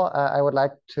 Now I would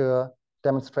like to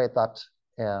demonstrate that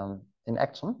in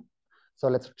action. So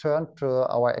let's turn to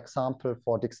our example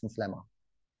for Dixon's lemma.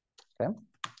 Okay.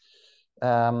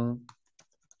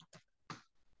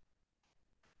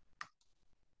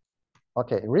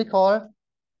 Okay, recall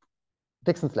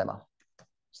Dixon's lemma,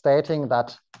 stating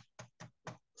that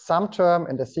some term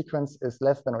in the sequence is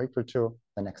less than or equal to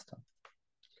the next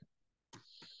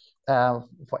term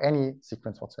for any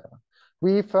sequence whatsoever.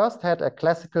 We first had a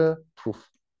classical proof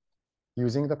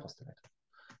using the postulate.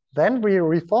 Then we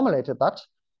reformulated that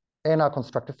in a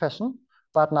constructive fashion,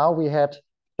 but now we had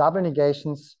double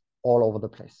negations all over the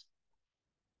place.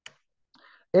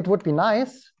 It would be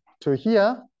nice to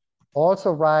here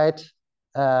also write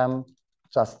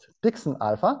just Dixon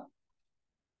alpha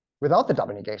without the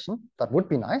double negation. That would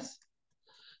be nice.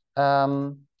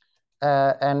 And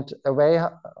a way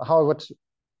how I would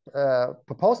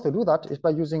propose to do that is by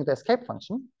using the escape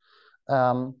function.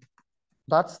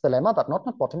 That's the lemma that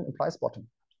not bottom implies bottom.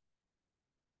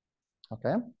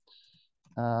 Okay.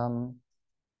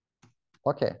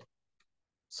 Okay.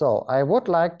 So I would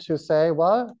like to say,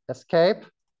 well, escape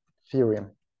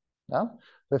theorem. Yeah.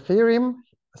 The theorem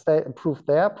proved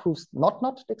there proves not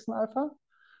Dixon alpha.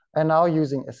 And now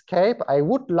using escape, I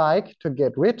would like to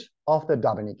get rid of the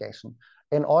double negation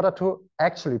in order to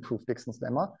actually prove Dixon's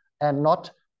lemma and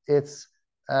not its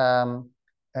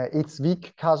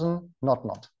weak cousin,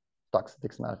 not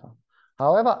Dixon alpha.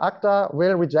 However, ACTA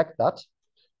will reject that.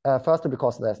 Firstly,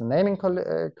 because there's a naming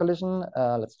collision.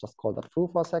 Let's just call that true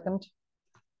for a second.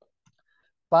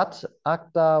 But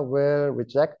ACTA will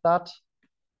reject that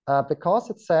because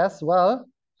it says, well,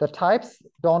 the types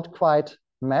don't quite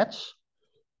match.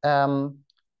 The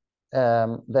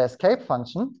escape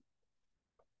function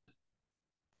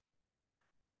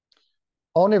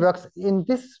only works in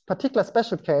this particular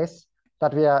special case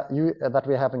that we are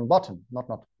having bottom, not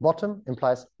bottom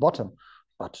implies bottom,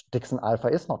 but Dixon alpha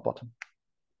is not bottom.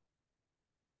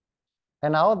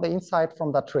 And now the insight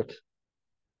from that trick,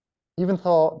 even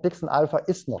though Dixon alpha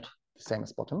is not the same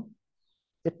as bottom,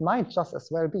 it might just as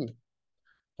well be.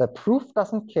 The proof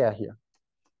doesn't care here.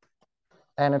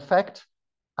 And in fact,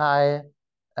 up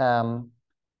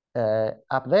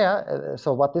there,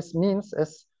 so what this means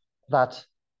is that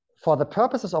for the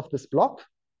purposes of this block,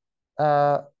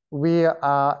 we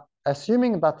are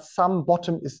assuming that some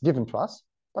bottom is given to us,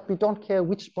 but we don't care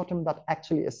which bottom that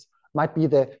actually is. Might be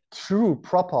the true,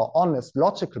 proper, honest,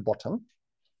 logical bottom.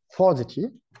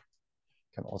 Falsity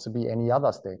can also be any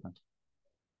other statement.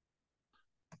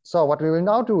 So what we will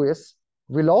now do is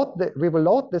we will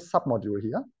load this submodule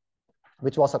here,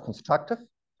 which was a constructive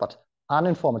but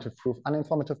uninformative proof.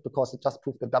 Uninformative because it just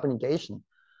proved the double negation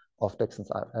of Dixon's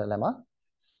lemma.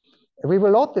 We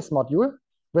will load this module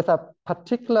with a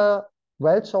particular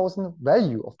well-chosen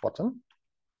value of bottom,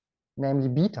 namely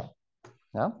beta.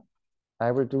 Yeah,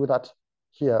 I will do that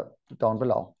here down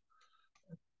below.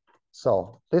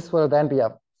 So this will then be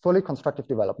a fully constructive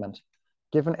development.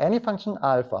 Given any function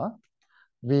alpha,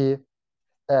 we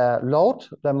load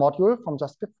the module from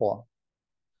just before.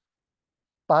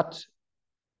 But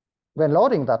when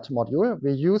loading that module,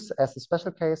 we use as a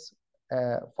special case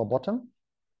for bottom,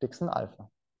 Dixon alpha.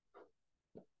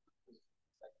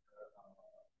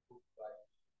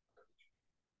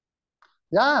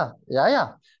 Yeah.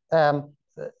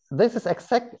 This is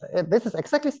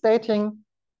exactly stating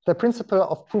the principle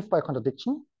of proof by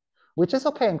contradiction, which is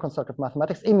okay in constructive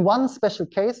mathematics in one special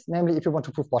case, namely if you want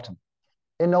to prove bottom,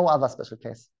 in no other special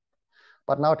case.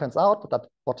 But now it turns out that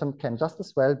bottom can just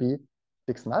as well be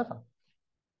Dixon alpha.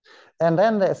 And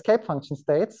then the escape function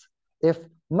states, if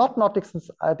not Dixon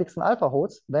alpha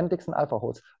holds, then Dixon alpha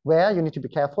holds. Where you need to be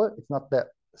careful, it's not the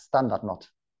standard not.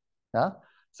 Yeah.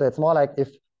 So it's more like if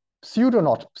pseudo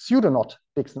not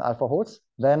Dixon alpha holds,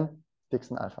 then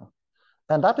Dixon alpha.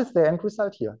 And that is the end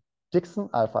result here, Dixon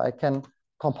alpha. I can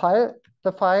compile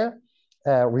the file,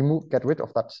 get rid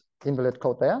of that invalid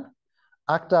code there.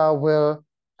 Acta will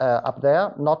up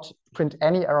there not print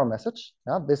any error message.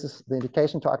 Yeah, this is the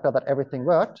indication to Acta that everything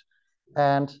worked.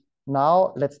 And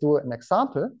now let's do an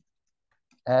example.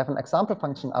 I have an example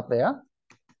function up there.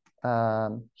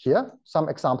 Here, some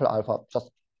example alpha, just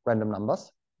random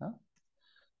numbers. Yeah.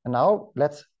 And now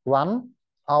let's run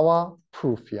our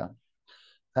proof here.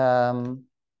 Down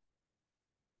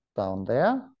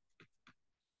there.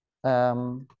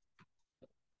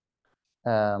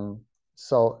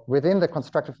 So within the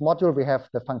constructive module, we have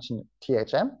the function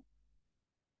THM,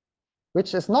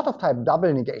 which is not of type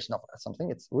double negation of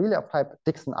something. It's really of type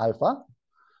Dixon alpha.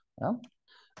 Yeah.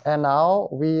 And now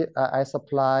I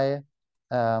supply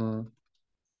from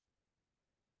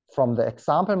the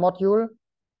example module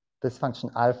this function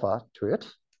alpha to it.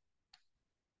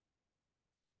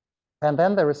 And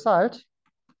then the result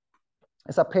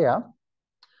is a pair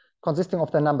consisting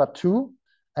of the number 2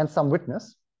 and some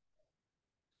witness.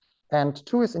 And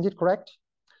 2 is indeed correct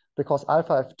because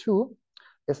alpha of 2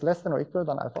 is less than or equal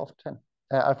than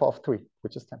alpha of 3,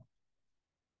 which is 10.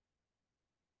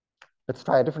 Let's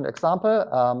try a different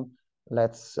example.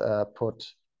 Let's put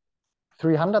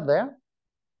 300 there.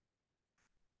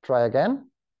 Try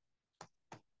again.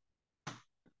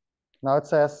 Now it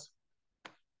says,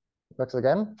 works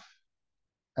again,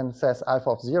 and says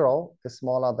alpha of 0 is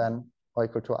smaller than or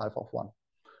equal to alpha of 1.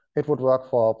 It would work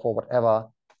for whatever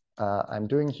I'm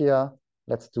doing here.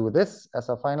 Let's do this as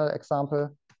a final example.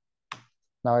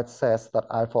 Now it says that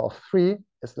alpha of 3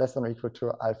 is less than or equal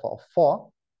to alpha of 4.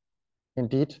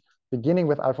 Indeed, beginning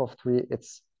with alpha of 3,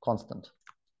 it's constant.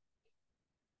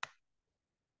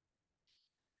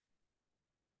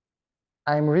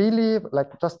 I'm really,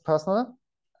 like just personal,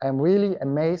 I'm really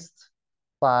amazed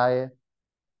by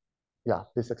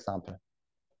this example.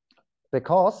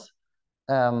 Because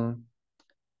while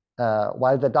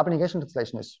the double negation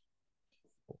translation is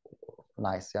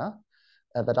nice, yeah,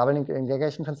 the double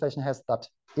negation translation has that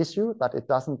issue that it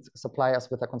doesn't supply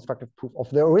us with a constructive proof of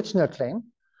the original claim,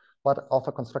 but of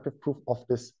a constructive proof of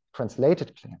this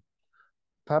translated claim.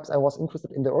 Perhaps I was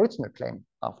interested in the original claim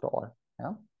after all.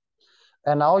 Yeah.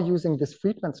 And now using this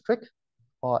Friedman's trick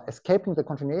or escaping the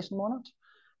continuation monad,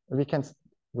 we can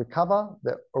recover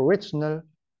the original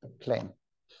claim.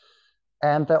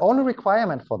 And the only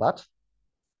requirement for that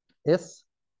is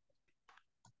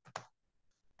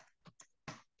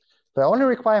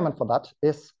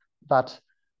that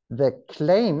the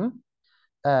claim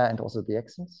and also the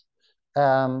axioms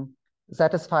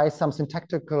satisfies some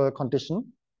syntactical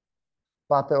condition,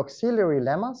 but the auxiliary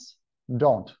lemmas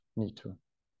don't need to.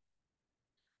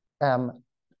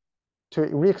 To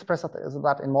re-express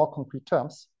that in more concrete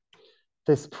terms,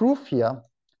 this proof here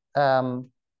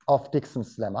of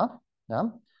Dixon's lemma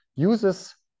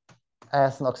uses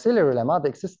as an auxiliary lemma the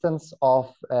existence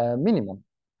of minimum.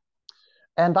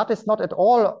 And that is not at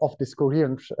all of this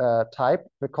coherent type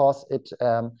because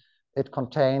it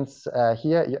contains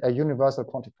here a universal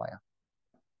quantifier.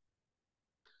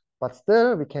 But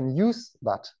still, we can use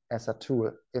that as a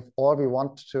tool if all we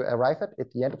want to arrive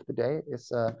at the end of the day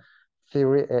is a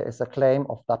theory, is a claim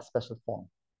of that special form.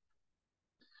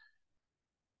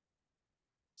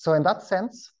 So in that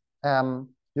sense,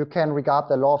 you can regard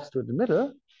the law of through the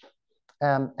middle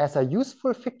as a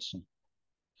useful fiction.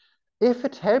 If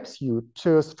it helps you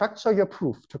to structure your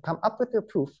proof, to come up with your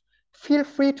proof, feel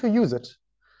free to use it.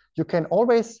 You can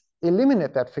always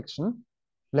eliminate that fiction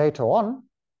later on.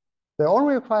 The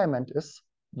only requirement is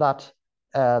that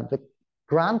the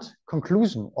grand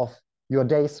conclusion of your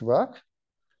day's work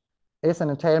is an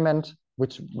entailment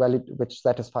which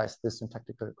satisfies this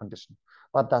syntactical condition.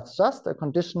 But that's just a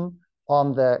condition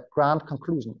on the grand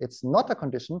conclusion. It's not a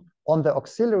condition on the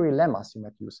auxiliary lemmas you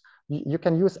might use. You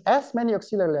can use as many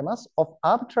auxiliary lemmas of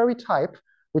arbitrary type,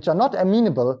 which are not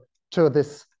amenable to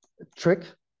this trick,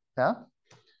 yeah,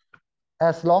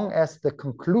 as long as the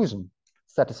conclusion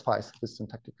satisfies this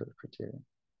syntactical criterion.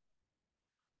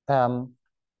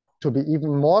 To be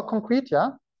even more concrete, yeah,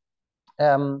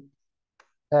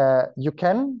 you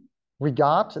can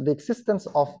regard the existence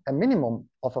of a minimum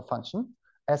of a function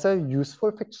as a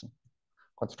useful fiction.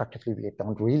 Constructively, we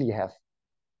don't really have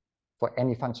for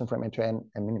any function from n to n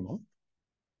a minimum.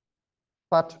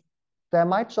 But there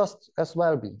might just as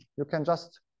well be. You can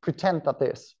just pretend that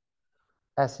there is,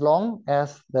 as long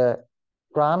as the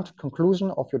grand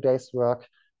conclusion of your day's work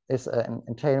is an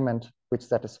entailment which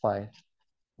satisfies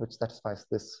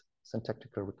this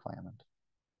syntactical requirement.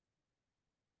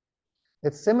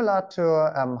 It's similar to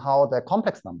how the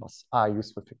complex numbers are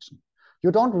useful fiction.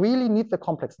 You don't really need the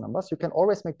complex numbers. You can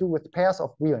always make do with pairs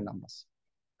of real numbers.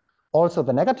 Also,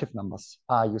 the negative numbers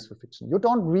are useful fiction. You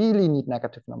don't really need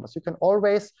negative numbers. You can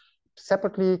always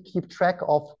separately keep track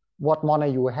of what money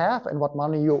you have and what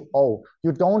money you owe.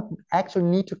 You don't actually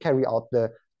need to carry out the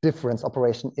difference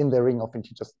operation in the ring of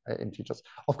integers.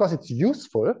 Of course, it's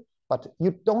useful, but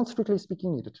you don't, strictly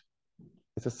speaking, need it.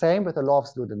 It's the same with the law of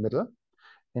excluded middle,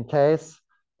 in case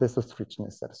this restriction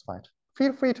is satisfied.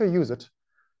 Feel free to use it.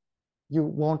 You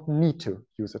won't need to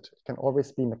use it. It can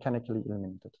always be mechanically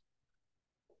eliminated.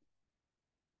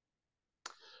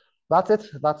 That's it.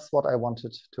 That's what I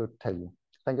wanted to tell you.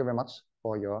 Thank you very much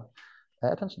for your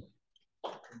attention.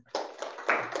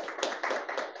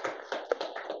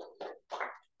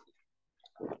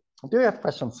 Do you have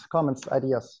questions, comments,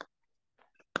 ideas?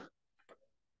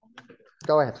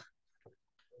 Go ahead.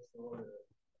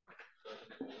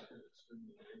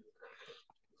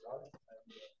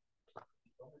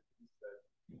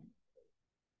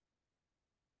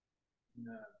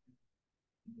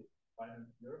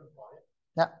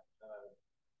 Yeah.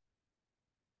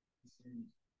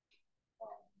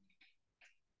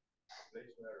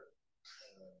 Place where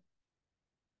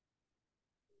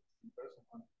in-person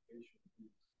quantification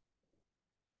is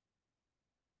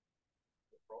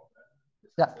the problem.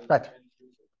 Yeah, right.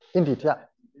 Indeed, yeah.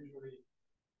 Usually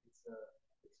it's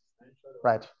existential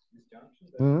right. disjunction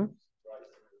that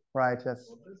right, yes.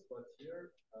 But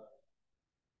here,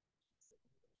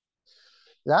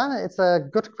 yeah, it's a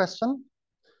good question.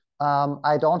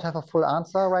 I don't have a full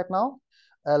answer right now.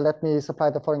 Let me supply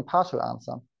the following partial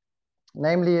answer.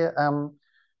 Namely,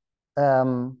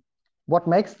 what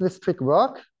makes this trick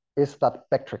work is that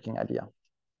backtracking idea.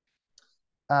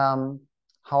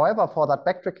 However, for that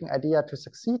backtracking idea to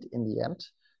succeed in the end,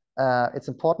 it's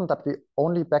important that we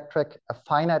only backtrack a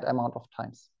finite amount of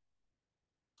times.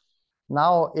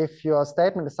 Now, if your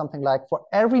statement is something like, for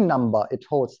every number, it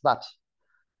holds that,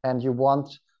 and you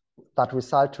want that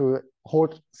result to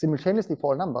hold simultaneously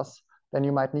for all numbers, then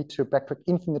you might need to backtrack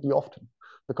infinitely often,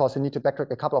 because you need to backtrack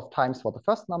a couple of times for the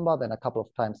first number, then a couple of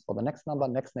times for the next number,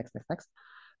 next,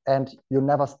 and you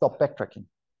never stop backtracking.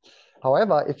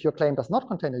 However, if your claim does not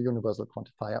contain a universal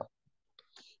quantifier,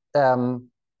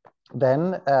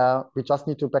 then we just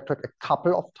need to backtrack a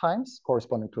couple of times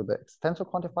corresponding to the existential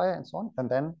quantifier and so on, and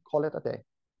then call it a day.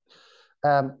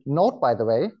 Note, by the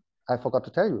way, I forgot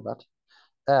to tell you that,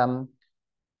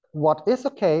 what is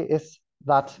okay is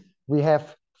that we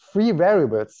have 3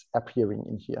 variables appearing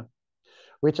in here,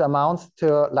 which amounts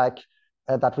to like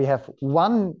that we have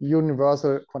 1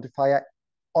 universal quantifier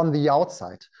on the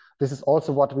outside. This is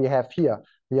also what we have here.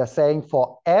 We are saying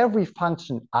for every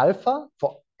function alpha,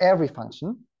 for every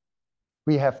function,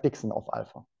 we have Dixon of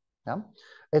alpha. Yeah?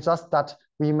 It's just that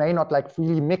we may not like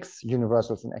really mix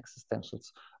universals and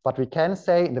existentials, but we can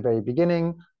say in the very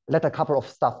beginning, let a couple of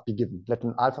stuff be given. Let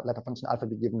a function alpha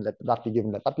be given, let that be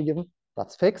given, let that be given.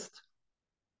 That's fixed.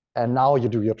 And now you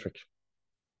do your trick.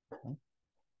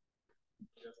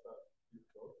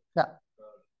 Yeah.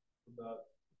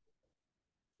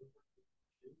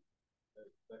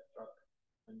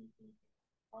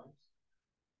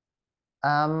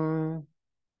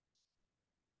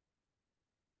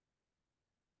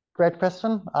 Great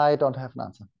question. I don't have an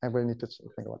answer. I will need to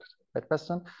think about it. Great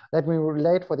question. Let me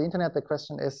relate for the internet. The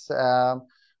question is,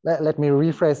 let me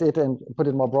rephrase it and put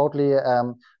it more broadly.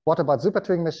 What about super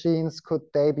Turing machines? Could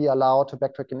they be allowed to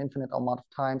backtrack an infinite amount of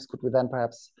times? Could we then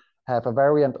perhaps have a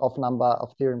variant of number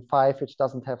of theorem 5, which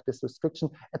doesn't have this restriction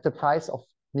at the price of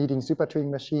needing super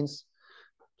Turing machines?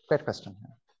 Great question.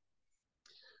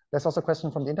 There's also a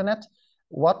question from the internet.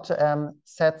 What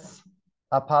sets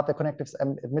apart the connectives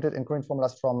admitted in current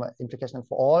formulas from implication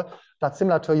for all? That's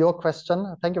similar to your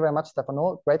question. Thank you very much,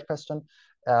 Stefano. Great question.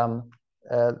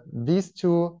 These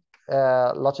 2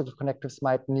 logical connectives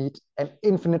might need an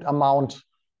infinite amount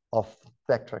of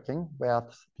backtracking, where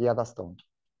the others don't.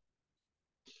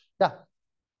 Yeah.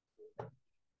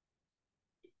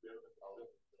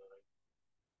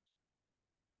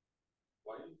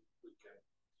 Why we can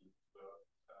keep the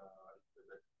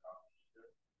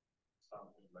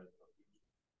something like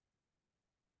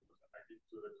I did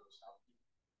to the something.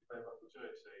 If I have a future,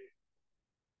 I say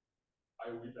I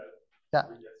will get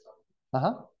something.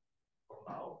 For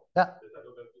now. Yeah.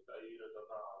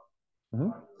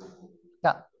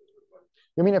 Yeah.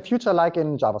 You mean a future like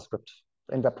in JavaScript,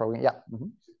 in web programming? Yeah. Mm-hmm.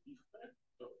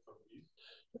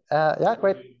 Yeah,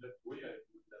 great.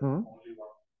 Mm-hmm.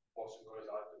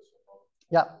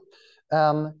 Yeah,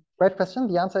 great question.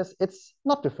 The answer is it's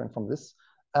not different from this.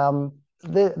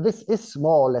 This is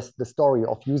more or less the story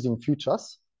of using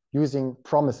futures, using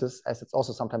promises, as it's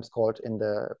also sometimes called in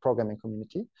the programming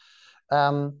community.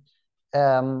 And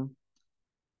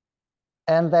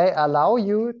they allow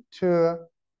you to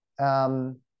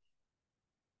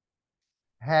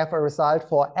have a result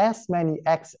for as many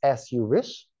x as you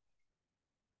wish,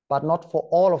 but not for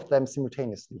all of them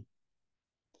simultaneously.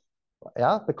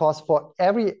 Yeah, because for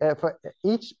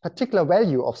each particular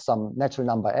value of some natural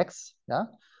number x, yeah,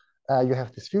 you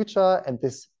have this future, and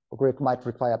this might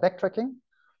require backtracking,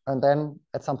 and then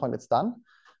at some point it's done.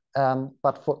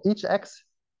 But for each x,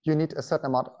 you need a certain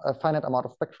amount, a finite amount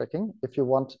of backtracking. If you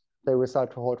want the result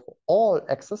to hold for all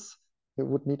x's, you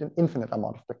would need an infinite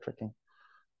amount of backtracking.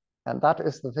 And that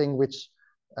is the thing which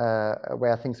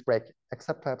where things break,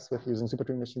 except perhaps with using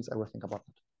super machines. I will think about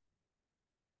that.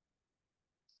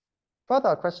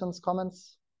 Further questions,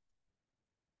 comments?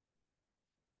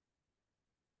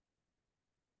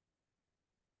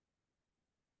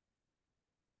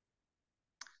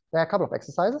 There are a couple of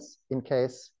exercises in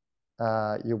case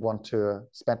you want to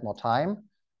spend more time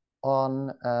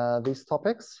on these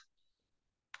topics.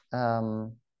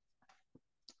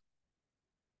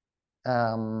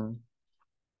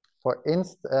 For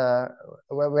instance,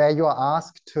 where you are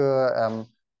asked to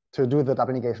do the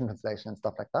double negation translation and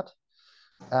stuff like that.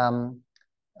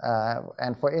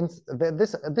 And for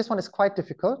instance, this one is quite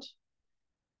difficult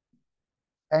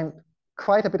and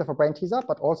quite a bit of a brain teaser,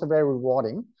 but also very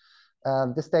rewarding.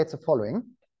 This states the following.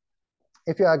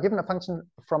 If you are given a function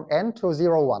from n to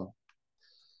 0, 1,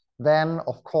 then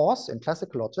of course, in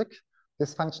classical logic,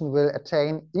 this function will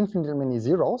attain infinitely many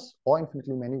zeros or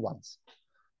infinitely many ones,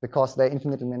 because there are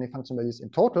infinitely many function values in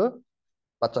total,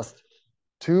 but just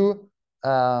two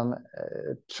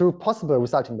possible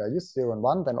resulting values, 0 and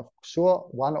 1, then of sure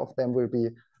one of them will be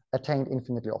attained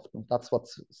infinitely often. That's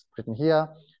what's written here.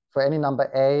 For any number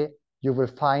a, you will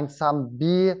find some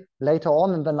b later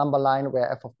on in the number line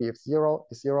where f of b is 0,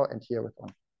 and here with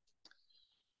 1.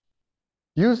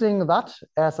 Using that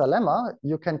as a lemma,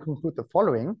 you can conclude the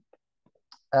following.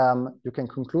 You can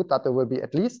conclude that there will be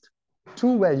at least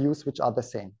two values which are the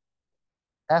same.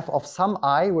 F of some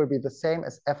I will be the same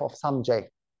as f of some j,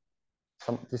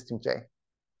 some distinct j.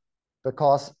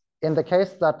 Because in the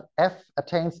case that f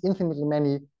attains infinitely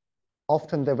many,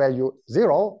 often the value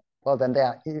 0, well, then there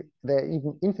are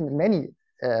even infinitely many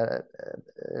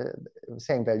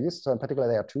same values. So in particular,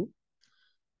 there are 2.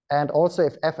 And also,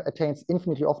 if f attains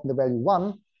infinitely often the value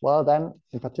 1, well, then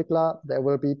in particular, there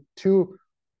will be 2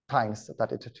 times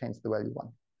that it attains the value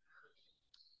 1.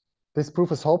 This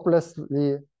proof is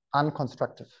hopelessly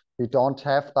unconstructive. We don't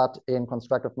have that in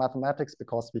constructive mathematics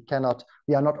because we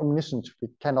are not omniscient. We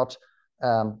cannot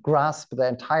grasp the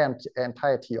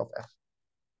entirety of f.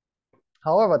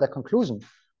 However, the conclusion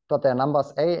that their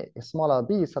numbers a is smaller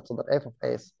b such that f of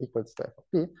a is equals to f of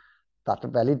b, that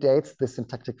validates this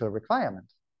syntactical requirement.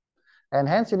 And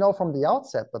hence, you know from the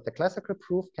outset that the classical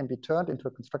proof can be turned into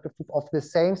a constructive proof of the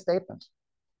same statement.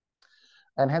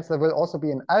 And hence, there will also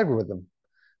be an algorithm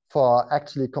for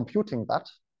actually computing that.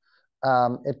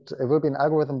 It will be an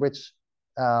algorithm which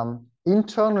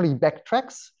internally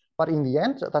backtracks, but in the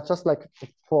end, that's just like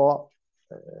for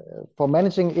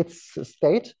managing its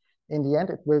state. In the end,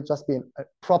 it will just be a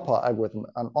proper algorithm,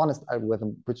 an honest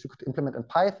algorithm, which you could implement in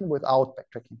Python without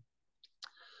backtracking.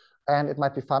 And it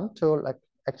might be fun to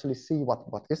actually see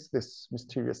what is this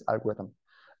mysterious algorithm.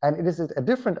 And it is a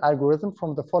different algorithm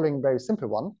from the following very simple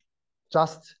one.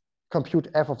 Just compute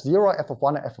f of 0, f of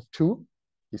 1, and f of 2.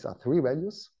 These are 3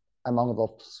 values. Among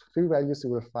those 3 values,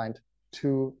 you will find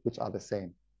 2 which are the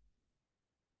same.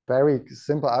 Very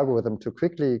simple algorithm to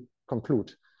quickly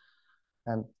conclude.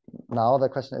 And now the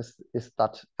question is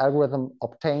that algorithm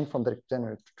obtained from the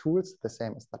generative tools the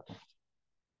same as that one?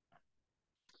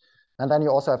 And then you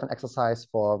also have an exercise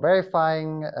for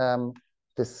verifying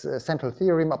this central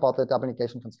theorem about the double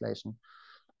negation translation,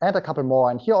 and a couple more.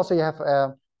 And here also you have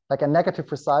like a negative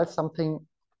result, something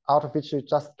out of which you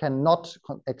just cannot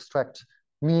extract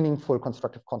meaningful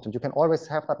constructive content. You can always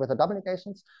have that with the double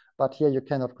negations, but here you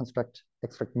cannot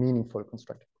extract meaningful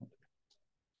constructive content.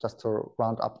 Just to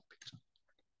round up the picture.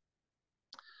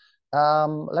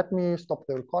 Let me stop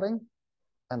the recording,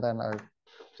 and then I'll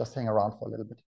just hang around for a little bit.